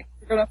why says,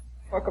 you're gonna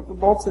fuck up the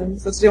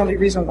Boltons. That's the only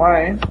reason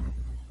why.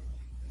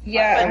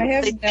 yeah, But I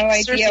have they no think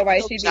idea Cersei why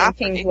killed she'd be in Joffrey.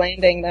 King's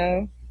Landing,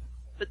 though.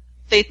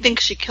 they think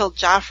she killed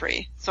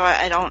Joffrey, so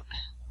I don't...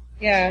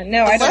 Yeah,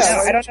 no, I don't Unless- know.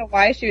 I don't know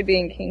why she would be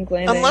in King's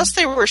Landing. Unless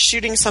they were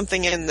shooting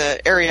something in the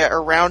area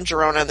around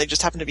Girona and they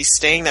just happened to be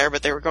staying there,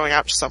 but they were going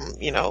out to some,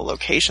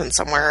 location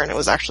somewhere and it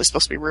was actually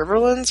supposed to be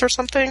Riverlands or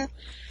something.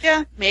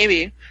 Yeah,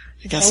 maybe.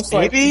 I guess Most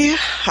likely. maybe?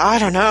 I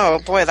don't know.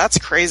 Boy, that's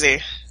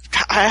crazy.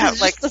 I It have,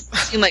 just like, doesn't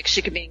seem like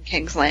she could be in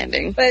King's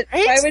Landing. But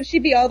Right? why would she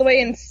be all the way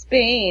in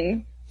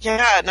Spain?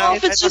 yeah, no, Well,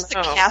 if it's I just a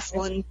don't know.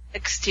 castle and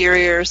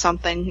exterior or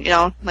something,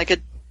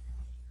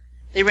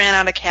 they ran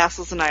out of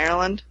castles in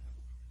Ireland.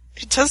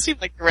 It does seem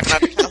like they ran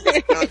out of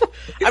castles.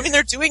 I mean,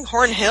 they're doing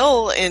Horn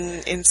Hill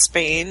in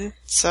Spain,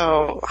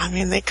 so, I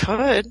mean, they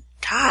could.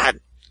 God.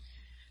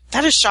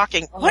 That is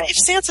shocking. What if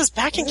Sansa's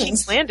back in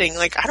King's Landing?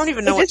 Like, I don't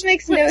even know It just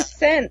makes no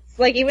sense.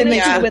 Like, even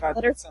if she with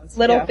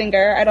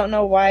Littlefinger, I don't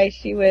know why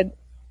she would...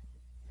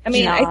 I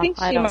mean, No, I think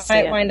I she don't see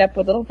might it. wind up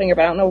with Littlefinger,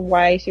 but I don't know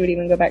why she would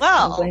even go back to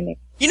King's Landing.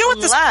 You know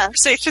what this Unless-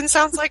 conversation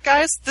sounds like,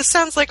 guys? This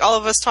sounds like all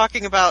of us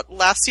talking about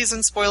last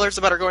season spoilers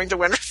about her going to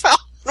Winterfell.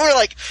 And we're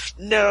like,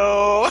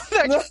 no.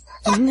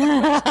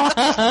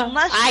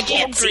 I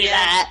can't see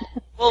that.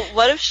 Well,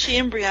 what if she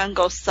and Brienne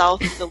go south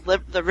to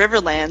the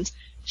Riverlands?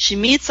 She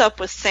meets up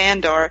with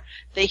Sandor.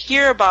 They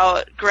hear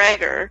about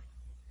Gregor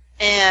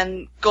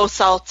and go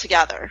south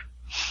together.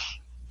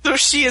 So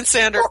she and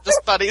Sandor are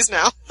just buddies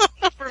now.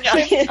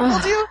 Yeah.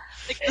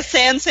 Like the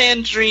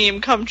Sand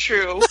dream come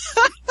true.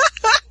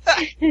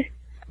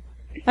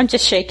 I'm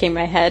just shaking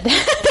my head.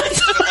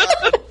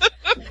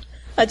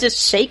 I'm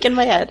just shaking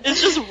my head.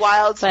 It's just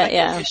wild But,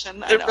 yeah.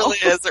 speculation. I It know. really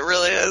is. It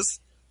really is.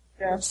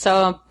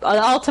 So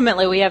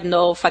ultimately, we have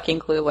no fucking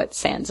clue what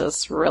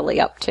Sansa's really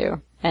up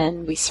to,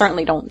 and we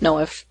certainly don't know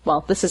if.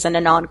 Well, this isn't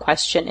a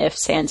non-question if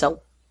Sansa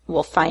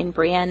will find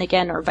Brienne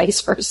again, or vice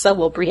versa.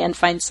 Will Brienne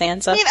find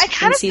Sansa? I mean, I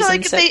kind in of feel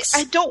like season 6?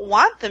 I don't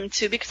want them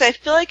to, because I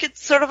feel like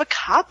it's sort of a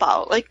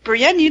cop-out. Like,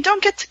 Brienne, you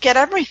don't get to get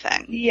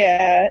everything.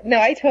 Yeah,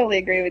 no, I totally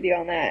agree with you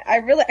on that. I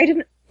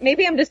didn't,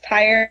 maybe I'm just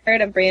tired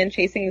of Brienne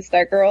chasing the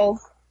Stark girls.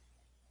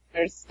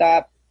 Or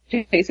stop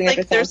chasing her Like,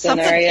 for there's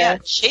something, something, Arya.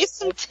 chase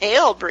some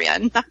tail,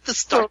 Brienne, not the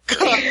Stark.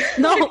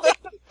 No,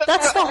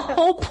 that's the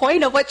whole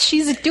point of what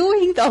she's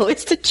doing, though,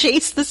 is to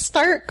chase the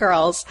Stark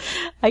girls.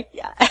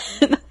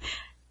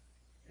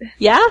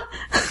 Yeah?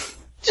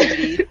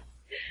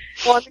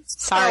 Well,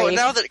 Sorry.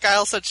 now that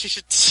Guile said she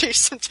should chase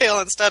some tail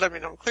instead, I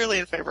mean, I'm clearly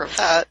in favor of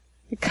that.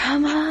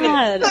 Come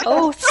on,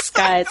 oaths,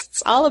 guys.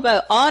 It's all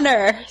about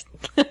honor.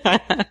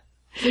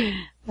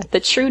 The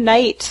true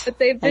knight. But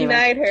they've Anyway.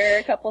 denied her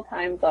a couple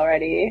times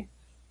already.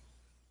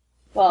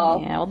 Well,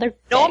 Yeah, well, they're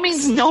No dicks.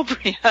 means no,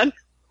 Brienne.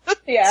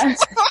 yeah.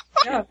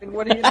 Yeah, then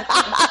what are you gonna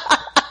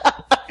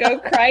Go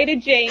cry to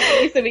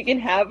Jamie so we can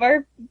have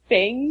our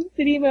Bang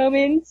City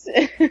moments.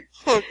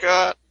 Oh,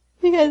 God.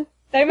 Because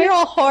they're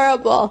all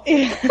horrible. do?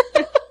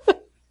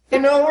 You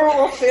know,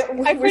 we'll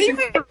fail. I pretty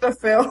We're to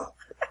fail.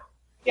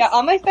 Yeah,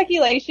 all my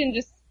speculation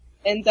just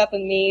ends up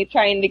in me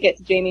trying to get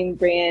to Jamie and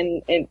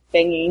Brienne and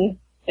banging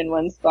in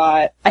one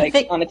spot, I like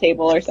think- on a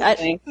table or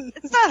something.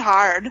 It's not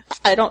hard.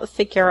 I don't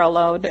think you're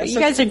alone. Yeah, You so-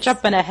 guys are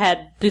jumping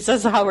ahead. This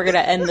is how we're going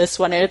to end this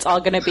one, and it's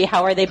all going to be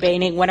how are they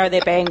baning, when are they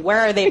baning,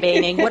 where are they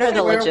baning, what are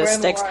the Where, when,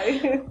 logistics,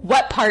 why?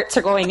 what parts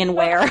are going in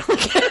where.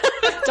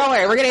 Don't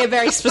worry, we're going to get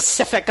very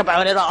specific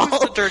about it all. Who's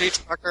the dirty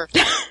talker?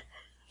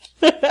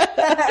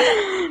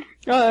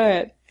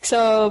 Alright,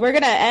 so we're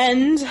going to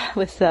end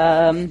with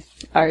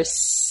our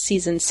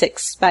season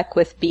 6 spec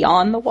with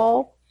Beyond the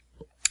Wall.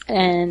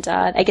 And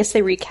I guess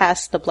they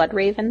recast the Blood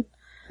Raven.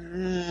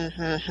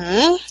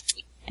 Mm-hmm.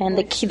 And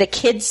the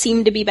kids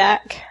seem to be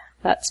back.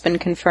 That's been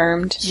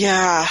confirmed.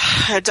 Yeah,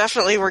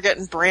 definitely we're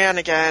getting Bran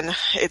again,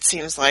 it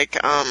seems like.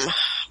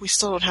 We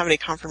still don't have any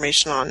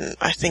confirmation on,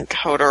 I think,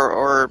 Hodor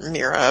or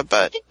Mira, I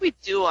but, think we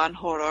do on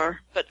Hodor,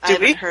 but I Do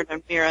haven't we? heard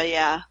of Mira,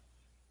 yeah.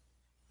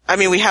 I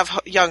mean, we have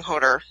young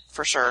Hodor,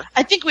 for sure.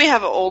 I think we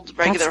have an old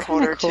regular That's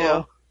kinda Hodor, cool.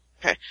 too.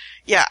 Okay.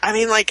 Yeah, I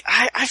mean, like,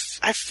 I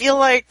feel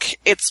like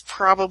it's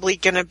probably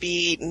gonna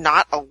be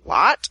not a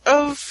lot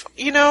of,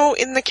 in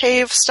the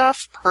cave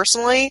stuff,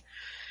 personally.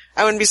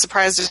 I wouldn't be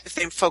surprised if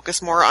they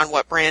focus more on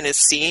what Bran is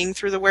seeing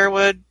through the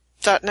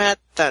werewood.net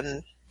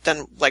than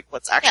like,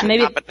 what's actually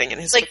maybe- happening in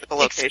his Like, physical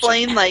location.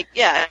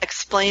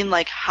 explain,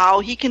 how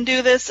he can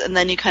do this, and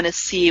then you kind of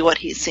see what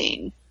he's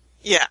seeing.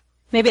 Yeah,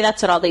 Maybe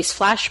that's what all these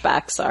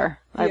flashbacks are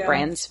Yeah.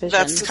 Bran's visions.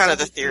 that's kind of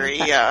the theory,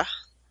 yeah.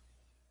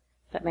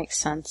 That makes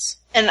sense.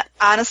 And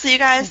honestly, you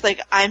guys,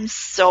 like, I'm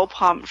so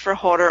pumped for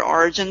Hodor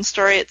origin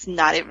story, it's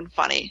not even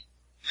funny.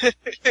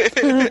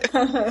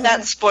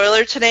 That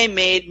spoiler today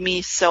made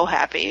me so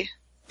happy.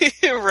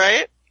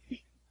 Right?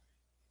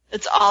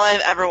 It's all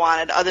I've ever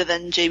wanted, other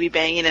than JB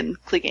banging and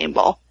Clegane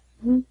Bowl.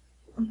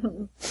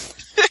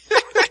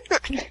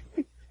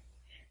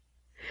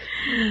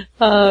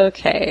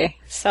 Okay,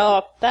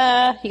 so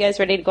you guys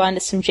ready to go on to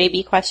some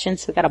JB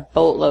questions? We got a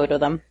boatload of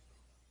them.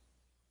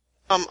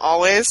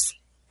 Always.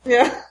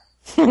 Yeah.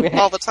 Okay.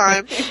 All the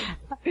time.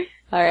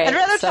 All right. I'd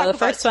rather so talk the about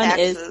first one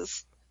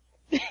is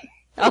taxes.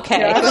 okay.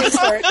 Yeah, that's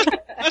right.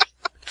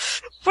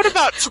 What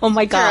about Oh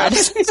my god.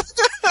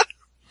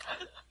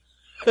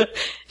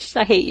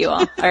 I hate you all.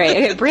 All right.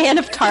 Okay. Brienne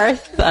of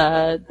Tarth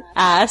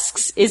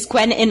asks, "Is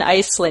Gwen in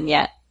Iceland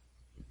yet?"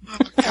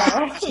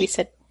 We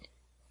said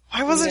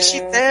Why wasn't she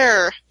No.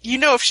 there?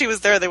 If she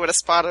was there, they would have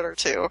spotted her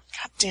too.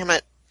 God damn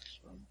it.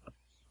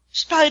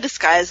 She's probably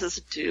disguised as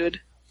a dude.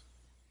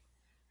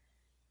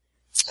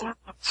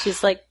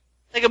 she's like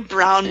Like a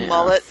brown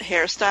mullet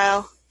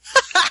hairstyle.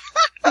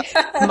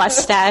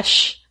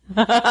 mustache,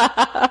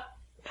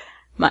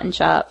 mutton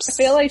chops.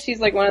 I feel like she's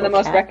like one of the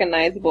most Okay.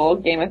 recognizable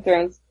Game of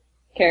Thrones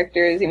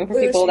characters, even for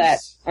people that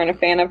aren't a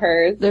fan of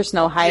hers. There's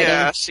no hiding.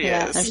 Yeah, she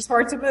is. It's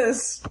hard to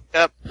miss.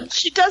 Yep.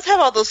 She does have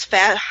all those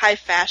high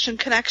fashion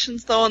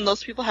connections, though, and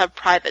those people have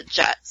private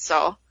jets,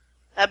 so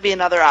that'd be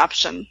another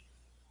option.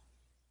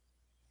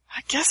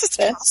 I guess it's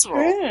That's possible.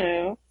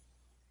 true.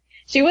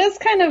 She was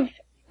kind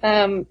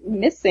of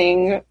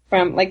missing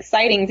from, like,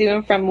 sightings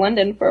even from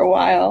London for a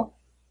while.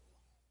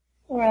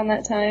 Around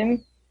that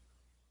time.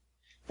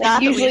 Like, Not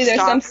that usually we there's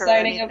some stalk her or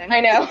sighting of, anything. I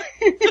know.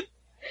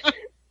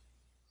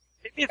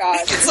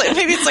 God.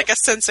 Maybe it's like a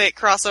Sense8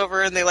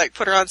 crossover and they like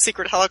put her on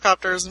secret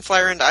helicopters and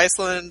fly her into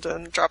Iceland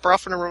and drop her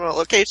off in a remote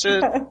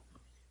location.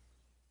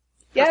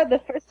 Yeah, the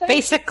first time.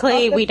 Basically,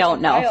 she popped we up don't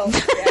in a know. while,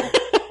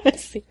 yeah.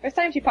 First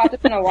time she popped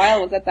up in a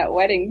while was at that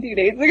wedding 2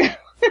 days ago.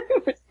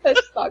 We're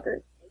such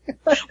stalkers.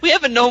 We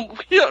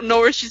don't know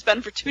where she's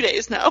been for 2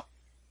 days now.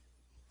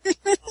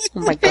 Oh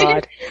my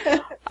god.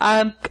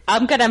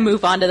 I'm gonna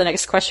move on to the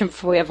next question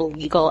before we have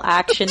legal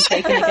action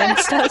taken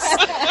against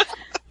us.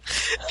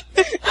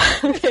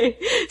 Okay,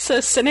 so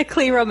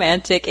Cynically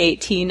Romantic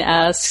 18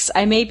 asks,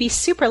 I may be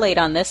super late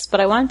on this, but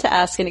I wanted to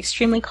ask an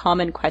extremely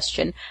common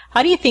question.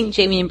 How do you think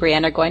Jamie and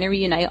Brienne are going to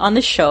reunite on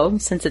the show,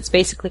 since it's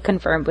basically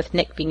confirmed with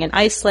Nick being in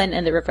Iceland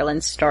and the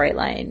Riverland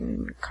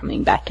storyline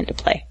coming back into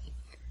play?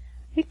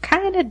 We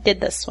kind of did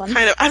this one.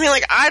 Kind of. I mean,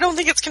 like, I don't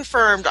think it's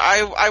confirmed.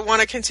 I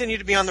want to continue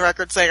to be on the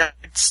record saying I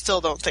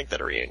still don't think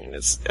that a reunion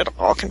is at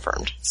all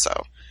confirmed. So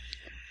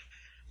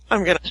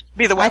I'm gonna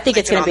be the one. I think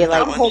it's gonna be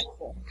like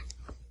Hopeful.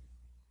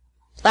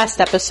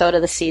 last episode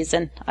of the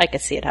season. I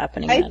could see it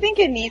happening. I think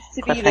it needs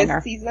to be Cliffhanger.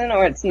 this season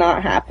or it's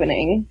not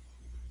happening.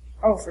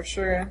 Oh, for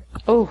sure.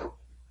 Oh,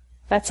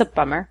 that's a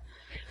bummer.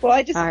 Well,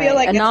 I just All feel right,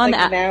 like it's Anon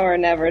like now or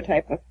never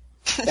type of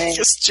thing.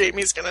 because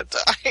Jamie's gonna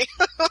die.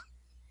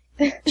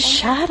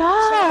 Shut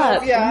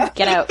up! Yeah.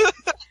 Get out.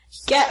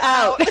 Get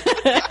out!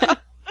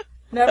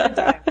 Never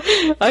die.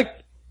 Okay.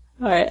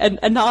 Alright, and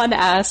Anon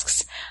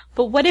asks,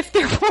 but what if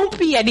there won't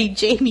be any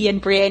Jamie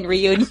and Brienne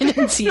reunion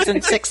in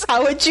season 6?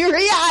 How would you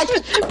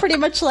react? Pretty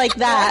much like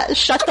that.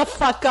 Shut the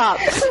fuck up.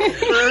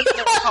 Burn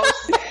their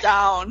houses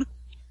down.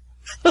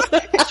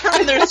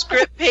 Turn their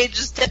script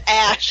pages to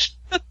ash.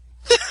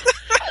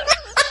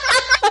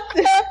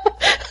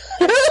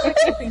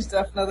 Things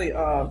definitely.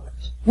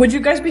 Would you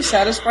guys be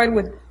satisfied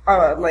with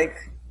like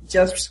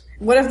just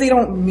what if they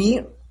don't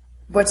meet,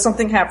 but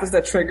something happens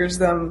that triggers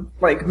them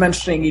like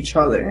mentioning each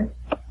other?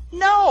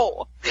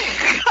 No! All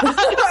we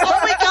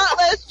got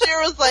last year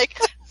was like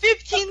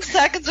 15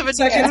 seconds of a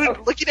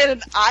dude looking at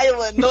an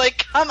island.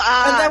 Like, come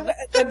on. And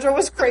that drove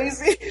us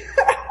crazy.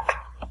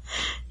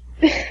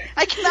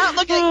 I cannot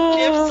look at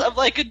gifs of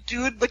like a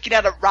dude looking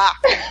at a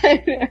rock.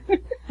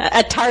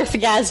 A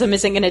Tarthgasm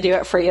isn't going to do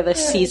it for you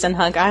this season,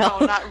 huh, Kyle?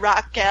 No, not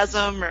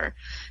Rockgasm or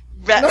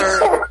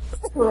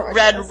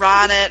Red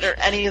Ronnet or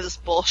any of this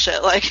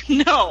bullshit. Like,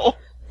 no.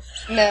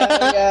 No,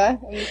 yeah,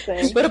 I'm the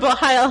same. What about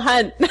Heil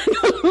Hunt?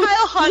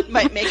 Kyle Hunt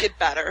might make it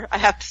better, I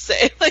have to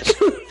say. Like,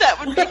 that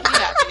would make me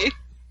happy.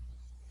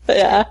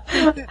 Yeah,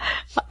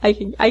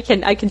 I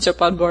can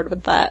jump on board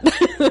with that.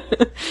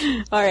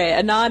 All right,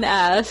 Anon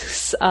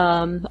asks,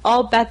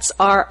 all bets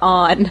are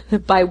on.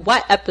 By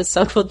what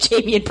episode will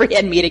Jamie and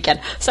Brienne meet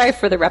again? Sorry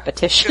for the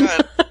repetition.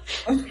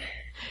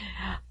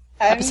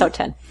 Episode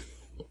 10.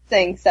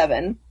 Saying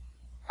 7.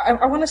 I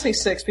want to say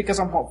 6 because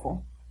I'm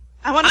hopeful.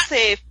 I want to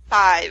say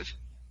 5.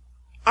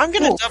 I'm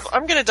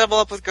gonna double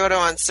up with Godo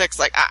on 6.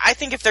 Like, I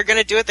think if they're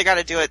gonna do it, they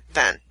gotta do it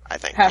then. I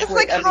think. Halfway It's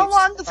like, at how least.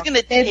 long is it going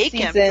to take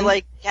him to, Mid-season.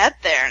 like, get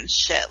there and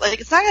shit? Like,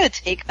 it's not going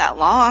to take that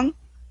long.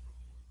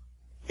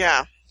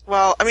 Yeah.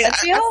 Well, I mean, I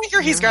feel- I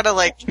figure he's gotta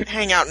like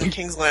hang out in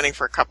King's Landing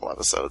for a couple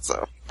episodes,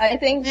 though. I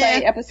think by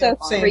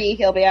episode Same. 3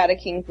 he'll be out of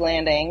King's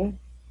Landing.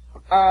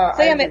 I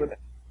Say agree I'm with it.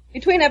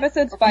 Between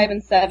episodes 5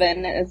 and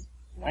 7 is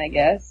my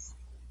guess.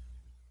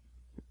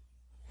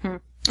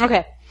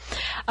 Okay.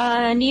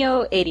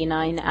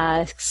 Neo89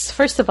 asks,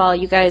 first of all,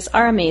 you guys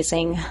are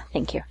amazing.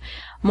 Thank you.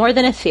 More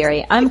than a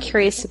theory, I'm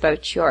curious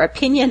about your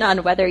opinion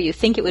on whether you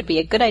think it would be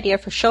a good idea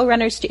for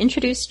showrunners to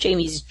introduce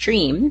Jamie's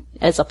dream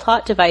as a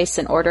plot device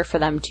in order for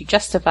them to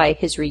justify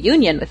his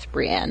reunion with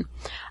Brienne.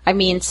 I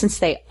mean, since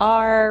they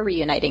are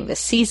reuniting this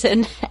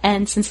season,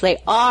 and since they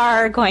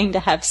are going to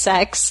have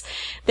sex,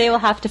 they will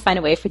have to find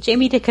a way for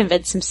Jamie to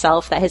convince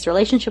himself that his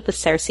relationship with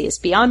Cersei is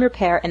beyond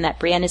repair and that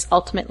Brienne is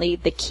ultimately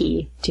the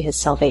key to his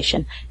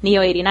salvation.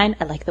 Neo89,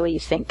 I like the way you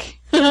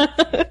think.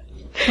 I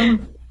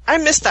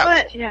missed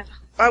that. But, yeah.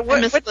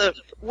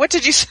 What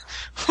did you?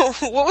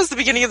 What was the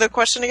beginning of the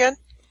question again?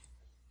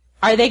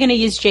 Are they going to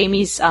use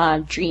Jamie's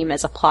dream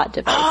as a plot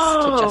device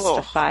to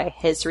justify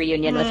his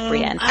reunion with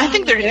Brienne? I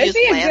think they're going to It'd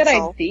use be a good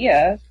Lancel.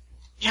 idea.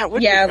 Yeah, it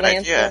would Yeah, be a good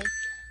idea. Lancel.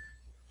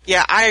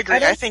 Yeah, I agree.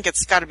 I I think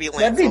it's got to be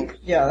That'd Lancel. be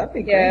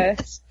great. Yeah.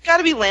 It's got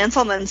to be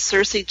Lancel and then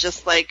Cersei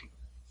just, like,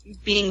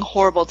 being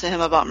horrible to him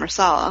about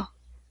Myrcella.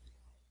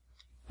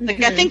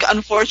 Like, I think,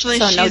 unfortunately,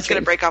 So no she's going dream.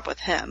 to break up with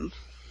him.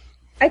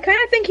 I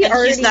kind of think he And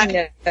he's already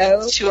not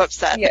knows. Too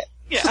upset. Yeah.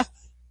 Yeah.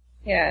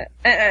 Yeah.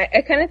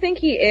 I kind of think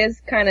he is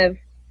kind of,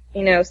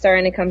 you know,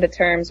 starting to come to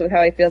terms with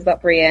how he feels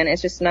about Brienne.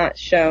 It's just not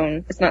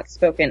shown. It's not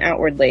spoken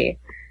outwardly.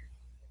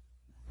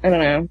 I don't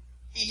know.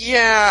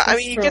 Yeah, I That's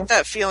mean, you true. get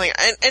that feeling.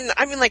 And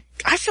I mean, like,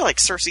 I feel like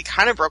Cersei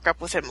kind of broke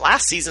up with him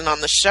last season on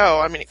the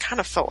show. I mean, it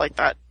kind of felt like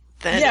that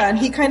then. Yeah, and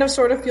he kind of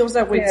sort of feels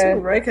that way Yeah. too,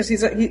 right? Because he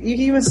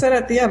even said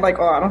at the end, like,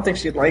 "Oh, I don't think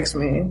she likes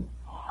me."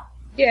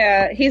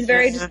 Yeah, he's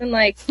very just been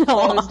like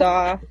closed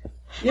off.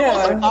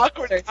 Yeah.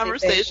 Awkward Cersei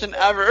conversation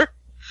ever.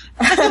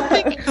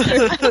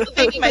 I don't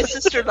think my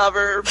sister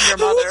lover, your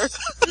mother.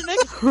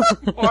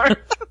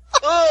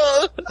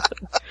 Oh.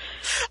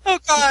 Oh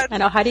God. I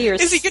know. How do you?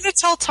 Is he going to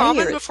tell Tommen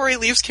Weird. before he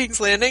leaves King's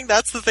Landing?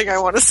 That's the thing I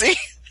want to see.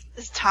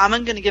 Is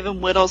Tommen going to give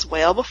him Widow's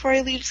Wail before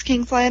he leaves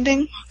King's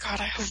Landing? Oh God,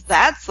 I hope. Because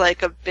that's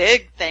like a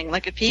big thing.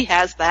 Like if he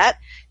has that,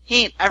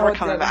 he ain't ever Oh,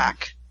 coming yeah.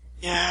 back.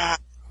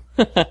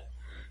 Yeah.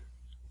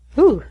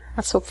 Ooh,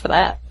 let's hope for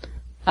that.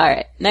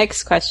 Alright,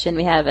 next question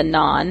we have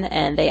Anon,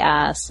 and they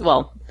ask,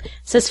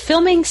 says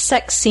filming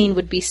sex scene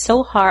would be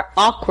so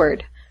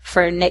awkward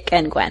for Nick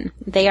and Gwen.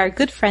 They are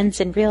good friends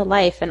in real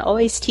life and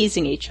always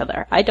teasing each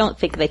other. I don't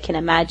think they can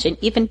imagine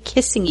even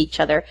kissing each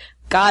other.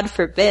 God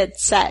forbid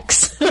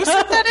sex. Who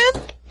said that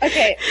in?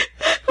 Okay,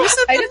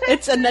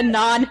 It's an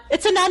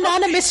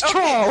anonymous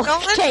troll.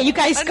 Nolan, Okay, you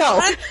guys go.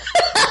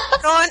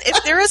 Nolan,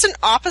 if there is an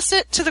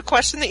opposite to the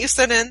question that you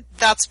sent in,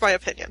 that's my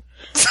opinion.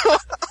 So,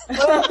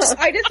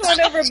 I just want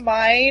to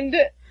remind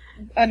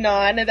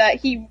Anon that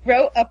he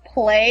wrote a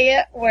play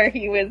where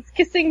he was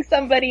kissing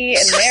somebody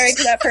and married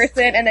to that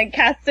person, and then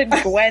casted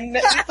Gwen.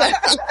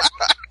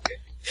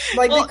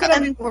 Like, Well, they could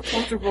have and- been more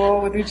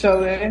comfortable with each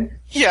other.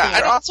 yeah,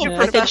 They're also Yeah, I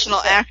think-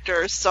 professional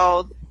actors,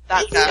 so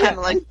that's Yeah. kind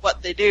of like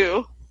what they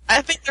do.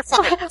 I think they're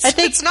fine. I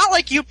think- it's not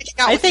like you picking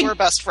out I with think- your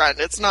best friend.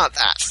 It's not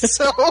that.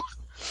 So,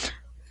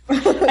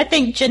 I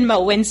think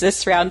Jinmo wins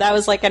this round. That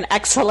was like an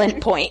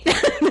excellent point.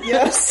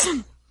 Yes.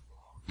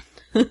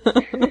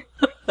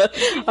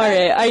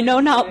 Alright, I know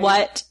not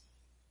what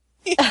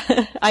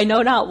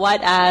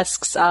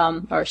asks,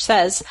 or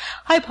says,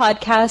 "Hi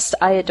podcast,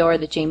 I adore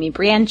the Jamie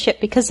Brienne ship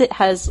because it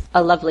has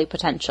a lovely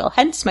potential,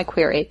 hence my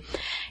query.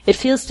 It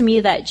feels to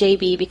me that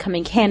JB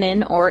becoming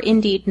canon, or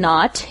indeed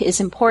not, is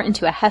important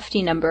to a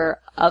hefty number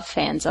of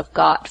fans of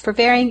GOT for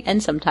varying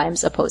and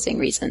sometimes opposing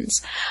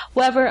reasons.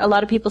 However, a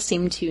lot of people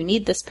seem to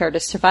need this pair to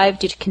survive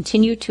to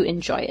continue to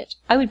enjoy it.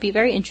 I would be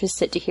very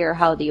interested to hear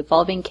how the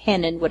evolving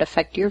canon would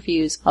affect your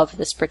views of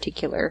this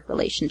particular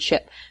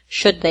relationship,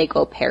 should they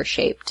go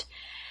pear-shaped.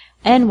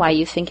 And why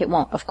you think it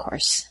won't, of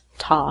course.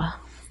 Ta."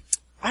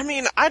 I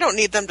mean, I don't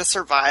need them to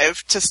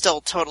survive to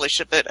still totally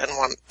ship it and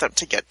want them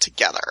to get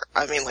together.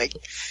 I mean, like,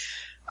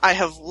 I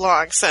have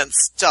long since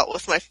dealt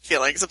with my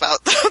feelings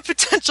about the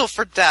potential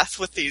for death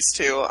with these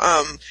two.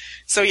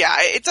 So yeah,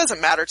 it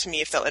doesn't matter to me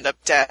if they'll end up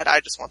dead.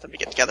 I just want them to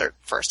get together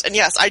first. And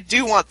yes, I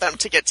do want them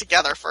to get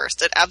together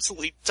first. It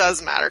absolutely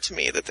does matter to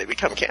me that they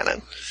become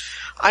canon.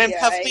 I am Yeah,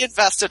 heavily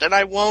invested, and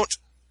I won't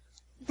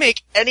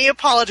make any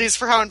apologies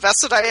for how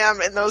invested I am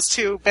in those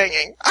two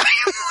banging. I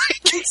am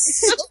like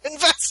so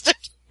invested.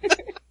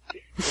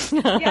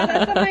 Yeah,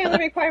 that's my only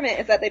requirement,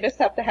 is that they just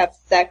have to have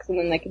sex and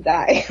then they can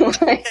die.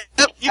 Like,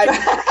 You-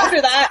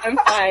 after that, I'm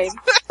fine.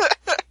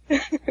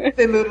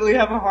 They literally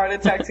have a heart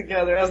attack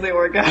together as they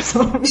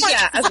orgasm.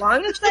 Yeah, as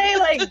long as they,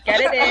 like, get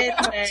it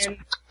in,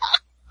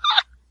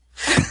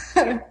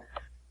 then...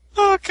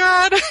 Oh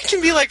God, it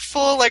can be like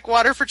full like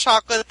water for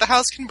chocolate. The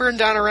house can burn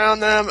down around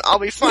them. I'll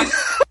be fine.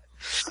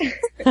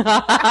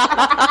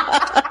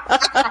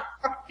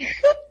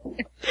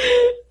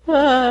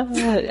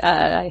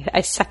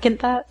 I second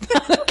that.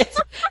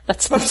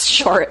 That's the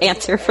short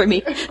answer for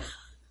me.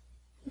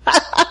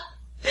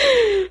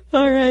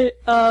 Alright,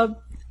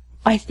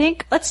 I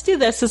think, let's do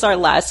this as our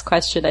last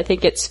question. I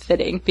think it's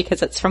fitting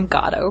because it's from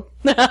Gato.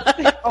 And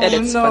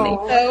it's funny.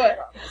 So,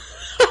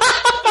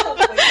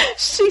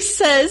 She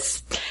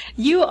says,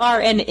 "You are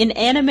an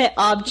inanimate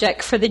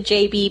object for the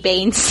JB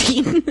Bane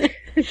scene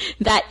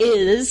that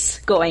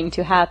is going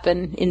to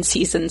happen in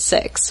season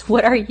 6.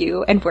 What are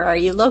you and where are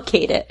you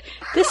located?"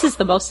 This is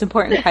the most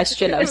important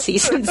question of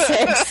season 6.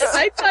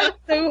 I thought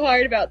so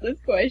hard about this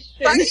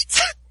question. Right?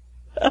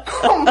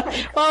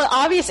 Well,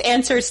 obvious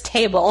answer is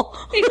table.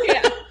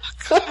 Yeah.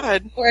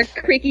 God. Or a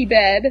creaky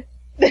bed.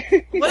 What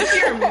if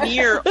you're a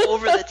mirror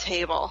over the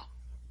table?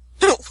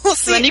 Well,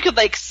 So then see, you could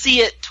like see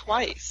it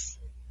twice.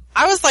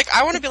 I was like,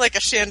 I want to be like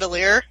a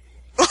chandelier.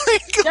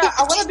 Like, Yeah,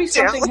 I want to be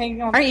something down.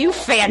 hanging on. Are you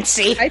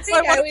fancy? I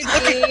think I would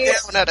looking be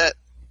down at it.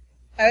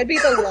 I would be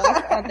the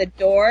lock on the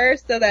door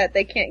so that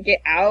they can't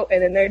get out,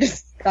 and then they're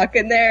just stuck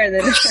in there, and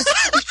then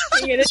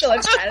hanging it until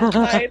I'm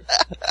satisfied.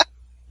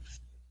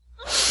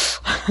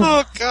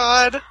 Oh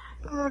God.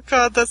 Oh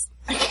God, that's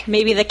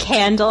Maybe the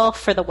candle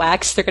for the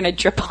wax they're gonna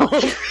drip all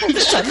over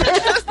each other.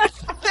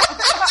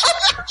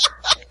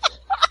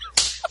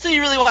 So you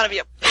really want to be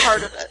a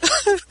part of it.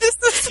 I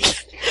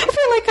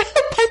feel like I'm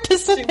a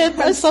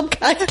participant of some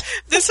kind.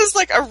 this is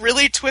like a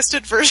really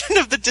twisted version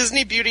of the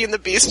Disney Beauty and the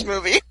Beast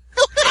movie.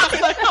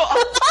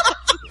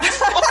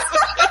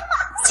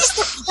 This is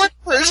the porn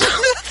version.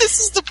 This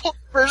is the porn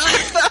version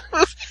of that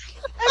movie.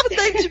 I would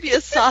like to be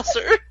a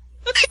saucer.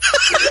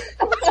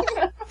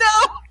 No.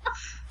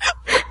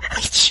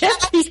 Chip,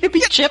 you can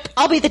be Chip.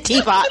 I'll be the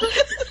teapot.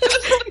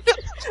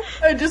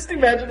 I just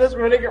imagine us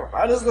running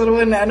around as little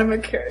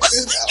inanimate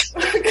characters.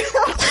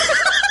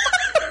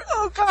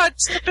 Oh God,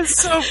 Chip is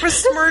so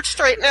besmirched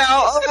right now.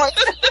 Oh my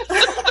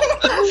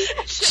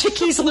god.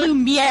 Chicky's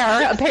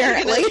Lumiere,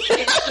 apparently.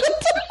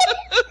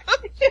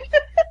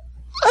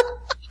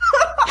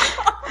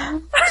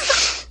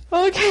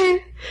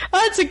 Okay.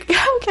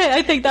 Okay,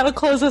 I think that'll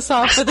close us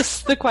off for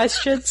the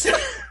questions.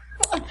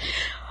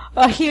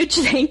 A huge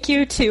thank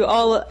you to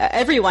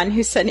everyone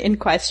who sent in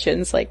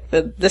questions. Like,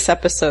 this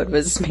episode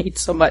was made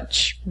so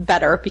much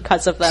better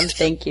because of them.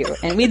 Thank you.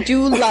 And we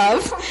do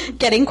love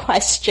getting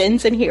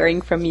questions and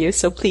hearing from you,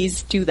 so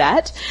please do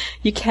that.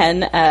 You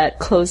can at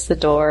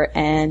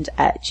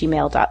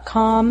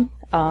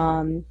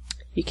closethedoor@gmail.com.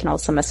 You can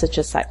also message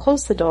us at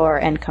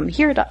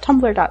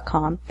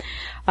closethedoor.tumblr.com.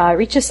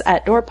 Reach us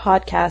at Door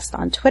Podcast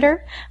on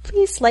Twitter.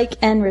 Please like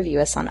and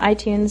review us on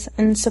iTunes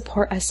and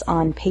support us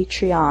on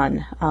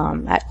Patreon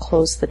at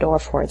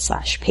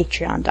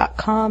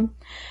closethedoor.patreon.com.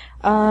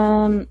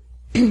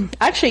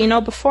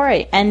 Actually, before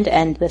I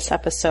end this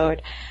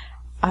episode,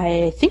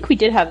 I think we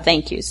did have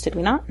thank yous, did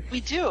we not?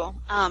 We do.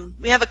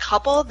 We have a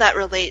couple that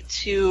relate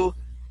to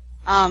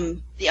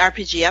the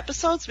RPG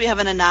episodes. We have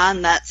an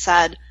Anon that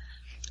said,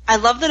 I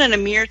love that in a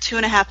mere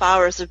 2.5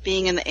 hours of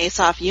being in the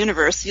Aesop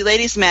universe, you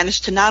ladies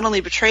managed to not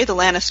only betray the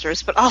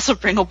Lannisters, but also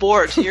bring a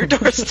war to your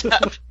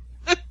doorstep.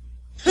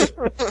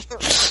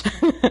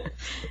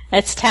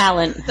 That's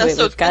talent.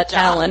 We've got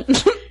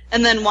talent.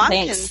 And then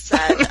Watkins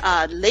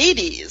said,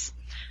 ladies,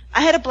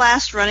 I had a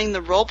blast running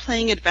the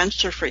role-playing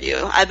adventure for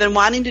you. I've been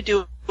wanting to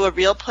do a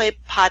real play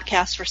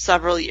podcast for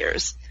several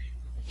years.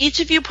 Each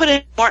of you put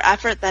in more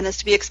effort than is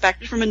to be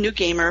expected from a new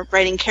gamer,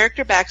 writing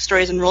character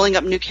backstories and rolling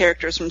up new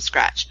characters from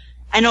scratch.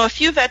 I know a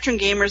few veteran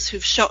gamers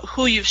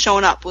who you've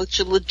shown up, which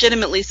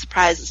legitimately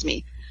surprises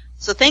me.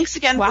 So thanks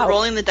again for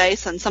rolling the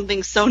dice on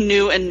something so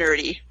new and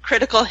nerdy.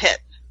 Critical hit.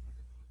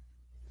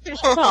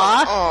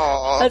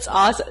 Aww. That's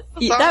awesome.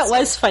 That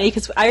was funny,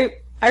 because I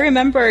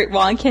remember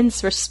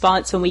Watkins'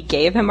 response when we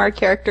gave him our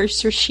characters'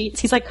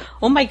 sheets. He's like,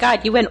 oh my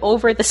god, you went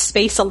over the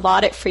space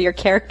allotted for your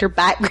character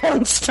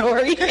background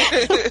story. Do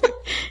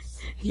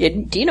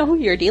you know who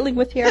you're dealing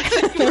with here?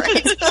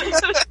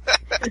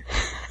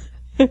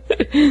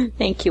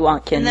 Thank you,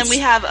 Watkins. And then we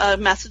have a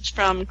message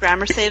from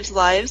Grammar Saves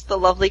Lives, the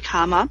lovely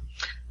Kama.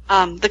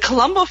 The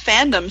Columbo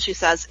fandom, she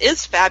says,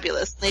 is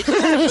fabulous. They do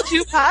have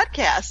 2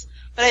 podcasts,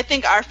 but I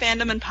think our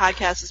fandom and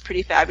podcast is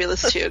pretty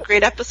fabulous too.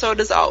 Great episode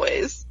as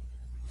always.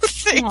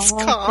 Thanks,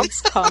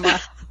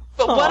 Kama.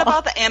 But what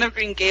about the Anne of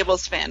Green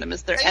Gables fandom?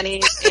 Is there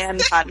any Anne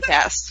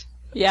podcast?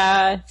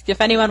 Yeah,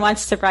 if anyone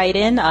wants to write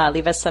in,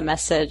 leave us a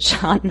message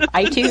on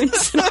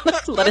iTunes.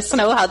 Let us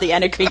know how the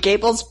Anne of Green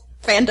Gables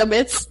fandom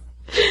is.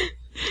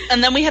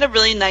 And then we had a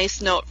really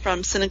nice note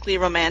from Cynically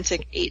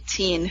Romantic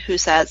 18 who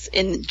says,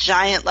 in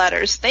giant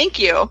letters, thank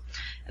you,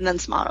 and then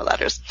smaller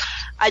letters.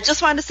 I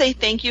just wanted to say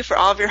thank you for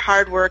all of your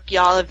hard work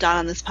y'all have done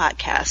on this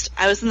podcast.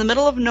 I was in the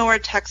middle of nowhere,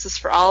 Texas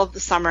for all of the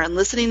summer, and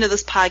listening to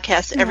this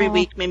podcast every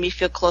week made me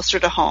feel closer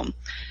to home.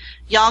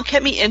 Y'all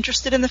kept me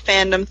interested in the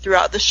fandom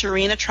throughout the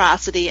Shireen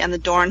atrocity and the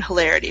Dorne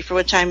hilarity, for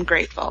which I'm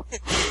grateful.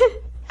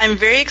 I'm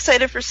very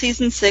excited for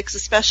Season 6,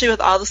 especially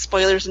with all the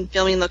spoilers and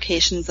filming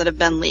locations that have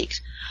been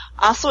leaked.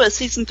 Also, as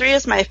Season 3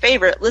 is my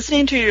favorite,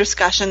 listening to your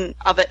discussion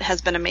of it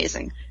has been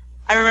amazing.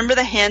 I remember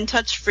the hand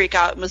touch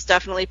freakout and was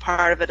definitely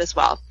part of it as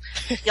well.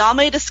 Y'all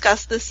may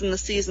discuss this in the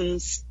Season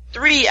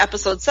 3,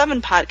 Episode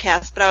 7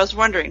 podcast, but I was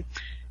wondering,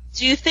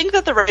 do you think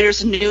that the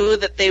writers knew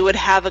that they would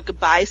have a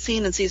goodbye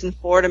scene in Season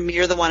 4 to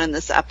mirror the one in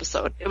this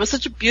episode? It was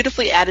such a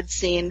beautifully added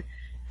scene,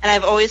 and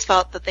I've always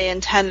felt that they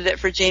intended it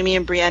for Jaime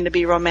and Brienne to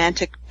be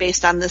romantic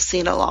based on this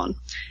scene alone.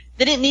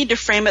 They didn't need to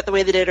frame it the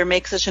way they did or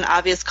make such an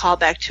obvious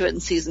callback to it in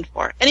Season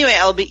 4. Anyway,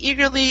 I'll be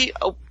eagerly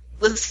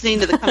listening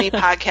to the coming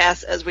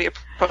podcast as we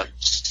approach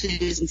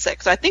Season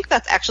 6. So I think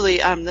that's actually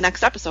the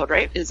next episode,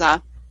 right? Is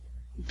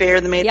Bear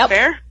the Maid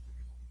Fair?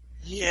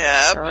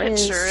 Yeah, it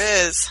sure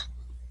is.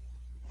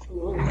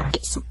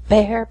 Get some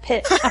bear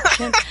pit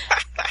action.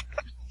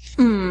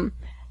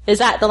 Is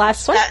that the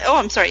last one?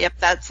 I'm sorry. Yep,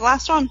 that's the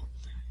last one.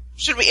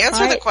 Should we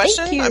answer the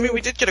question? I mean,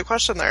 we did get a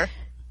question there.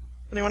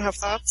 Anyone have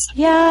thoughts?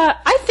 Yeah,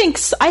 I think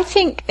so. I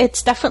think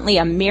it's definitely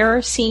a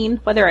mirror scene.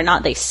 Whether or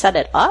not they set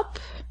it up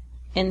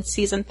in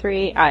Season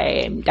 3, I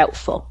am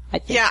doubtful. I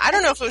think. Yeah, I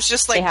don't know if it was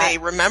just like they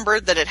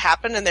remembered that it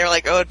happened and they were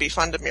like, oh, it'd be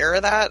fun to mirror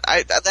that.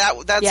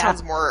 That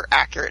sounds more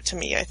accurate to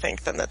me, I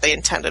think, than that they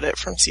intended it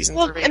from Season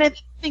 3. And I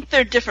think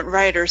they're different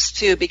writers,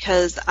 too,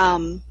 because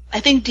I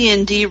think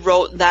D&D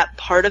wrote that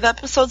part of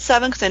Episode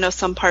 7, because I know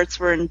some parts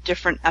were in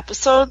different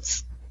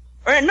episodes.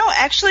 Or, no,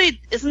 actually,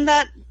 isn't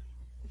that...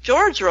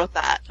 George wrote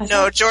that.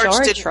 No, George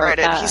didn't write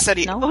it. That. He said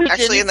he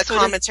actually in the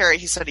commentary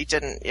he said he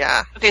didn't.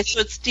 Yeah. Okay, so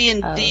it's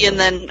D&D, and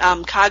then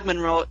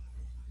Cogman wrote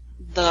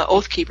the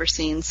Oathkeeper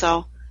scene.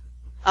 So,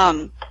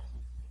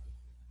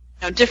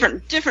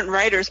 different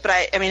writers, but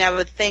I mean, I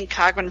would think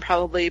Cogman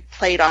probably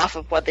played off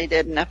of what they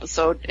did in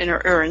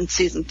in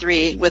Season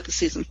 3 with the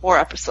Season 4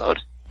 episode.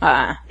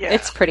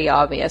 It's pretty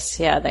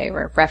obvious. Yeah, they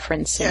were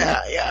referencing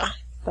it. Yeah.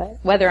 But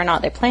whether or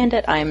not they planned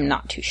it, I'm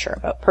not too sure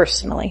about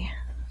personally.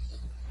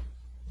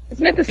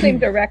 Isn't it the same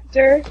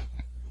director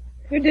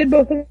who did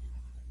both of them?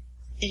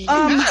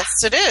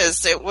 Yes, it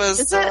is. It was,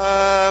 Is it?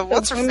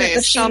 what's her face?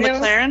 Michelle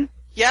McLaren?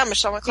 Yeah,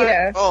 Michelle McLaren.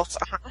 Yeah. Both.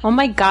 Oh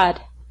my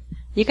god.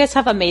 You guys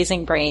have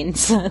amazing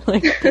brains.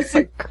 Like, this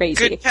is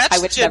crazy. Good catch, I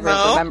would never have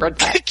Jimmo. remembered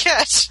that. Good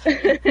catch.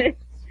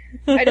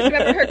 I just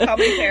remember her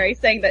commentary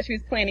saying that she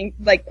was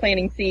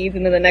planting seeds,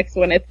 and then the next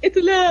one it's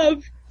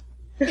love.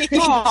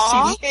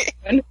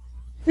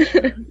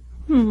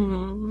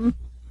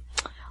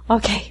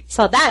 Okay,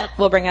 so that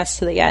will bring us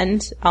to the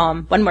end.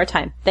 One more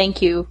time.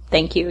 Thank you,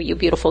 you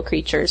beautiful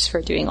creatures,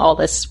 for doing all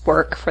this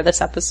work for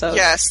this episode.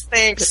 Yes,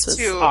 thanks This was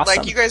to, awesome.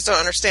 like, you guys don't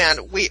understand.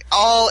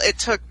 It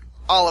took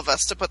all of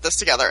us to put this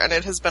together, and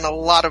it has been a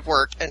lot of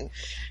work, and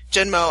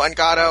Jinmo and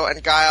Gato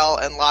and Guile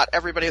and Lot,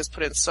 everybody has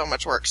put in so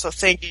much work, so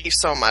thank you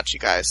so much, you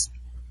guys.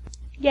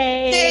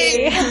 Yay!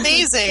 Yay!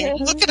 Amazing!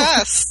 Look at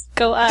us!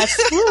 Go us!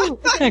 Woo. All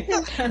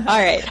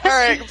right.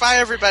 Alright, bye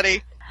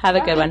everybody. Have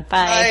a good one. Bye.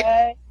 Bye.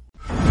 Bye.